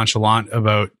so nonchalant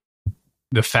about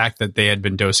the fact that they had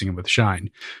been dosing him with Shine.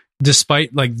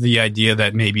 Despite like the idea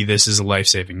that maybe this is a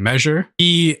life-saving measure,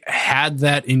 he had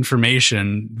that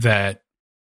information that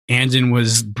Andon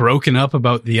was broken up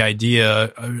about the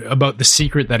idea, about the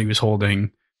secret that he was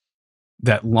holding,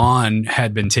 that Lon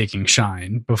had been taking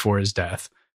Shine before his death.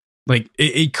 Like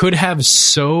it could have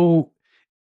so...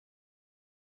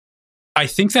 I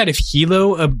think that if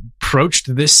Hilo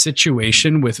approached this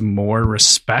situation with more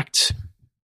respect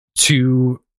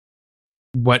to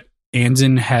what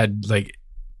Andon had like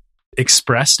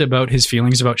expressed about his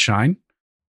feelings about Shine,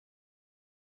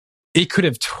 it could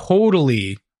have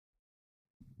totally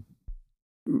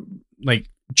like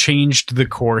changed the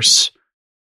course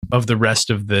of the rest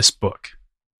of this book.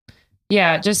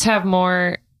 Yeah, just have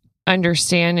more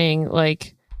understanding.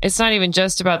 Like, it's not even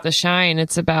just about the Shine.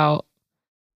 It's about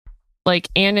like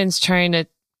Andon's trying to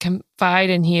confide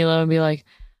in Hilo and be like,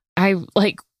 I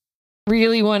like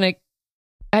really want to,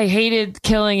 I hated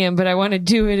killing him, but I want to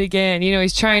do it again. You know,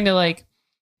 he's trying to like,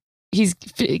 he's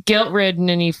guilt ridden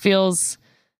and he feels,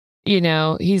 you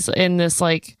know, he's in this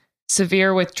like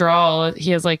severe withdrawal.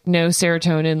 He has like no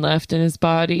serotonin left in his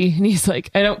body. And he's like,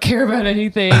 I don't care about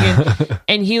anything.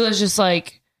 And Hilo's just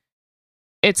like,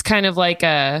 it's kind of like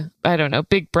a, I don't know,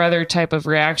 big brother type of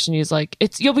reaction. He's like,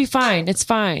 you'll be fine. It's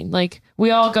fine. Like,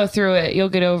 we all go through it. You'll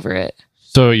get over it.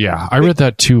 So yeah, I read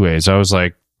that two ways. I was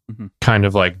like, kind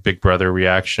of like big brother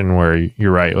reaction where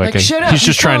you're right. Like, shut up, he's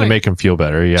just trying to crying. make him feel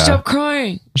better. Yeah. Stop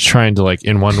crying. He's trying to like,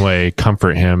 in one way,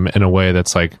 comfort him in a way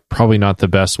that's like probably not the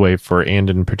best way for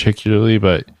Andon particularly,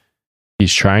 but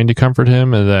he's trying to comfort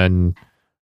him. And then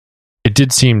it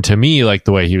did seem to me like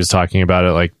the way he was talking about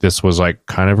it, like this was like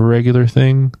kind of a regular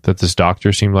thing that this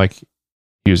doctor seemed like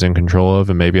he was in control of.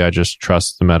 And maybe I just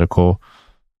trust the medical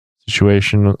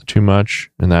situation too much.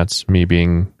 And that's me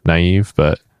being naive,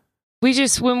 but We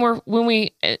just, when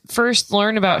we first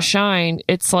learn about Shine,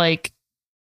 it's like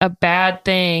a bad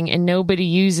thing and nobody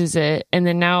uses it. And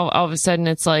then now all of a sudden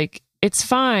it's like, it's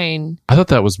fine. I thought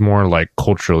that was more like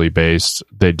culturally based.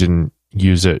 They didn't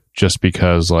use it just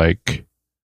because like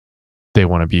they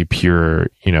want to be pure,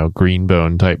 you know, green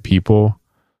bone type people.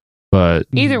 But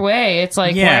Either way, it's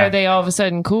like, why Yeah. are they all of a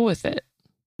sudden cool with it?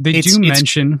 They It's- do it's-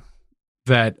 mention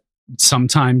that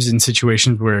sometimes in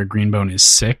situations where a greenbone is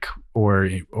sick or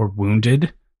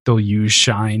wounded, they'll use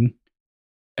Shine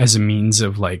as a means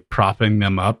of like propping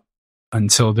them up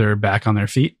until they're back on their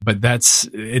feet. But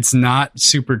it's not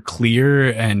super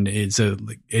clear, and it's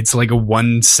like a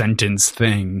one sentence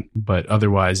thing, but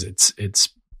otherwise it's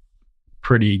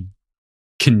pretty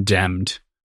condemned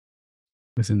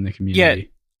within the community. Yeah.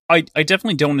 I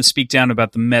definitely don't want to speak down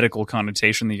about the medical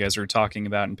connotation that you guys are talking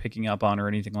about and picking up on or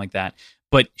anything like that.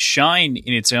 But shine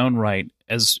in its own right,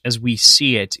 as we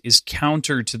see it, is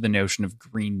counter to the notion of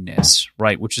greenness,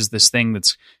 right? Which is this thing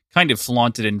that's kind of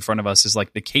flaunted in front of us, is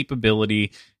like the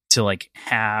capability to like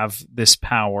have this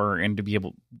power and to be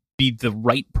able to be the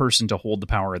right person to hold the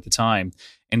power at the time.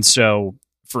 And so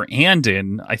for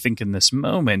Andon, I think in this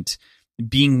moment,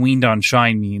 being weaned on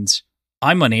shine means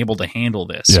I'm unable to handle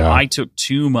this. Yeah. I took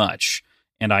too much,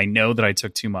 and I know that I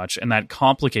took too much, and that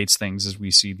complicates things as we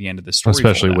see the end of the story.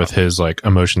 Especially with his like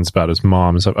emotions about his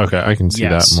mom and stuff. Okay, I can see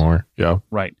that more. Yeah.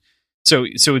 Right. So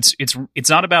it's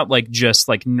not about like just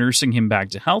like nursing him back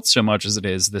to health so much as it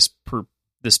is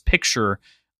this picture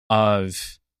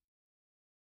of,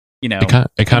 you know,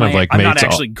 it kind of like I'm makes not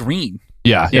actually green.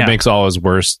 Yeah, it makes all his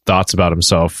worst thoughts about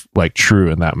himself like true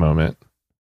in that moment.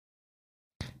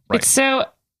 Right. It's so,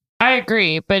 I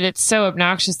agree, but it's so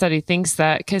obnoxious that he thinks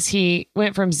that, because he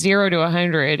went from 0 to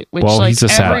 100, which like he's a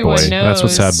sad everyone boy. knows That's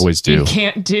what sad boys do. you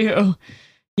can't do,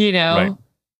 you know? Right.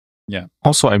 Yeah.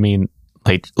 Also, I mean,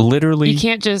 like literally, You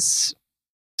can't just...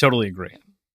 Totally agree.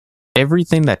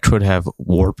 everything that could have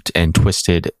warped and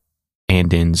twisted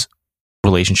Andon's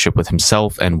relationship with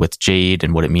himself and with Jade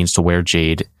and what it means to wear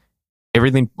Jade,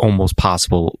 everything almost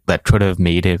possible that could have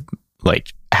made him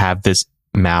like have this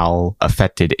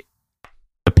mal-affected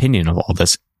opinion of all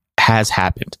this has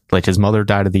happened. Like his mother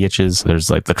died of the itches. There's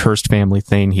like the cursed family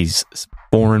thing. He's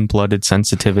foreign-blooded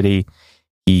sensitivity.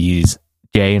 He's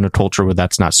gay in a culture where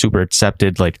that's not super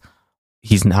accepted. Like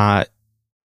he's not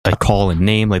a call and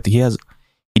name. Like he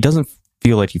doesn't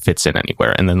feel like he fits in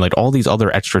anywhere. And then like all these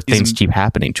other extra things keep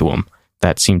happening to him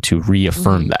that seem to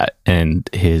reaffirm that and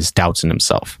his doubts in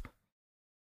himself.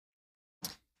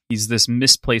 He's this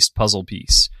misplaced puzzle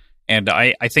piece. And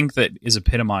I think that is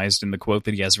epitomized in the quote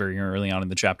that he has very early on in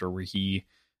the chapter, where he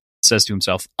says to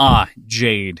himself,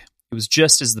 Jade. It was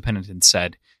just as the penitent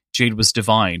said. Jade was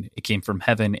divine. It came from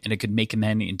heaven, and it could make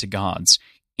men into gods.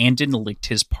 Andon licked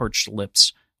his parched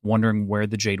lips, wondering where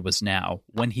the Jade was now,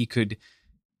 when he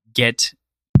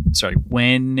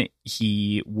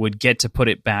would get to put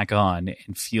it back on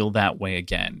and feel that way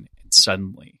again. And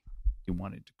suddenly he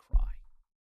wanted to cry.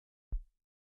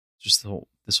 Just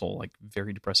this whole like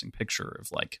very depressing picture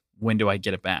of like, when do I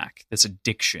get it back? This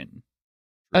addiction.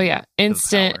 Oh yeah,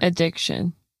 instant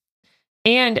addiction.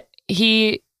 And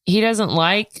he doesn't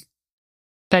like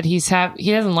that he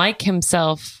doesn't like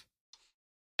himself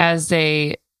as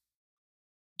a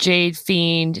Jade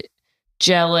fiend,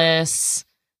 jealous,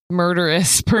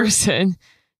 murderous person,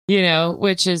 you know,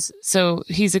 which is, so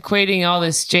he's equating all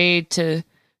this Jade to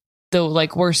the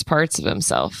like worst parts of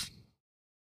himself.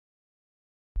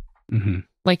 Mm-hmm.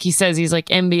 Like he says, he's like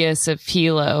envious of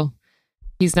Hilo.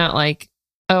 He's not like,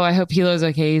 oh, I hope Hilo's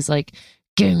okay. He's like,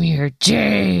 give me your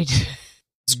Jade.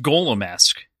 It's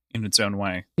Golem-esque in its own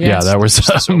way. Yeah, that was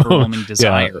this overwhelming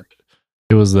desire. Yeah,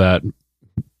 it was that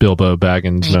Bilbo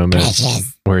Baggins moment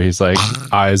where he's like,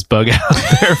 eyes bug out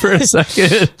there for a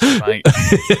second. Right.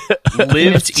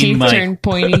 Lived in my turned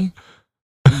pointy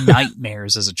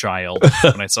nightmares as a child.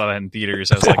 When I saw that in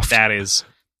theaters, I was like, that is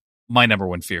my number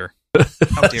one fear.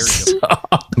 How dare you?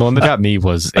 The one that got me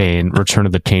was in Return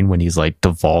of the King when he's like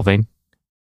devolving.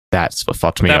 That's what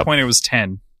fucked me up. At that point, it was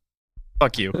 10.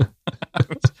 Fuck you.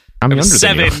 I'm younger was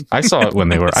than 7. you. I saw it when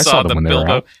they were. I saw them when they were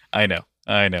out. I know.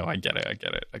 I get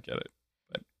it.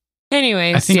 But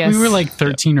anyways, I think yes. we were like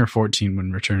 13 or 14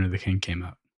 when Return of the King came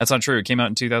out. that's not true. It came out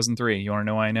in 2003. You want to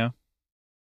know why I know?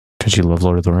 Because you love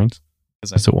Lord of the Rings.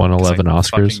 Is it 111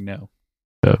 Oscars? No.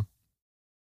 Yeah.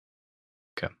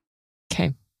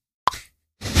 Okay.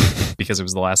 Because it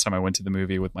was the last time I went to the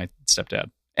movie with my stepdad.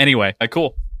 Anyway,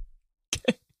 cool.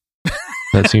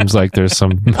 That seems like there's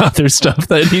some other stuff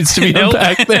that needs to be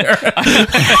unpacked there.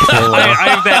 I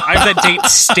have that date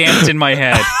stamped in my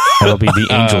head. That'll be the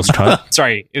Angel's cut.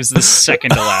 Sorry, it was the second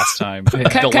to last time. The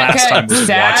cut, last time was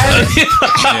Dad. watching.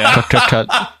 Yeah. Cut.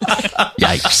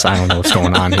 Yikes! I don't know what's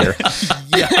going on here.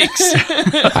 Yikes.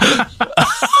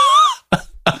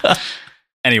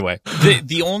 Anyway,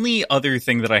 the only other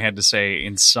thing that I had to say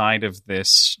inside of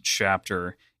this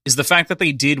chapter is the fact that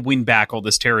they did win back all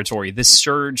this territory. This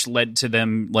surge led to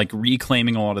them like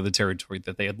reclaiming a lot of the territory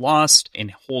that they had lost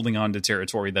and holding on to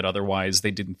territory that otherwise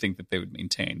they didn't think that they would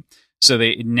maintain. So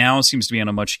it now seems to be on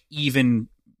a much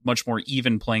more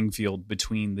even playing field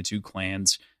between the two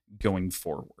clans going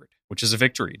forward, which is a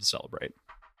victory to celebrate.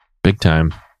 Big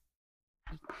time.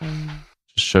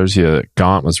 Just shows you that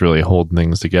Gaunt was really holding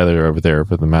things together over there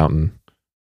for the mountain.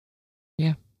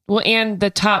 Yeah. Well, and the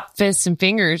top fists and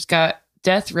fingers got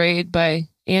death rayed by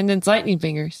Andon's lightning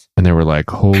fingers. And they were like,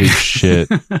 holy shit.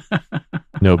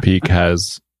 No Peak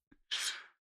has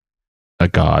a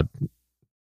god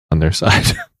on their side.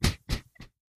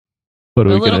 What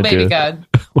are we going to do? A little baby god.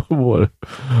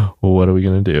 What are we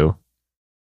going to do?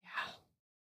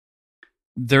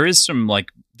 There is some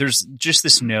there's just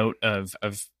this note of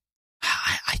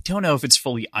I don't know if it's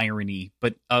fully irony,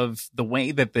 but of the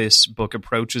way that this book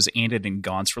approaches Andon and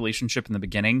Gaunt's relationship in the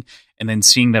beginning, and then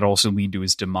seeing that also lead to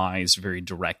his demise very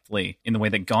directly in the way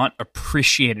that Gaunt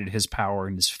appreciated his power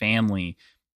and his family,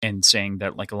 and saying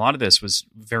that a lot of this was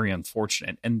very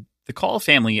unfortunate. And the Call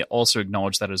family also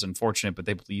acknowledged that as unfortunate, but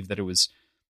they believe that it was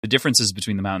the differences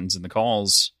between the Mountains and the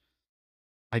Calls.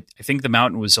 I think the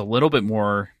Mountain was a little bit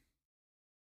more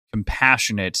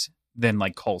compassionate than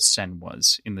Call Sen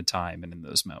was in the time and in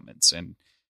those moments. And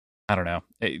I don't know,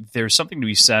 there's something to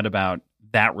be said about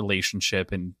that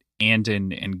relationship and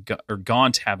Andon and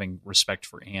Gaunt having respect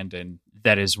for Andon.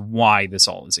 That is why this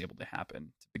all is able to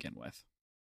happen to begin with.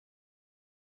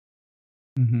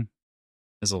 Mm-hmm.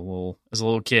 As a little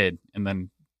kid, and then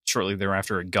shortly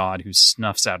thereafter a god who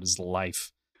snuffs out his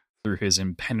life through his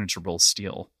impenetrable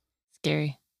steel.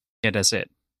 Scary. Yeah, that's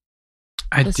it.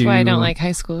 That's why I don't like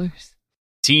high schoolers.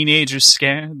 Teenagers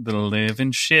scared the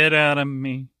living shit out of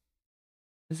me.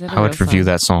 I would review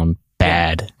that song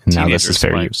bad, and now this is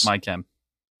fair use. My Chem.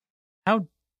 How?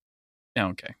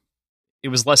 Okay. It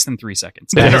was less than 3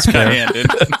 seconds. That is fair.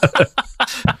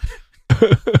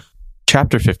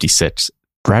 Chapter 56,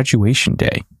 Graduation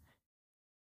Day.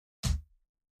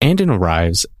 Andon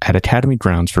arrives at Academy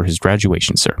grounds for his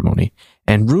graduation ceremony,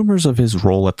 and rumors of his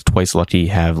role at the Twice Lucky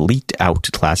have leaked out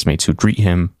to classmates who greet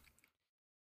him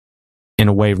in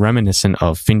a way reminiscent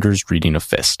of Fingers reading a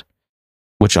fist,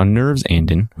 which unnerves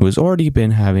Andon, who has already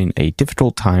been having a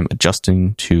difficult time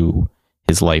adjusting to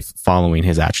his life following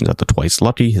his actions at the Twice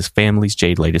Lucky, his family's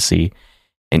Jade legacy,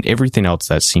 and everything else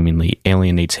that seemingly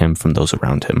alienates him from those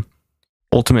around him.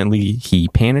 Ultimately, he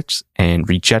panics and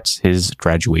rejects his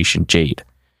graduation Jade,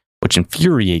 which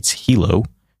infuriates Hilo,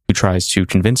 who tries to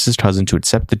convince his cousin to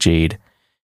accept the Jade,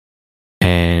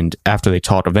 and after they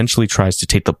talk, eventually tries to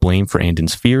take the blame for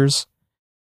Andon's fears.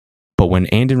 But when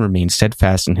Andon remains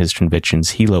steadfast in his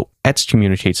convictions, Hilo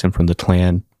excommunicates him from the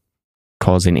clan,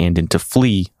 causing Andon to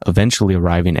flee, eventually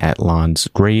arriving at Lan's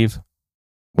grave,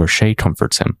 where Shay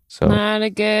comforts him. So, not a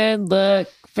good look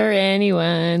for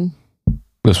anyone.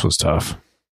 This was tough.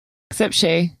 Except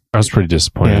Shay. I was pretty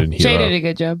disappointed in Hilo. Shay did a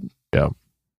good job. Yeah.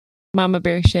 Mama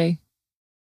Bear Shay.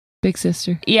 Big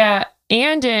sister. Yeah.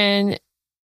 Andon.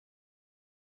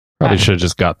 Probably should have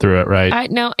just got through it, right? I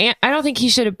don't think he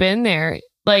should have been there.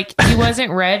 He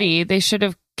wasn't ready. They should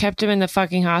have kept him in the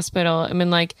fucking hospital. I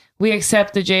mean, we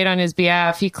accept the Jade on his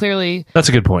behalf. That's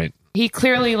a good point. He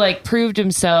clearly proved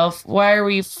himself. Why are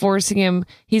we forcing him?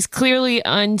 He's clearly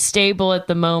unstable at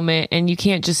the moment, and you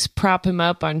can't just prop him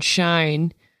up on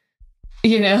Shine.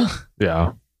 Yeah.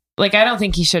 I don't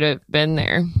think he should have been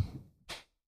there.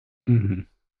 Mm-hmm.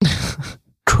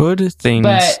 Could things...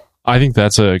 But I think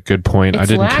that's a good point. I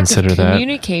didn't consider that.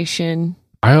 Communication.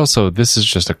 This is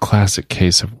just a classic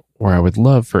case of where I would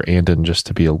love for Andon just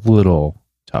to be a little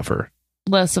tougher.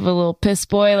 Less of a little piss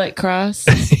boy like Cross.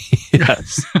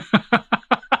 Yes.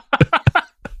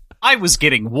 I was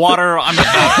getting water. I'm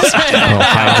about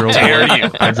to dare you.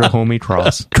 Hydro homie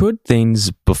Cross. Could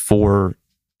things before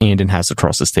Andon has to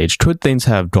cross the stage, could things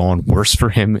have gone worse for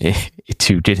him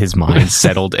to get his mind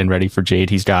settled and ready for Jade?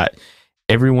 He's got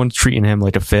everyone treating him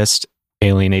like a fist,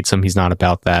 alienates him. He's not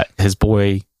about that. His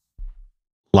boy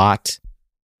Lot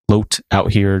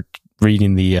out here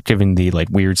giving the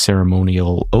weird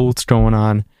ceremonial oaths going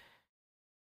on.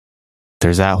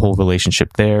 There's that whole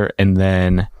relationship there, and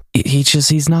then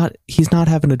he's not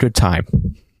having a good time.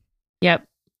 Yep.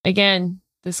 Again,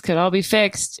 this could all be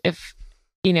fixed if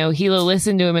Hilo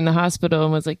listened to him in the hospital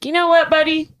and was like, you know what,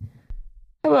 buddy?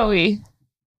 How about we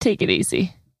take it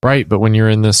easy? Right, but when you're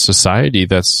in this society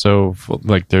that's so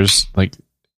there's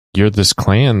you're this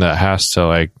clan that has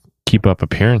to keep up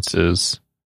appearances.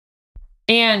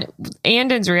 And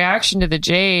Andon's reaction to the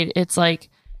Jade, it's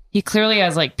he clearly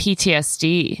has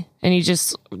PTSD, and he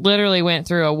just literally went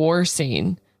through a war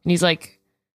scene, and he's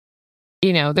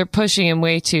they're pushing him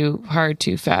way too hard,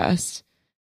 too fast.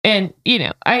 And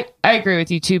I agree with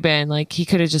you too, Ben. He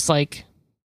could have just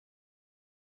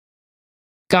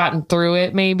gotten through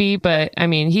it maybe, but I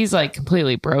mean, he's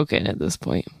completely broken at this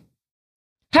point.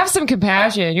 Have some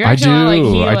compassion. You're actually not like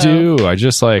Hilo. I do.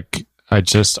 I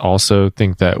just also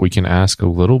think that we can ask a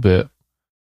little bit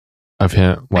of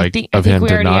him, like of him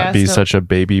to not be such a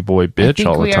baby boy bitch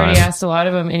all the we time. already asked a lot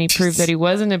of him, and he proved that he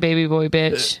wasn't a baby boy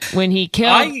bitch when he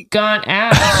killed Gaunt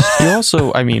Ash. He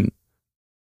also, I mean,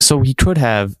 so he could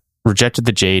have rejected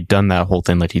the Jade, done that whole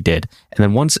thing like he did, and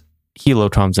then once Hilo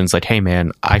comes in, it's like, hey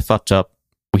man, I fucked up.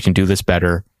 We can do this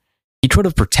better. He could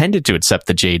have pretended to accept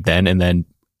the Jade then, and then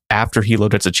after Hilo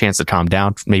gets a chance to calm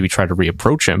down, maybe try to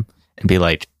reapproach him and be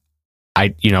like,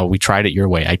 we tried it your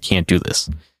way. I can't do this.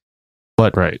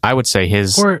 But I would say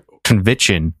his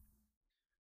conviction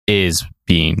is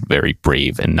being very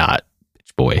brave and not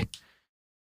bitch boy.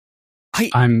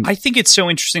 I think it's so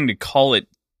interesting to call it.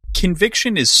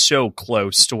 Conviction is so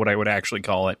close to what I would actually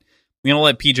call it. I'm gonna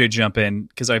let PJ jump in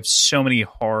because I have so many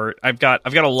I've got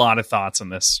a lot of thoughts on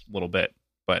this little bit.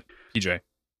 But PJ,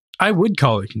 I would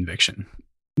call it conviction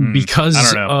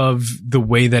because of the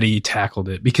way that he tackled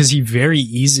it. Because he very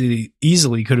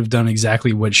easily could have done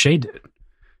exactly what Shay did.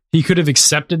 He could have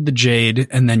accepted the Jade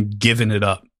and then given it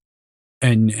up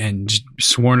and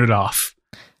sworn it off.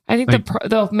 I think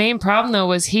the main problem though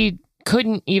was he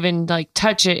couldn't even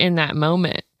touch it in that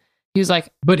moment. He was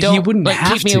like, but he wouldn't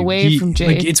have keep me away from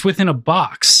Jade. It's within a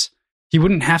box. He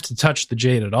wouldn't have to touch the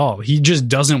Jade at all. He just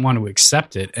doesn't want to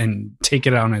accept it and take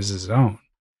it on as his own.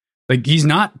 He's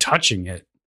not touching it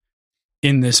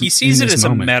in this. He sees it as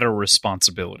moment. A meta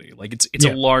responsibility. It's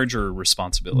a larger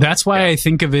responsibility. That's why I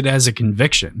think of it as a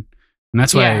conviction, and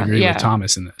that's why I agree with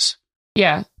Thomas in this.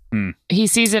 Yeah, he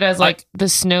sees it as the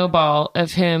snowball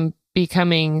of him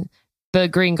becoming the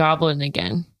Green Goblin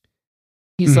again.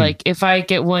 He's like, if I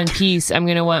get one piece, I'm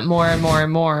going to want more and more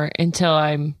and more until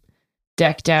I'm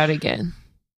decked out again.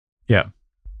 Yeah.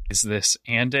 Is this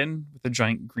Andon with a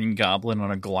giant green goblin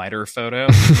on a glider photo?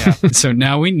 Yeah. So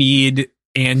now we need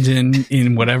Andon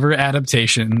in whatever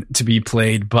adaptation to be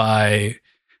played by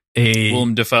a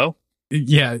Willem Dafoe.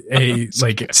 Yeah, a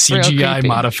CGI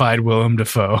modified Willem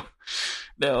Dafoe.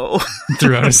 No,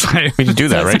 throughout his life. We can do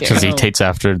that, right? Because he takes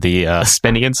after the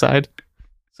Spenny inside,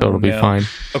 so it'll be fine.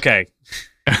 Okay.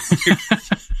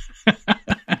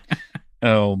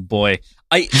 Oh boy.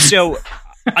 I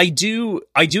do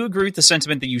agree with the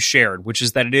sentiment that you shared, which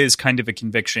is that it is kind of a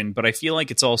conviction, but I feel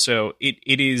like it's also it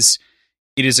is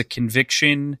a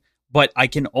conviction, but I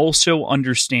can also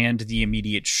understand the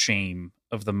immediate shame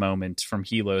of the moment from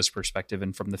Hilo's perspective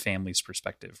and from the family's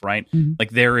perspective, right? Mm-hmm.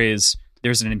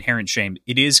 There's an inherent shame.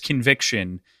 It is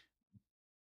conviction,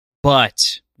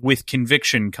 but with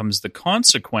conviction comes the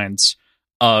consequence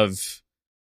of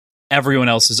everyone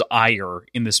else's ire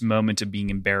in this moment of being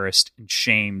embarrassed and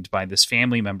shamed by this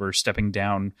family member stepping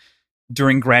down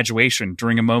during graduation,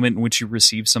 during a moment in which you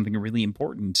receive something really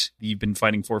important that you've been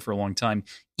fighting for a long time,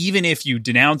 even if you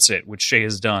denounce it, which Shay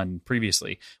has done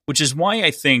previously, which is why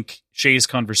I think Shay's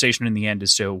conversation in the end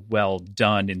is so well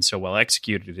done and so well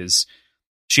executed, is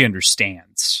she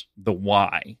understands the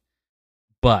why.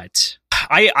 But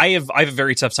I have a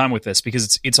very tough time with this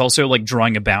because it's also like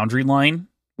drawing a boundary line,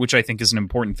 which I think is an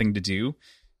important thing to do.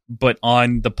 But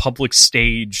on the public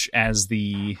stage as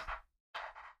the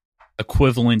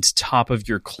equivalent top of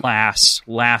your class,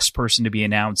 last person to be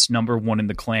announced, number one in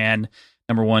the clan,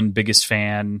 number one biggest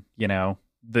fan,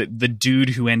 the dude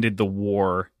who ended the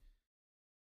war.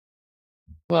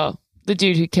 Well, the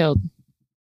dude who killed.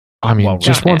 I mean,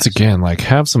 just once again,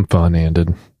 have some fun,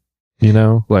 Andon.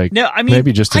 No, I mean,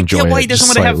 maybe just enjoy it. I get why he doesn't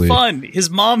want to have fun. His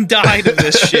mom died of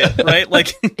this shit, right?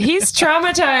 He's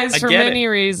traumatized for many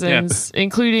reasons,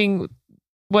 including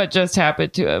what just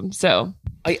happened to him. So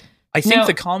I think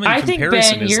the common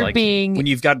comparison is being when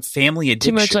you've got family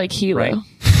addiction. Too much like Hilo.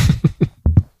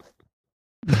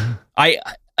 Right?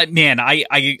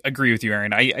 I agree with you,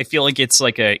 Aaron. I feel like it's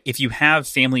if you have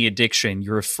family addiction,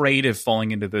 you're afraid of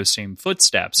falling into those same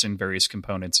footsteps in various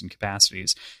components and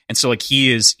capacities. And so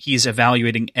he's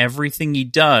evaluating everything he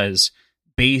does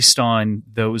based on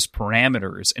those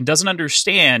parameters and doesn't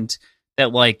understand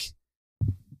that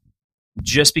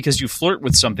just because you flirt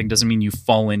with something doesn't mean you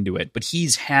fall into it. But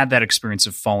he's had that experience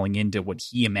of falling into what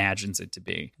he imagines it to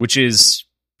be, which is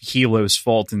Hilo's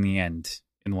fault in the end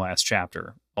in the last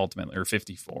chapter. Ultimately, or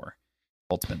 54,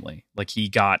 ultimately. He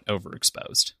got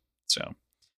overexposed. So,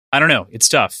 I don't know. It's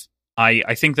tough.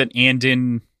 I think that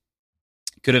Andon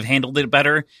could have handled it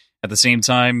better. At the same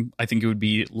time, I think it would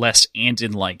be less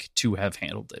Andon-like to have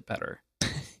handled it better.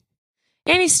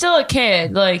 And he's still a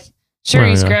kid.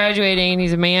 He's graduating and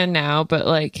he's a man now, but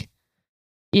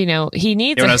he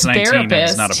needs a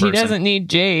therapist. He doesn't need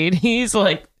Jade. He's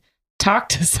talk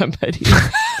to somebody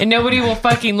and nobody will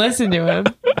fucking listen to him.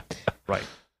 Right.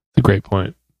 A great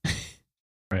point.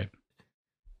 Right.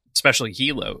 Especially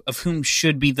Hilo, of whom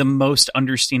should be the most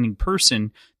understanding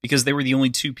person because they were the only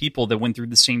two people that went through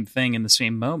the same thing in the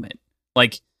same moment.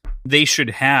 Like, they should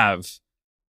have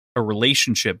a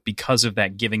relationship because of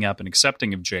that giving up and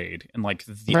accepting of Jade, and like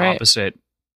the opposite.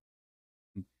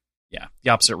 Yeah, the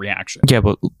opposite reaction. Yeah,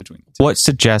 but between the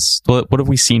two. What have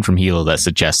we seen from Hilo that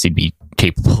suggests he'd be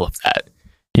capable of that?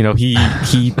 You know,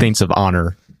 he thinks of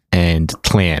honor and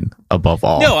clan above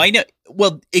all. No, I know.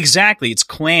 Well, exactly. It's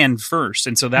clan first.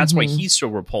 And so that's why he's so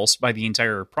repulsed by the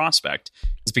entire prospect.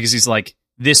 It's because he's like,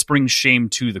 this brings shame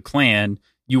to the clan.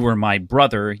 You were my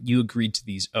brother. You agreed to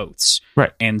these oaths.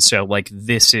 Right. And so, like,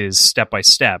 this is step by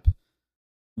step.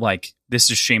 Like,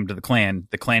 this is shame to the clan.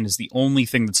 The clan is the only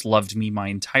thing that's loved me my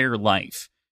entire life.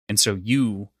 And so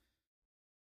you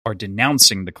are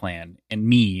denouncing the clan and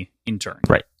me in turn.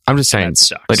 Right. I'm just saying,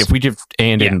 like, if we give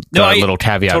Andon a little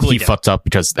caveat, totally he fucked up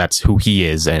because that's who he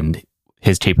is and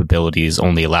his capabilities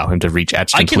only allow him to reach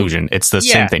etched conclusion. It's the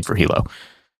same thing for Hilo.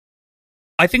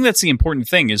 I think that's the important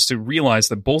thing, is to realize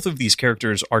that both of these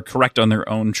characters are correct on their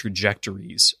own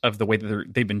trajectories of the way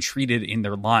that they've been treated in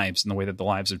their lives and the way that the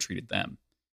lives have treated them.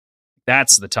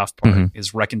 That's the tough part,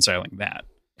 is reconciling that.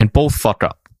 And both fuck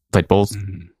up. Like, both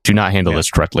do not handle this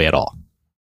correctly at all.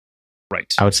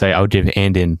 Right. I would say I would give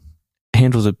Andon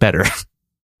handles it better.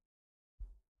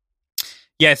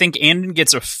 Yeah, I think Andon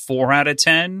gets a 4 out of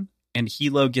 10, and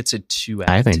Hilo gets a 2 out of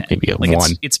 10. I think maybe a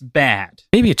 1. It's bad.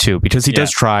 Maybe a 2, because he does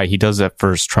try. He does at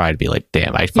first try to be like,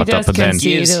 damn, I fucked up. But then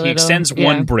he extends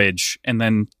one bridge and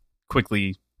then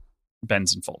quickly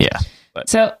bends and folds. Yeah. But.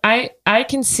 So I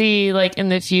can see, like, in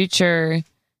the future,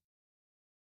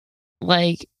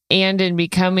 like, Andon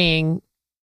becoming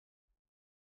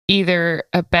either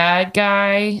a bad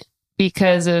guy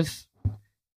because of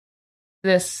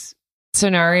this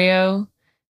scenario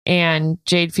and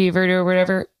Jade fevered or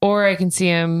whatever, or I can see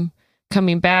him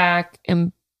coming back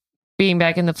and being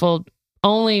back in the fold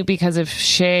only because of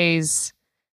Shay's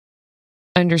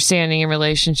understanding and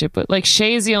relationship with, like,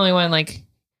 Shay's the only one, like,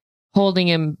 holding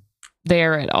him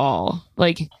there at all.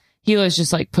 Like, Hilo's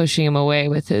just, like, pushing him away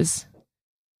with his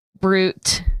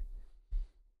brute,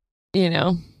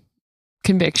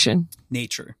 conviction.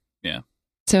 Nature. Yeah.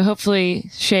 So hopefully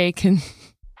Shay can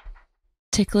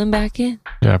tickle him back in.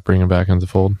 Yeah, bring him back into the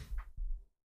fold.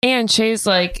 And Shay's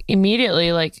like,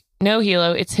 immediately like, no,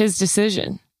 Hilo, it's his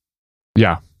decision.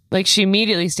 Yeah. Like, she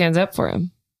immediately stands up for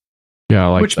him. Yeah,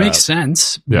 like which makes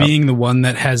sense, being the one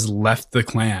that has left the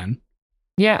clan.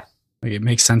 Yeah. Like, it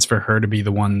makes sense for her to be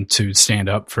the one to stand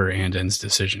up for Andon's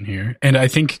decision here. And I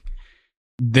think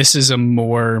this is a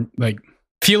more, like,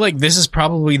 feel like this is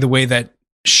probably the way that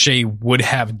Shay would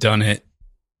have done it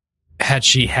had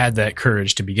she had that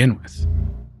courage to begin with.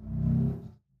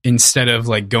 Instead of,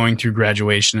 like, going through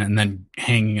graduation and then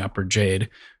hanging up her Jade.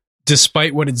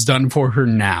 Despite what it's done for her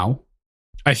now,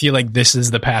 I feel like this is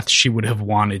the path she would have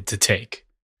wanted to take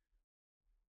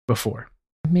before.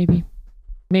 Maybe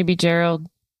Gerald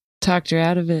talked her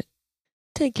out of it.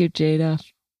 Take your Jade off.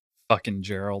 Fucking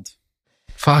Gerald.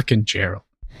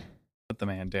 Put the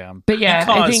man down. But yeah,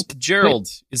 because I think Gerald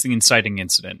is the inciting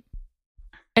incident.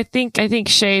 I think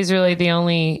Shay's really the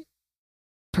only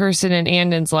person in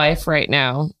Andon's life right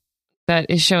now that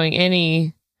is showing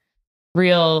any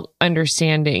real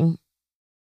understanding.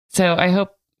 So I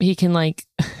hope he can, like,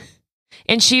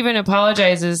 and she even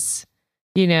apologizes,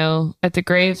 at the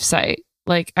grave site.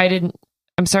 Like,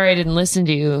 I'm sorry I didn't listen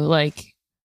to you. Like,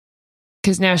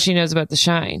 because now she knows about the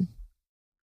shine.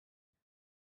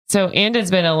 So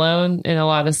Andon's been alone in a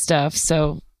lot of stuff.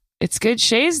 So it's good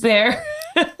Shay's there.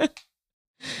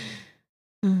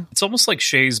 It's almost like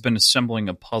Shay's been assembling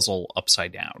a puzzle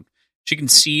upside down. She can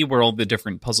see where all the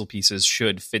different puzzle pieces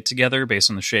should fit together based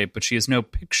on the shape, but she has no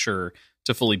picture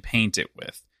to fully paint it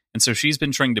with. And so she's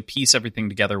been trying to piece everything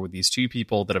together with these two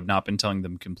people that have not been telling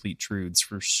them complete truths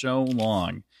for so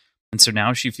long. And so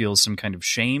now she feels some kind of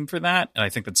shame for that. And I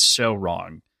think that's so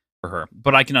wrong for her.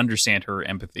 But I can understand her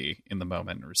empathy in the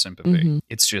moment, or sympathy.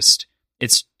 Mm-hmm.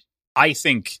 I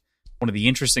think one of the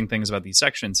interesting things about these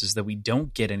sections is that we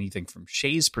don't get anything from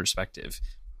Shay's perspective,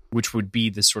 which would be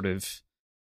the sort of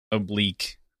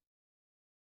oblique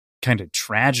kind of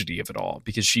tragedy of it all,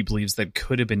 because she believes that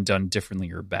could have been done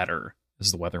differently or better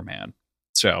as the weatherman.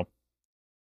 So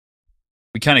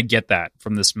we kind of get that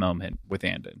from this moment with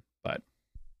Andon. But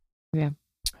yeah,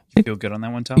 you feel good on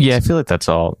that one, Thomas? Yeah, I feel like that's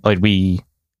all. Like, we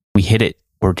hit it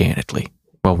organically,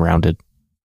 well rounded.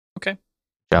 Okay,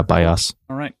 job by us.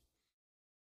 All right.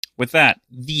 With that,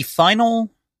 the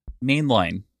final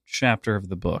mainline chapter of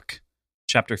the book,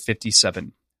 chapter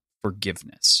 57,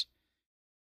 Forgiveness.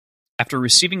 After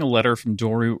receiving a letter from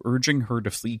Doru urging her to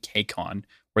flee Keikon,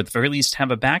 or at the very least have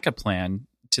a backup plan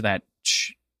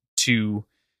to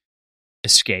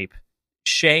escape,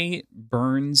 Shay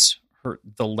burns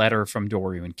the letter from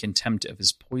Doryu in contempt of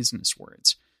his poisonous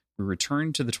words. We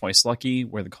return to the Twice Lucky,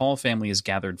 where the Call family is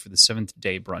gathered for the 7th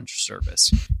day brunch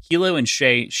service. Hilo and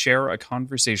Shay share a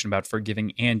conversation about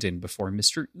forgiving Andon before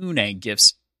Mr. Une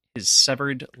gifts his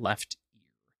severed left ear.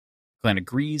 Clan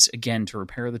agrees again to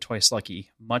repair the Twice Lucky,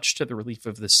 much to the relief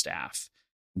of the staff,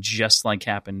 just like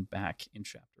happened back in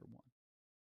Chapter 1.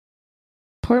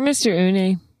 Poor Mr.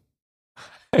 Une.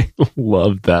 I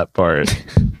loved that part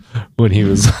when he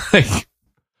was like,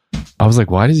 I was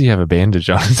like, why does he have a bandage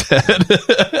on his head?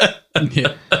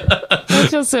 Yeah. I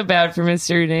feel so bad for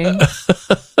Mr. Une.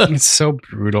 It's so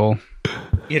brutal.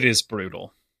 It is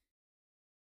brutal.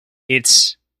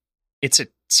 It's a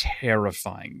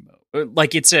terrifying moment.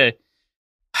 Like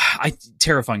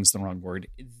terrifying is the wrong word.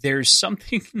 There's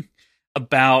something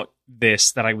about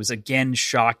this that I was again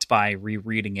shocked by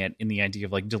rereading it, in the idea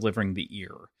of like delivering the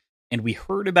ear. And we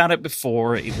heard about it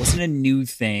before. It wasn't a new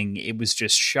thing. It was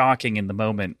just shocking in the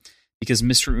moment because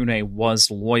Mr. Une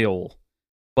was loyal,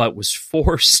 but was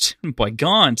forced by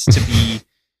Gaunt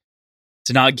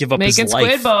to not give up Making his life,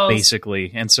 squid balls.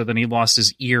 basically. And so then he lost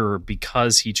his ear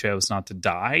because he chose not to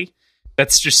die.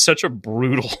 That's just such a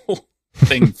brutal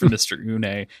thing for Mr.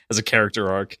 Une as a character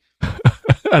arc.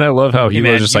 And I love how Hilo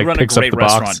Man, just you like run picks a up great the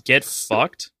restaurant. box. Get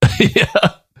fucked. Yeah.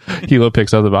 Hilo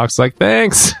picks up the box like,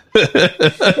 thanks.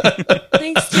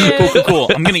 Thanks, Jade. Cool.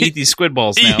 I'm going to eat these squid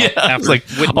balls now. Yeah, After it's like,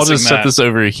 witnessing I'll just set that. this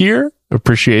over here.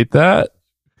 Appreciate that.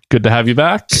 Good to have you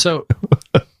back. So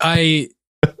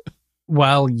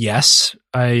while yes,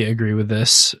 I agree with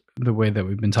this, the way that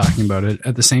we've been talking about it,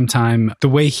 at the same time, the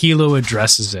way Hilo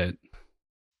addresses it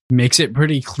makes it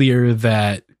pretty clear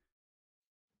that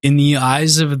in the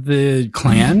eyes of the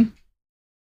clan,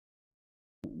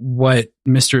 what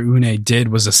Mr. Une did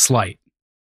was a slight.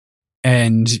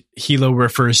 And Hilo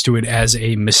refers to it as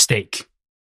a mistake.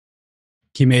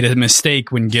 He made a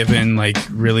mistake when given like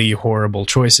really horrible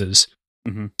choices.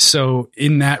 Mm-hmm. So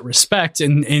in that respect,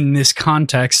 in this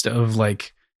context of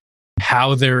like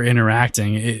how they're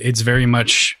interacting, it's very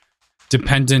much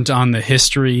dependent on the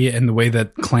history and the way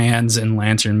that clans and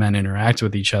lantern men interact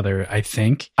with each other, I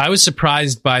think. I was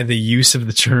surprised by the use of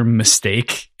the term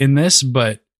mistake in this,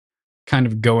 but kind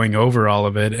of going over all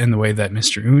of it and the way that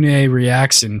Mr. Une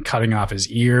reacts and cutting off his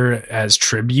ear as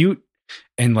tribute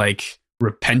and like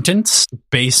repentance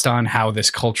based on how this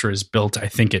culture is built, I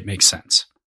think it makes sense.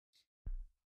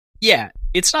 Yeah,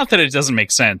 it's not that it doesn't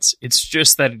make sense. It's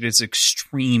just that it is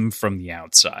extreme from the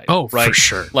outside. Oh, right? for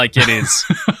sure. Like it is.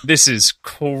 This is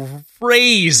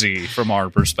crazy from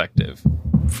our perspective.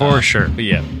 For sure. But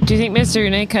yeah. Do you think Mr.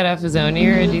 Une cut off his own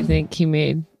ear, or do you think he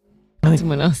made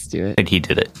someone else do it? And he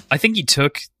did it. I think he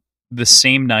took the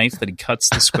same knife that he cuts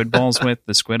the squid balls with,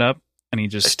 the squid up, and he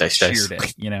just Dice. sheared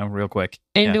it, real quick.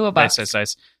 Into a box.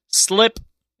 Dice. Slip,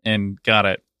 and got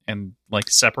it. And like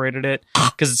separated it,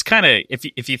 because it's kind of,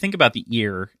 if you think about the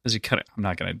ear as you cut it, I'm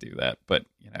not going to do that, but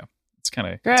it's kind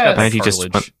of, it's got Gross. that And he just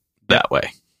cartilage. went that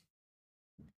way.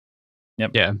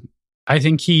 Yep. Yeah. I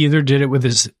think he either did it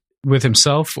with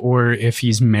himself, or if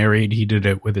he's married, he did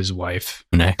it with his wife.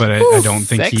 Nah. But I don't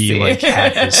think he sexy. like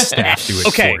had his staff do it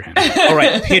Okay. for him. All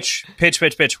right, pitch.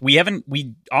 We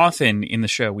often in the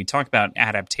show we talk about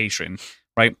adaptation,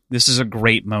 right? This is a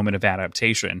great moment of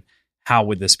adaptation. How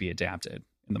would this be adapted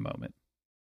in the moment?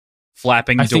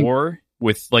 Flapping I think- door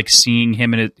with like seeing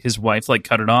him and his wife like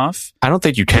cut it off. I don't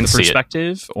think you can The see it.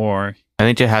 perspective, or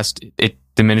I think it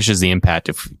diminishes the impact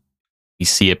if you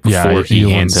see it Yeah, before you he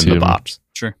wouldn't hands him see the him. box.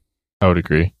 sure. I would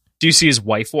agree. Do you see his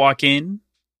wife walk in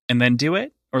and then do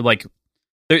it, or like?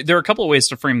 There are a couple of ways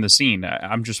to frame the scene.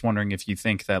 I'm just wondering if you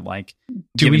think that like, Do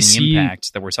given we the see-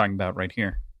 impact that we're talking about right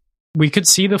here. We could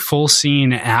see the full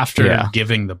scene after Yeah.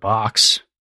 giving the box.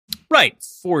 Right,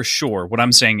 for sure. What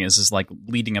I'm saying is like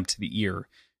leading up to the ear,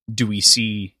 do we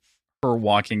see her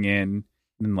walking in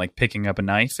and like picking up a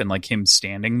knife and like him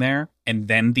standing there and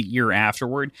then the ear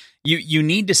afterward? You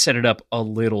need to set it up a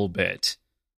little bit.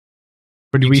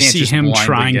 Or do You we can't see just him blindly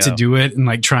trying to go. do it and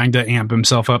like trying to amp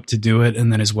himself up to do it,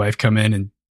 and then his wife come in and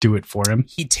do it for him?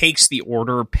 He takes the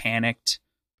order panicked,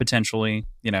 potentially,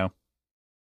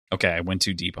 Okay, I went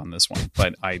too deep on this one,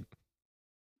 but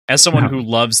as someone No. who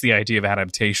loves the idea of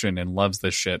adaptation and loves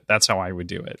this shit, that's how I would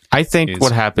do it. I think Is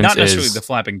what happens not necessarily is the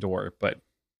flapping door, but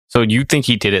so you think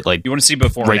he did it like you want to see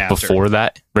before right and after. before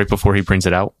that, right before he brings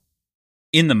it out.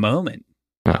 In the moment.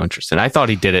 Oh, interesting. I thought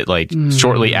he did it like Mm.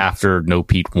 shortly after No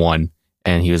Pete won,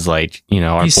 and he was like,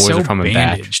 our He's boys so are coming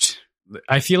bandaged.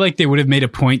 I feel like they would have made a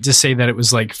point to say that it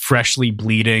was like freshly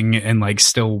bleeding and like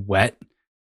still wet.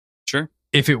 Sure.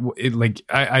 If it like,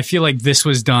 I feel like this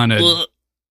was done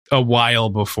a while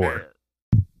before.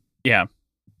 Yeah.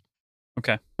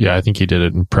 Okay. Yeah, I think he did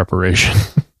it in preparation.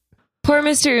 Poor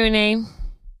Mr. Une.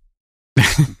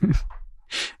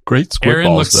 Great squid Aaron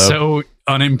balls, looks though. so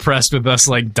unimpressed with us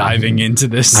like diving into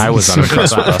this. I was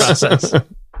unimpressed with us.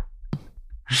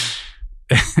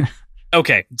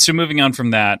 Okay, so moving on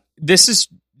from that, this is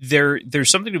there's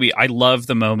something to be. I love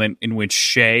the moment in which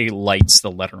Shay lights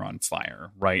the letter on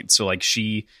fire, right? So like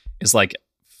she is like,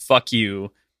 fuck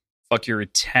you, fuck your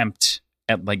attempt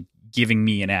at like giving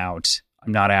me an out.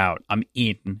 I'm not out, I'm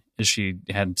in, as she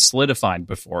had solidified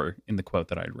before in the quote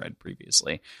that I'd read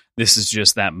previously. This is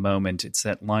just that moment. It's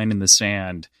that line in the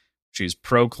sand. She's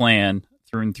pro-clan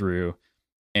through and through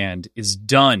and is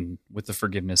done with the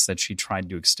forgiveness that she tried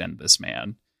to extend this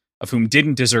man, of whom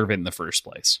didn't deserve it in the first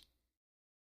place.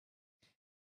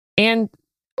 And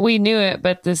we knew it,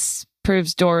 but this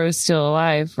proves Doro's still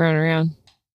alive, running around.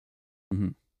 Mm-hmm.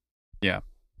 Yeah.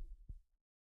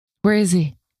 Where is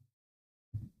he?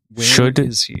 Where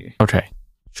is he? Okay.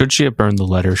 Should she have burned the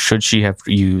letter? Should she have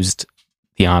used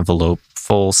the envelope?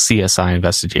 Full CSI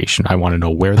investigation. I want to know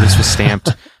where this was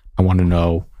stamped. I want to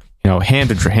know,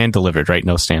 hand delivered, right?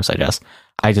 No stamps, I guess.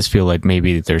 I just feel like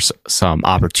maybe there's some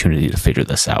opportunity to figure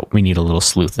this out. We need a little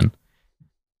sleuthing.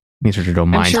 Need her to go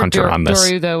mind hunter on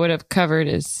this. Doru, though, would have covered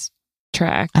his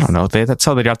tracks. I don't know. That's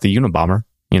how they got the Unabomber,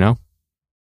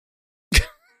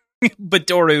 But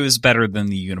Doru is better than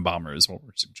the Unabomber, is what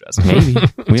we're suggesting. Maybe.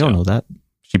 We don't know that.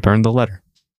 She burned the letter.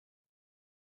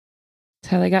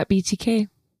 That's how they got BTK.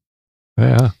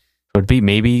 Yeah. Would be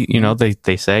maybe,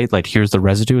 they say, like, here's the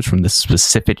residues from this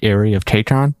specific area of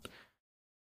Tatron.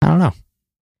 I don't know.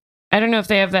 I don't know if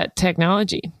they have that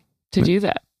technology to do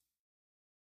that.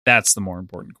 That's the more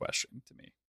important question to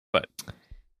me. But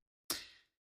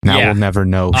now we'll never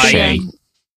know, Shay.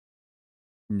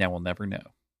 Now we'll never know.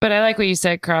 But I like what you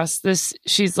said, Cross.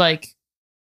 She's like,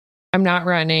 I'm not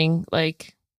running.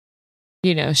 Like,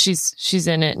 she's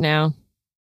in it now.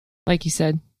 Like you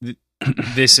said.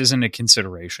 This isn't a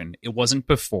consideration. It wasn't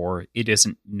before. It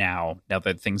isn't now. Now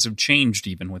that things have changed,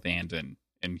 even with Andon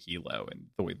and Hilo and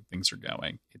the way that things are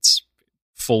going, it's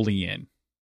fully in.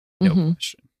 No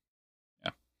question.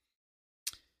 Yeah.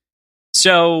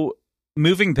 So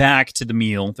moving back to the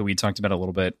meal that we talked about a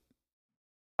little bit,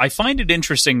 I find it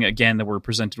interesting, again, that we're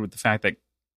presented with the fact that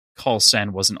Khal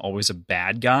Sen wasn't always a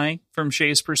bad guy from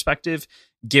Shay's perspective,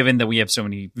 given that we have so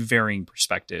many varying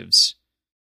perspectives,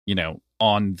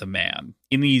 on the man.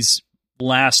 In these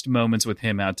last moments with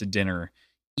him out to dinner,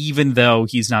 even though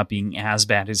he's not being as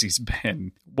bad as he's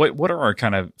been, what are our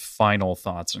kind of final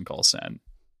thoughts on Khal Sen?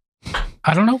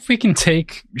 I don't know if we can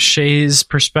take Shay's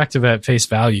perspective at face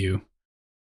value,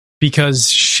 because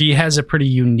she has a pretty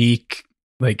unique,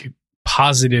 like,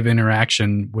 positive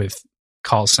interaction with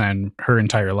Khal Sen her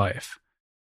entire life.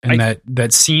 And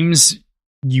that seems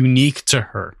unique to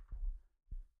her.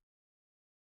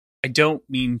 I don't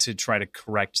mean to try to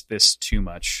correct this too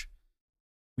much.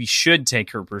 We should take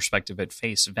her perspective at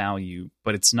face value,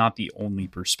 but it's not the only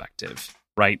perspective,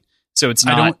 right? So it's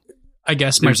not. I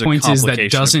guess my point is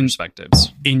that doesn't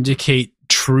indicate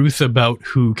truth about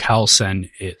who Khal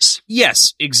Sen is.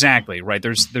 Yes, exactly. Right.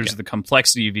 There's the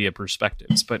complexity via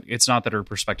perspectives, but it's not that her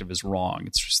perspective is wrong.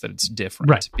 It's just that it's different,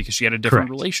 right? Because she had a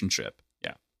different relationship.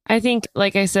 Yeah. I think,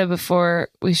 like I said before,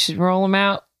 we should roll him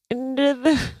out into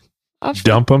the.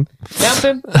 Dump him.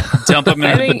 Dump him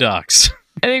into the docks.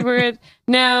 I think we're good.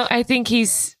 No, I think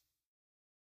he's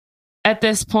at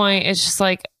this point. It's just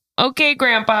like, okay,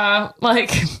 Grandpa.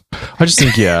 Like, I just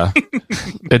think,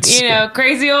 it's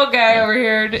crazy old guy over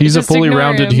here. He's a fully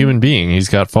rounded him. human being. He's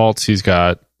got faults. He's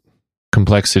got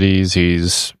complexities.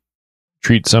 He's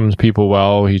treats some people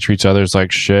well. He treats others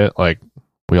like shit. Like,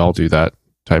 we all do that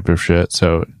type of shit.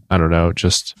 So I don't know. It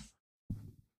just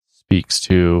speaks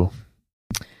to.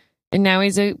 And now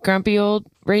he's a grumpy old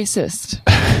racist.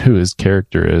 Who his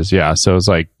character is. Yeah. So it's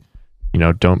like,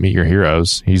 don't meet your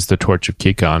heroes. He's the Torch of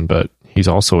Kikon, but he's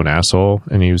also an asshole.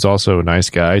 And he was also a nice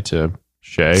guy to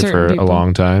Shay for a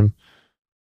long time.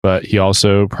 But he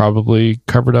also probably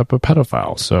covered up a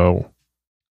pedophile. So.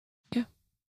 Yeah.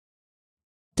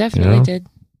 Definitely did.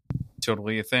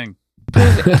 Totally a thing.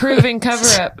 Proven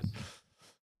cover up.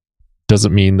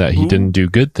 Doesn't mean that he didn't do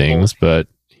good things, but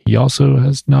he also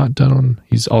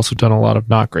he's also done a lot of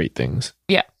not great things.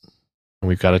 Yeah. And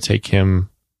we've got to take him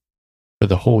for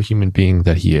the whole human being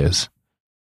that he is.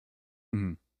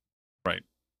 Mm. Right.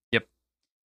 Yep.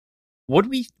 What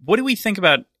do we think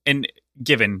about, and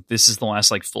given this is the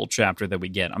last full chapter that we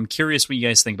get, I'm curious what you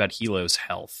guys think about Hilo's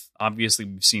health. Obviously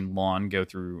we've seen Lon go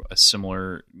through a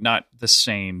similar, not the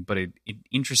same, but an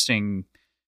interesting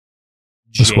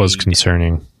This was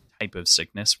concerning type of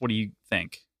sickness. What do you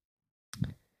think?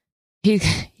 He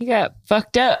got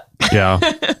fucked up. Yeah.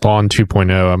 Bond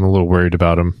 2.0. I'm a little worried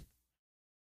about him.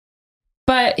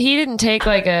 But he didn't take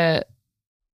like the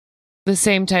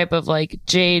same type of like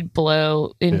Jade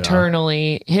blow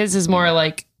internally. Yeah. His is more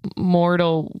like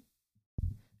mortal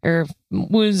or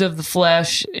wounds of the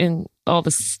flesh and all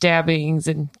the stabbings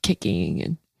and kicking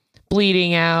and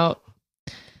bleeding out.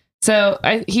 So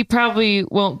he probably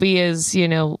won't be as,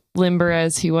 limber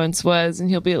as he once was, and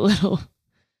he'll be a little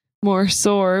more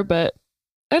sore, but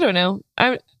I don't know.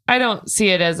 I don't see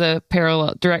it as a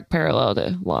direct parallel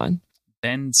to Lon.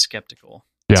 Ben skeptical,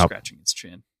 scratching his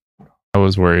chin. I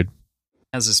was worried.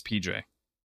 As is PJ,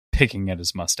 picking at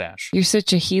his mustache. You're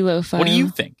such a helophile. What do you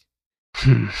think?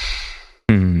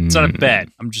 It's not a bet.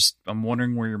 I'm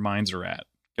wondering where your minds are at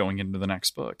going into the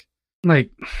next book.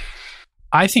 Like,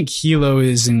 I think Hilo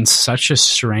is in such a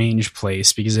strange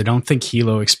place because I don't think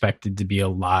Hilo expected to be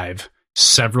alive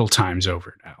several times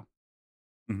over now.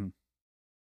 Mm-hmm.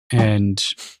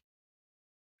 And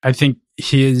I think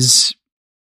his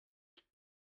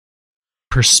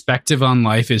perspective on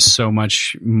life is so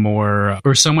much more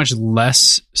or so much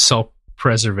less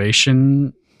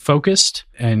self-preservation focused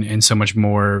and so much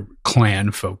more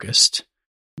clan focused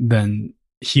than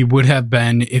he would have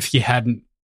been if he hadn't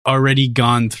already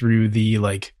gone through the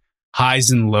like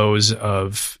highs and lows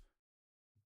of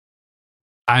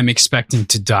I'm expecting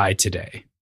to die today.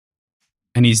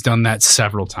 And he's done that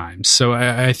several times. So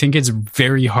I think it's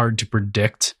very hard to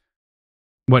predict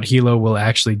what Hilo will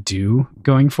actually do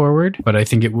going forward, but I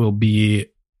think it will be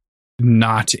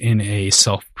not in a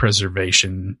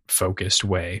self-preservation focused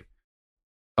way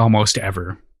almost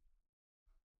ever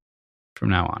from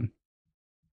now on.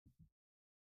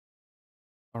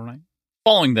 All right.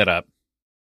 Following that up,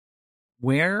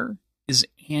 where is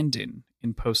Andon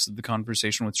in post of the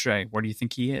conversation with Shay? Where do you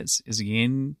think he is? Is he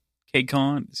in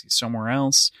KCON? Is he somewhere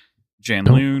else? Jan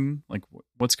Loon? Like,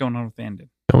 what's going on with Andon?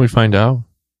 Don't we find out?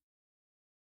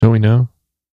 Don't we know?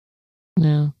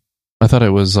 No. I thought it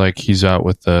was like he's out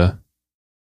with the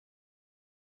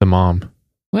mom.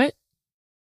 What?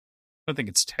 I don't think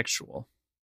it's textual.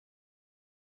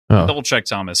 Oh. Double check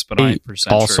Thomas, but I'm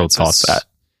also sure thought that.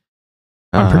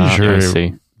 I'm pretty sure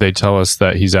see. They tell us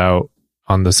that he's out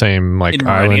on the same like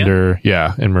island or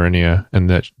in Marinia, and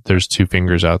that there's two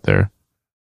fingers out there.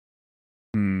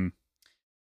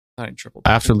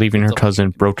 After leaving her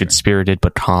cousin, broken-spirited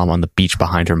but calm on the beach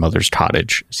behind her mother's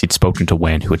cottage, she'd spoken to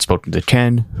Wen, who had spoken to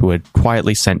Ken, who had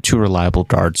quietly sent two reliable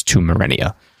guards to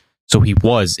Marinia. So he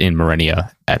was in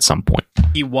Marinia at some point.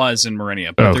 He was in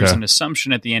Marinia, but there's an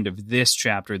assumption at the end of this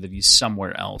chapter that he's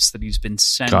somewhere else, that he's been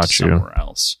sent somewhere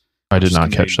else. I did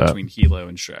not catch that. Between Hilo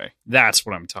and Shay. That's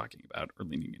what I'm talking about or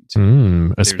leaning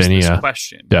into. Espinia. This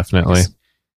question. Definitely.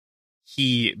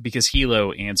 Because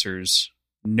Hilo answers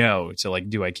no to like,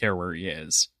 do I care where he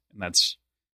is? And that's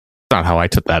not how I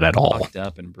took that at all. Fucked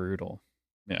up and brutal.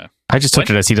 Yeah. I just took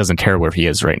it as he doesn't care where he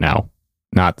is right now.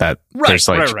 Not that there's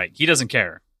like right. He doesn't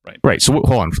care. Right. So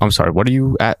hold on. I'm sorry. What are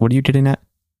you getting at?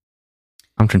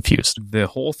 I'm confused. The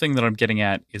whole thing that I'm getting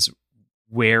at is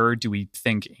where do we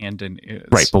think Andon is?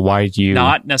 Right, but why do you...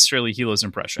 Not necessarily Hilo's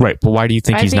impression. Right, but why do you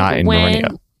think he's not in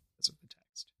Marinia? What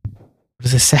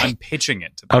does it say? I'm pitching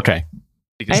it to them. Okay.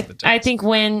 Because of the text. I think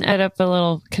Wen set up a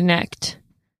little connect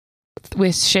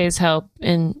with Shay's help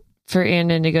and for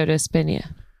Andon to go to Espinia.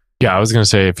 Yeah, I was going to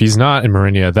say, if he's not in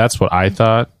Marinia, that's what I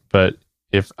thought. But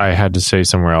if I had to say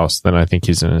somewhere else, then I think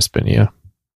he's in Espinia.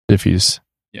 If he's...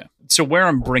 Yeah. So where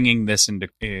I'm bringing this into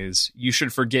is you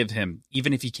should forgive him,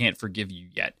 even if he can't forgive you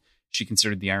yet. She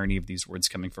considered the irony of these words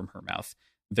coming from her mouth.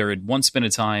 There had once been a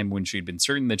time when she'd been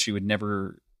certain that she would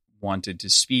never wanted to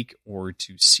speak or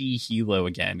to see Hilo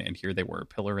again, and here they were, a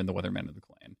pillar in the Weathermen of the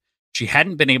clan. She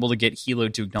hadn't been able to get Hilo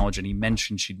to acknowledge any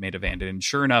mention she'd made of Andon, and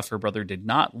sure enough, her brother did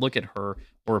not look at her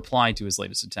or reply to his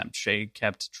latest attempt. Shay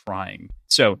kept trying.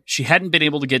 So, she hadn't been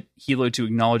able to get Hilo to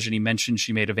acknowledge any mention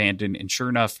she made of Andon, and sure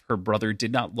enough, her brother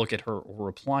did not look at her or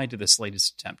reply to this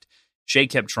latest attempt. Shay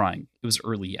kept trying. It was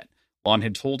early yet. Lon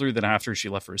had told her that after she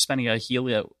left for Espinia,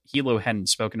 Hilo hadn't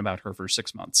spoken about her for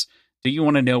 6 months. Do you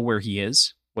want to know where he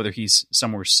is? Whether he's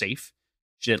somewhere safe?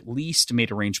 She at least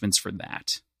made arrangements for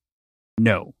that.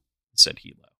 No, said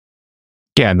Hilo.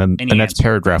 Yeah, and then the next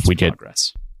paragraph we did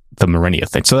the Marinia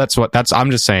thing. So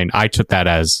I'm just saying I took that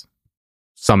as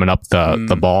summing up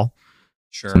the ball.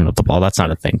 Sure. Summing up the ball. That's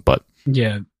not a thing, but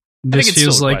yeah. This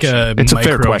feels like it's a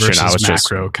fair question. I was just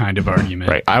macro kind of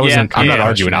argument. Right. I'm not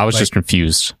arguing. I was just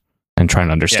confused and trying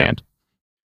to understand.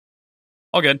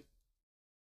 Yeah. All good.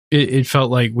 It felt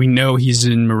like we know he's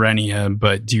in Marinia,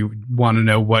 but do you want to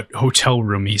know what hotel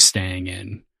room he's staying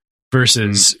in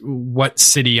versus what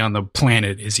city on the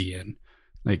planet is he in?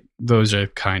 Like, those are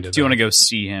kind of... Do you want to go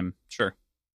see him? Sure.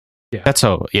 That's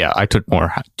how. Yeah, I took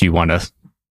more. Do you want to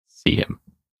see him?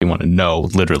 You want to know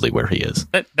literally where he is?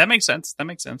 That makes sense. That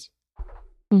makes sense.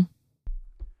 Hmm.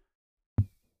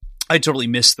 I totally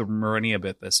missed the Merinia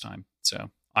bit this time,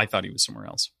 so I thought he was somewhere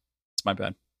else. It's my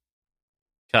bad.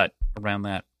 Cut around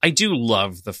that. I do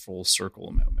love the full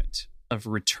circle moment of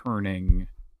returning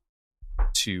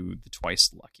to the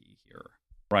Twice Lucky here,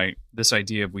 right? This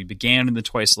idea of we began in the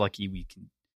Twice Lucky, we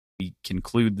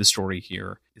conclude the story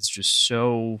here is just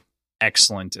so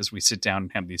excellent as we sit down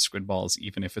and have these squid balls,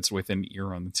 even if it's with an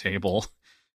ear on the table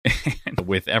and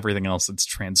with everything else that's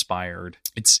transpired.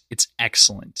 It's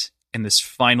excellent. And this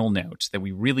final note that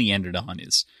we really ended on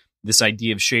is this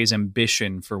idea of Shay's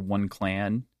ambition for one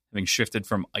clan having shifted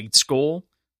from Ite's goal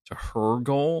to her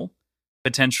goal,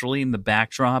 potentially in the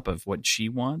backdrop of what she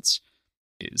wants,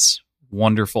 is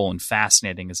wonderful and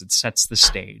fascinating as it sets the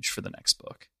stage for the next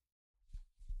book.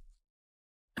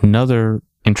 Another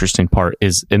interesting part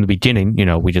is in the beginning,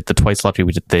 we did the Twice Lucky,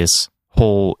 we did this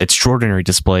whole extraordinary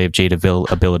display of Jade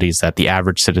abilities that the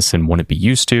average citizen wouldn't be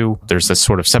used to. There's this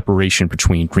sort of separation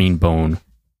between Greenbone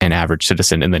and average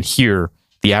citizen. And then here,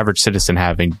 the average citizen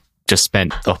having just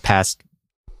spent the past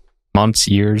months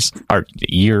in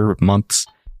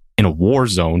a war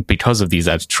zone because of these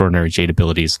extraordinary Jade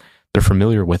abilities, they're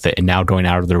familiar with it and now going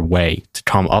out of their way to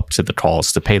come up to the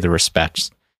calls to pay their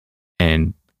respects.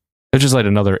 And it's just like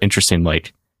another interesting,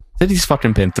 City's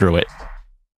fucking been through it.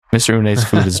 Mr. Une's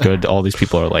food is good. All these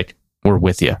people are like, we're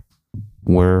with you.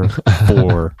 We're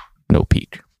for No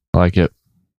Peak. I like it.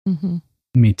 Mm-hmm.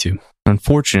 Me too.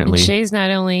 Unfortunately, and Shay's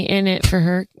not only in it for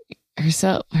her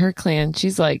clan.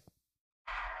 She's like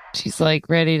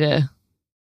ready to.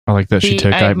 I like that she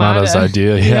took Aimata's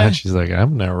idea. Yeah, she's like,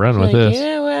 I'm gonna run with this. You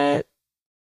know what?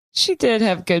 She did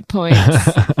have good points.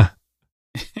 I'm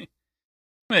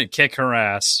gonna kick her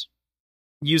ass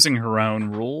using her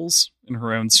own rules and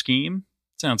her own scheme.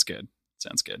 Sounds good.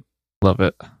 Love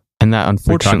it. And that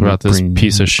unfortunately talk about this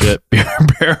piece of shit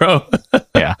Barrow.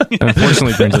 Yeah,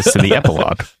 unfortunately brings us to the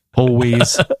epilogue.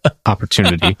 Always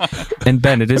opportunity. And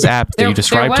Ben, it is apt that you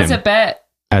described him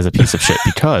as a piece of shit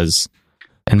because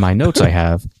in my notes I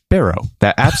have Barrow,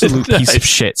 that absolute piece of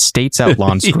shit, states out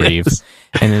Lonsgrave,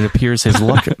 and it appears his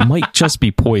luck might just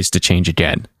be poised to change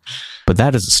again. But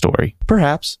that is a story,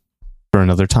 perhaps, for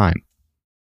another time.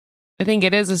 I think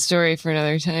it is a story for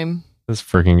another time. This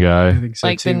freaking guy. I think so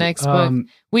like too. The next book.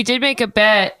 We did make a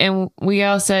bet and we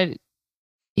all said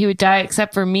he would die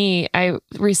except for me. I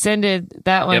rescinded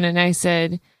that one and I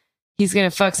said he's going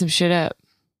to fuck some shit up.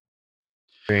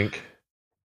 Drink.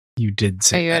 You did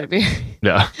say you out of beer?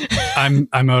 Yeah. I'm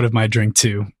out of my drink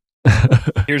too.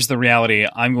 Here's the reality.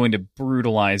 I'm going to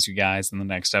brutalize you guys in the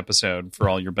next episode for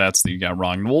all your bets that you got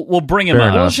wrong. We'll bring them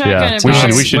up. Yeah.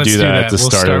 We should do that at the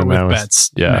start of the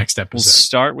bets next episode. We'll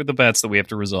start with the bets that we have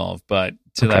to resolve. But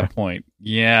to that point,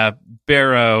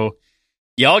 Barrow,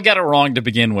 y'all got it wrong to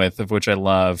begin with, of which I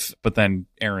love. But then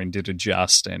Aaron did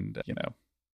adjust and,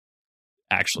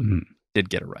 actually did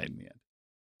get it right in the end.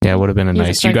 Yeah, it would have been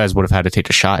nice. You guys would have had to take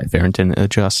a shot if Aaron didn't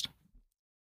adjust.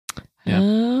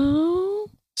 Yeah.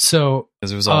 So,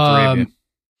 because it was all three of you.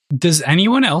 Does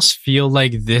anyone else feel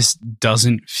like this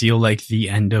doesn't feel like the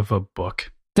end of a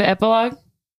book? The epilogue?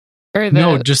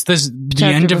 No, just the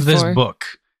end of this book.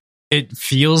 It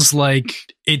feels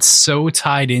like it's so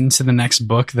tied into the next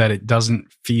book that it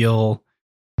doesn't feel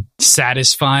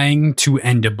satisfying to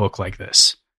end a book like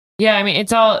this. Yeah, I mean,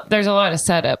 there's a lot of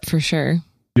setup for sure.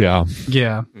 Yeah.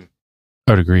 Yeah.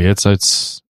 I would agree. It's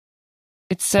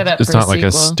set up. It's for not like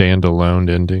a sequel. standalone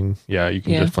ending. Yeah, you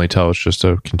can definitely tell it's just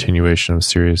a continuation of a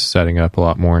series setting up a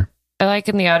lot more. I like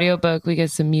in the audiobook we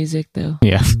get some music though.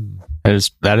 Yeah,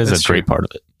 that is a great part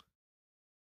of it.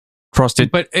 Frosted,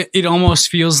 but it almost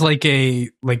feels like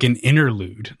an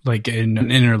interlude, like an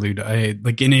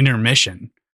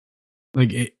intermission.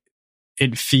 Like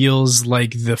it feels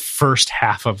like the first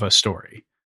half of a story,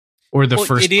 or the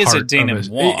first. It is part a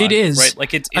denouement. It is right.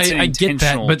 Like it's I get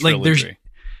that, but like there's.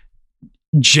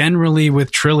 Generally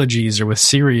with trilogies or with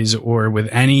series or with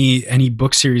any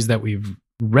book series that we've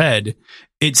read,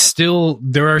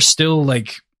 there are still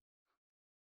like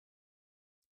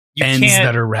ends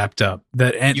that are wrapped up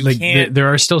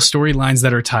there are still storylines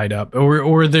that are tied up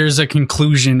or there's a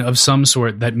conclusion of some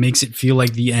sort that makes it feel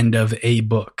like the end of a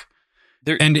book.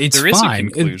 It's fine.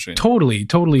 It's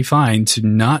totally fine to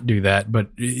not do that, but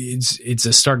it's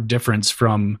a stark difference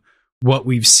from what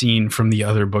we've seen from the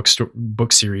other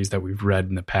book series that we've read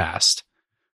in the past.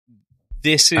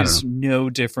 This is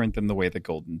no different than the way that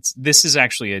this is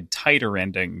actually a tighter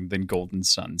ending than Golden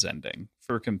Sun's ending,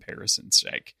 for comparison's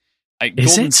sake.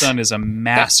 Golden Sun is a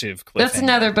massive cliffhanger. That's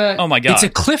another book. Oh my God. It's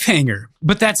a cliffhanger,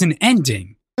 but that's an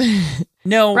ending.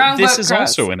 No, Wrong this book, is Cross.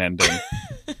 also an ending.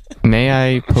 May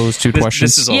I pose two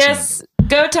questions? This is also Yes,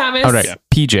 go Thomas. All right, Yeah.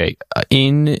 PJ.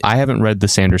 I haven't read the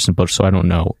Sanderson book, so I don't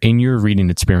know. In your reading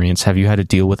experience, have you had to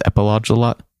deal with epilogues a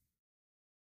lot?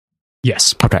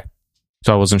 Yes. Okay,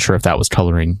 so I wasn't sure if that was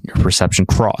coloring your perception.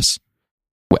 Cross.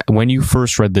 When you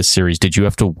first read this series, did you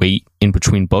have to wait in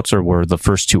between books, or were the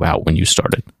first two out when you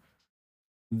started?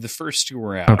 The first two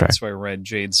were out, Okay. so I read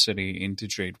Jade City into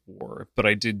Jade War, but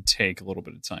I did take a little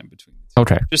bit of time between the two.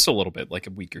 Okay, Just a little bit, like a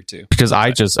week or two. because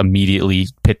I just immediately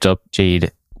picked up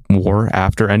Jade War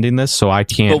after ending this, so I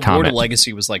can't But War to comment.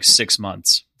 Legacy was like 6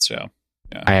 months, so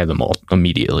yeah. I had them all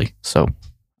immediately, so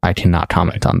I cannot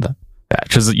comment on that.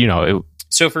 Because it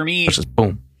So for me, was just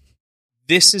boom.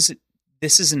 this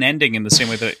is an ending in the same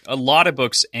way that a lot of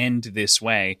books end this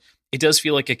way. It does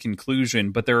feel like a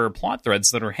conclusion, but there are plot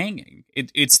threads that are hanging.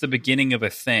 It's the beginning of a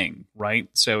thing, right?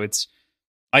 So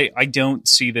I don't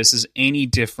see this as any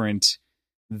different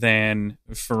than,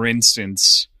 for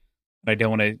instance, I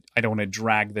don't want to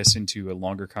drag this into a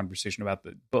longer conversation about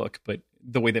the book, but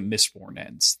the way that Mistborn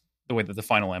ends, the way that the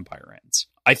Final Empire ends.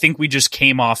 I think we just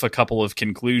came off a couple of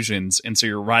conclusions, and so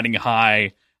you're riding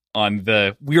high on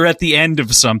we're at the end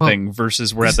of something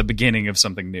versus we're at the beginning of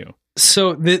something new.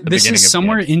 So this beginning is of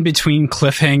somewhere the in between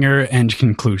cliffhanger and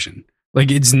conclusion. Like,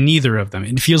 it's neither of them.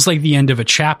 It feels like the end of a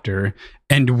chapter,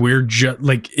 and we're just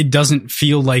like, it doesn't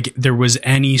feel like there was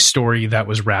any story that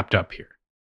was wrapped up here.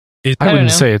 I don't wouldn't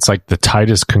know. say it's like the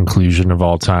tightest conclusion of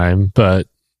all time, but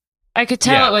I could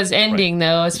tell Yeah, it was ending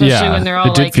though, especially Yeah, when they're it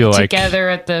all did like feel like- together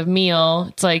at the meal.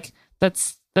 It's like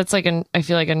that's like I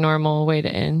feel like a normal way to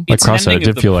end. Like It's an Cross said, ending it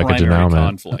of did the feel like a primary denouement.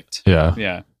 conflict. yeah.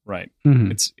 Yeah, right.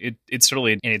 Mhm. It's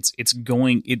totally, and it's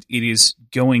going, it is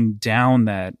going down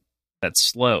that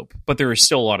slope, but there are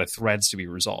still a lot of threads to be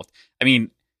resolved. I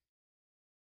mean,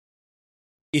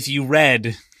 if you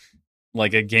read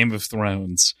like a Game of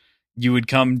Thrones, you would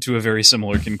come to a very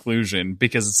similar conclusion,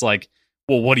 because it's like,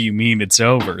 well, what do you mean it's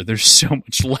over? There's so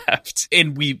much left.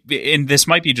 And this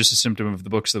might be just a symptom of the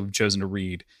books that we've chosen to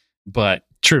read, but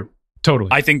True. Totally.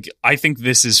 I think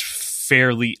this is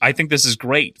I think this is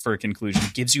great for a conclusion.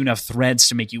 It gives you enough threads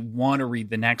to make you want to read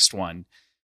the next one.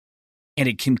 And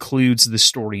it concludes the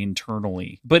story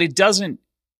internally. But it doesn't,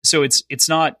 so it's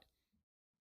not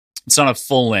a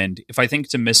full end. If I think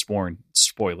to Mistborn,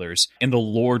 spoilers, and the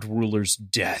Lord Ruler's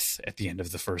death at the end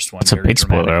of the first one. That's a very big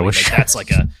spoiler. I dramatically, wish- like, that's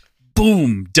like a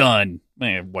boom, done.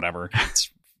 Whatever.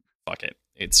 Fuck it.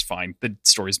 It's fine. The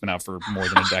story's been out for more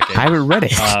than a decade. I haven't read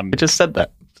it. Um, I just said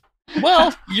that.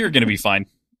 Well, you're gonna be fine.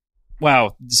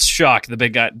 Wow, shock!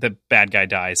 The bad guy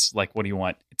dies. Like, what do you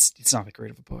want? It's not that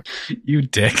great of a book. You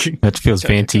dick. That feels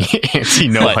anti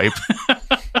no But- hype.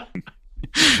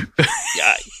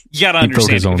 Yeah, you gotta He broke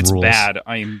understand, his own if it's rules. bad,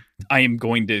 I am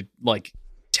going to like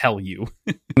tell you.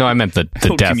 No, I meant the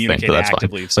Don't death thing, communicate but that's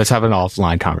actively. fine. Let's have an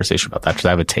offline conversation about that, because I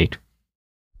have a take.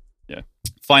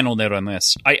 Final note on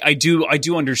this: I do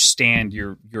understand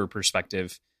your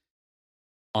perspective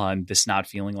on this not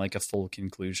feeling like a full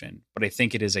conclusion, but I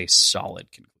think it is a solid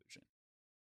conclusion.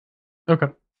 Okay.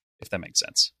 If that makes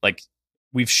sense. Like,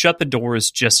 we've shut the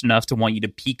doors just enough to want you to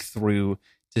peek through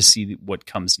to see what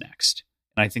comes next.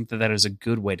 And I think that is a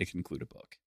good way to conclude a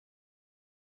book,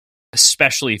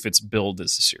 especially if it's billed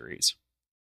as a series.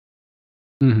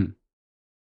 Mm-hmm.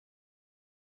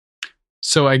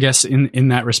 So I guess in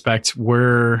that respect,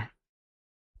 were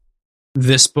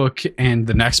this book and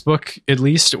the next book, at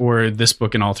least, or this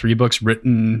book and all three books,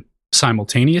 written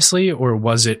simultaneously, or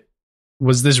was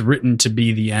this written to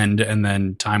be the end, and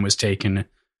then time was taken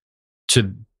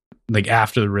to, like,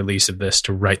 after the release of this,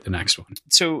 to write the next one?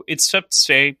 So it's tough to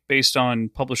say based on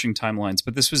publishing timelines,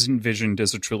 but this was envisioned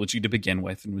as a trilogy to begin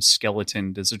with and was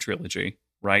skeletoned as a trilogy,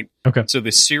 right? Okay. So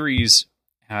the series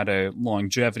had a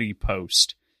longevity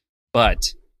post,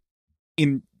 but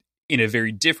in a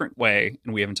very different way,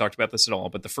 and we haven't talked about this at all,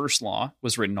 but the First Law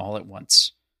was written all at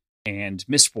once, and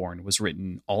Mistborn was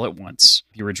written all at once,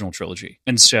 the original trilogy.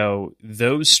 And so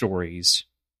those stories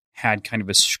had kind of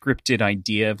a scripted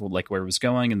idea of like where it was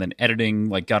going, and then editing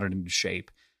like got it into shape.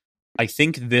 I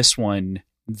think this one,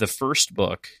 the first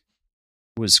book,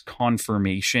 was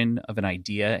confirmation of an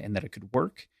idea and that it could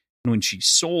work. And when she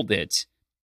sold it,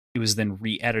 it was then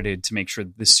re-edited to make sure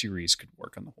that this series could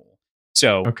work on the whole.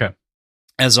 So, Okay.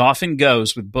 as often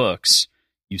goes with books,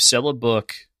 you sell a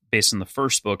book based on the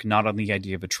first book, not on the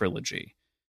idea of a trilogy.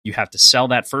 You have to sell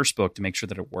that first book to make sure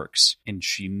that it works. And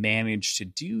she managed to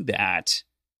do that,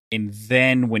 and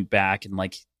then went back and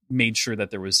like made sure that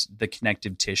there was the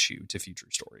connective tissue to future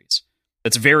stories.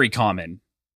 That's very common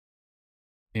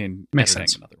in Makes editing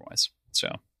sense. and otherwise. So,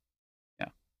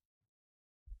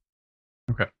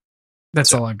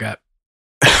 That's all I've got.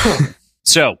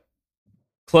 So,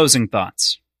 closing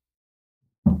thoughts.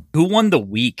 Who won the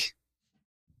week?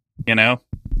 You know?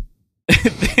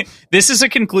 This is a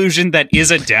conclusion that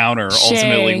is a downer,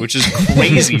 ultimately, which is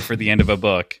crazy for the end of a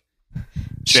book.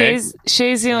 Shay's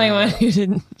the only one who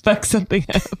didn't fuck something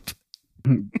up.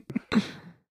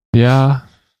 Yeah.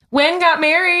 Wen got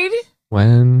married.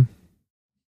 When?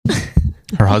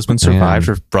 Her husband survived.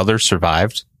 Her brother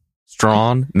survived.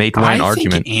 Strawn made one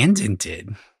argument. I think Andon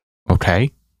did.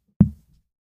 Okay.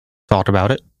 Thought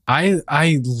about it.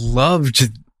 I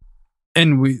loved,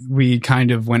 and we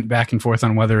kind of went back and forth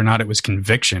on whether or not it was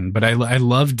conviction, but I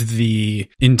loved the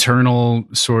internal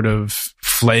sort of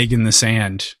flag in the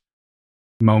sand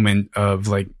moment of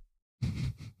like,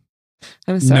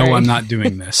 I'm sorry. no, I'm not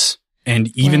doing this.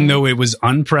 And even though it was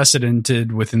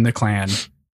unprecedented within the clan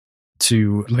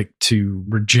to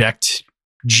reject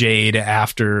Jade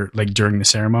after, like, during the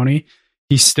ceremony,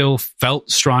 he still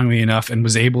felt strongly enough and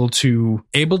was able to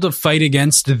fight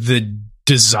against the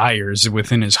desires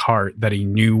within his heart that he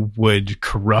knew would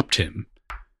corrupt him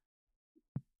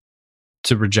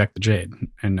to reject the Jade.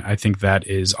 And I think that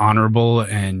is honorable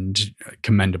and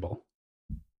commendable.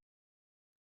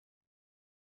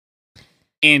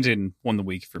 Andon won the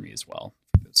week for me as well,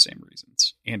 for those same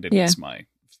reasons. Andon is my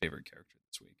favorite character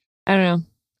this week. I don't know.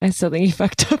 I still think he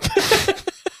fucked up.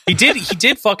 He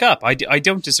did fuck up. I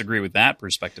don't disagree with that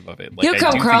perspective of it. Like, he'll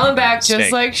come crawling back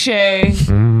just like Shay.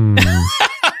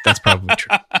 That's probably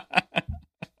true.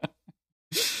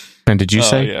 And did you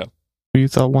say who you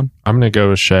thought won? I'm going to go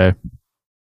with Shay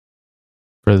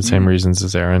for the same reasons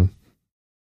as Aaron.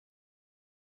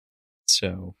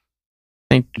 So,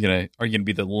 are you gonna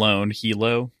be the lone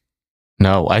helo?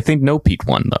 No, I think No Pete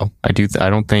won though. I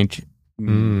don't think you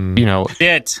know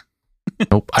it.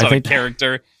 Nope. It's I think a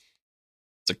character.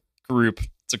 It's a group.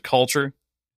 It's a culture.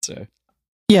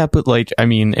 Yeah, but like, I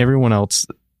mean, everyone else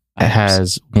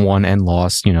has won and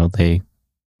lost. You know,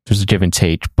 there's a give and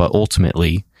take. But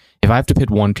ultimately, if I have to pick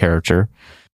one character,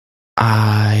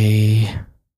 I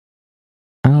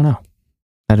don't know.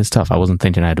 That is tough. I wasn't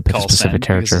thinking I had to pick a specific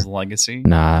character. His legacy.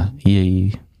 Nah,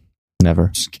 he never.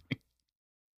 Just kidding.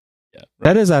 Yeah, right.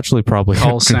 That is actually probably a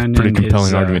pretty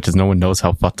compelling argument because no one knows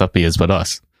how fucked up he is but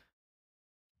us.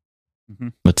 Mm-hmm.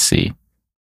 Let's see.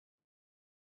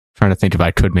 Trying to think if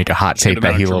I could make a hot take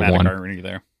that Hilo won.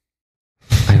 There.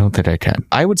 I don't think I can.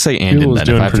 I would say Andon. He was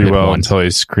doing pretty well until he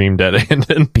screamed at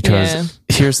Andon. Because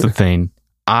here's the thing.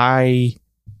 I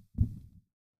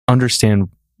understand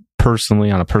personally,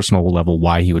 on a personal level,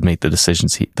 why he would make the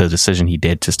decision he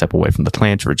did to step away from the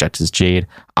clan to reject his Jade.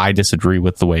 I disagree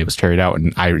with the way it was carried out,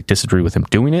 and I disagree with him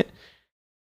doing it.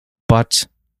 But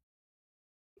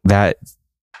that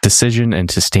decision and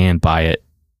to stand by it,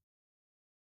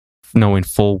 knowing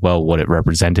full well what it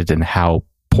represented and how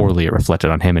poorly it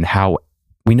reflected on him, and how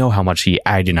we know how much he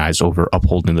agonized over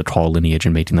upholding the tall lineage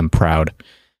and making them proud.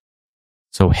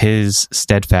 So his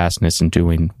steadfastness in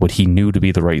doing what he knew to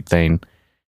be the right thing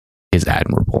is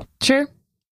admirable. Sure.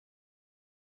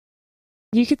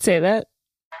 You could say that.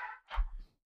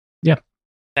 Yeah.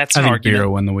 That's an argument. I think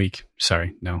Barrow won the week.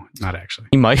 Sorry. No, not actually.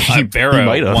 He might. Barrow he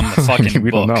might have won the fucking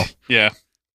we book. don't know. Yeah.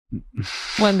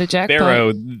 Won the jackpot.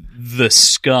 Barrow, the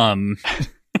scum,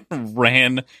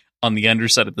 ran on the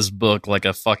underside of this book like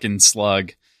a fucking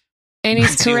slug. And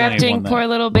he's corrupting poor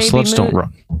little baby slugs Moot. don't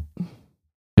run.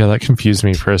 Yeah, that confused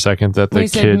me for a second that the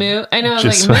kid Moot. I know,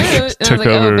 just like Moot. took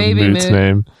over Moot's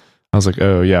name. I was like,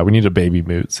 oh yeah, we need a baby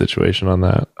Moot situation on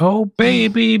that. Oh,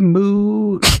 baby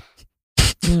Moot.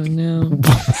 Oh no.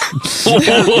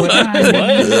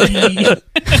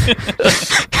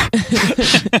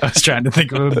 I was trying to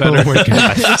think of a better word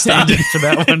standing for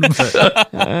that one. But.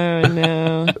 Oh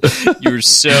no. You were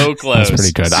so close. That's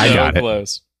pretty good. So I got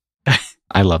close.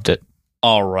 I loved it.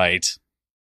 All right.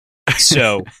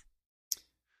 So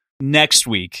next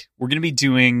week, we're going to be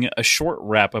doing a short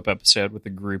wrap-up episode with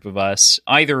a group of us,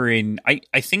 either in,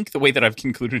 I think the way that I've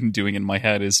concluded in doing in my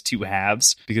head is 2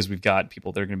 halves, because we've got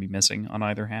people that are going to be missing on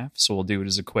either half. So we'll do it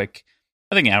as a quick,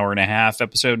 I think, hour and a half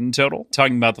episode in total,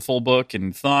 talking about the full book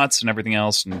and thoughts and everything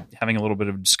else, and having a little bit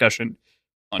of a discussion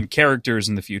on characters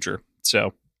in the future.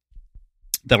 So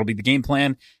that'll be the game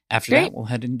plan. After that, we'll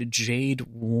head into Jade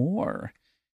War.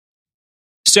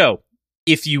 So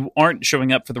if you aren't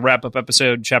showing up for the wrap-up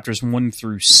episode, chapters 1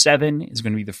 through 7 is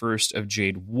going to be the first of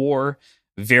Jade War.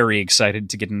 Very excited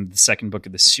to get into the second book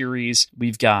of the series.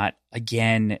 We've got,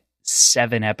 again,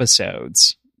 7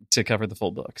 episodes to cover the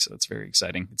full book, so it's very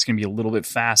exciting. It's going to be a little bit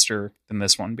faster than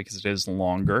this one because it is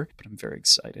longer, but I'm very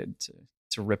excited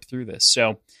to rip through this.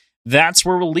 So that's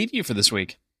where we'll leave you for this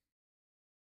week.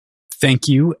 Thank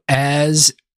you,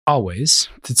 as always,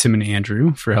 to Tim and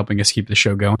Andrew for helping us keep the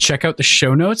show going. Check out the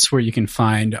show notes where you can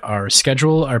find our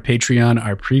schedule, our Patreon,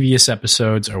 our previous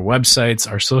episodes, our websites,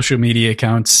 our social media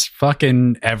accounts,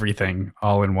 fucking everything,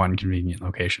 all in one convenient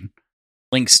location.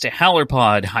 Links to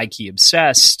HowlerPod, High Key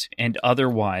Obsessed, and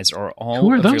otherwise are all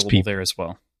Who are those available people? there as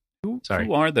well. Who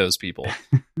are those people?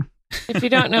 If you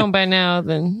don't know by now,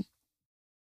 then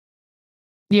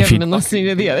you haven't been listening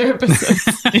to the other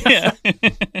episodes. Yeah.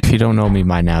 If you don't know me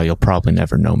by now, you'll probably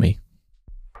never know me.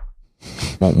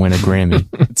 Won't win a Grammy.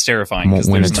 It's terrifying because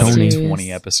Won't win there's a another Tony.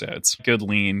 20 episodes. Good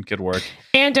lean, good work.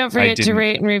 And don't forget to didn't-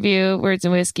 rate and review Words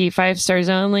and Whiskey 5 stars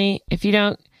only. If you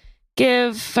don't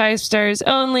give 5 stars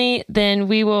only, then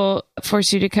we will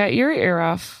force you to cut your ear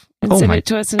off and Oh send my it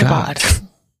to us in God. a box.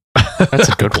 That's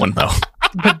a good one, though.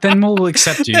 But then we'll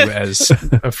accept you as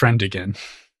a friend again.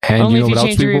 And Only you know if you what else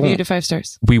change your we review won't? to 5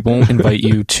 stars. We won't invite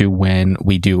you to when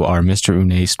we do our Mr.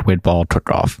 Une squid ball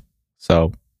cook-off.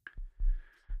 So,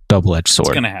 double-edged It's sword.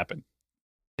 going to happen.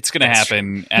 It's going to That's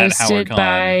happen at Hosted HowlerCon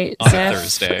by on Zeph.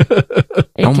 Thursday.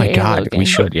 Oh my AKA God, Logan. we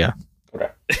should, yeah.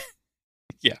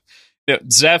 Yeah,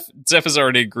 Zeph has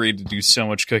already agreed to do so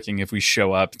much cooking if we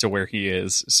show up to where he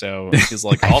is. So he's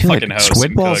like, I I'll feel fucking like host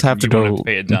squid and balls cook. have to You won't go have to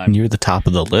pay a dime. near the top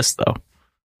of the list, though.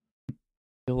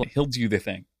 He'll do the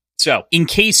thing. So, in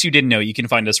case you didn't know, you can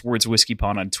find us Words Whiskey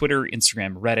Pod on Twitter,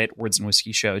 Instagram, Reddit,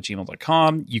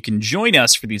 wordsandwhiskeyshow@gmail.com. You can join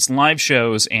us for these live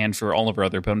shows and for all of our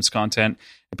other bonus content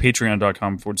at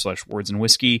patreon.com/words and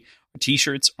whiskey. Our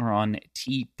t-shirts are on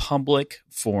TeePublic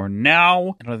for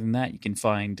now. And other than that, you can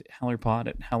find HowlerPod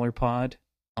at HowlerPod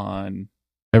on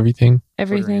Everything. Twitter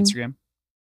Everything. and Instagram.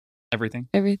 Everything.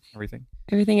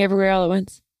 Everything everywhere all at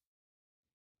once.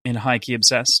 And High Key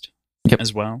Obsessed Yep.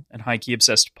 as well. And High Key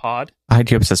Obsessed Pod.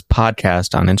 IT Obsessed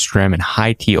Podcast on Instagram and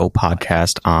High TO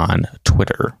Podcast on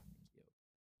Twitter.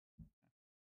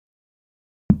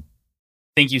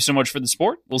 Thank you so much for the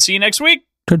support. We'll see you next week.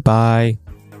 Goodbye.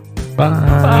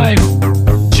 Bye.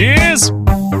 Cheers.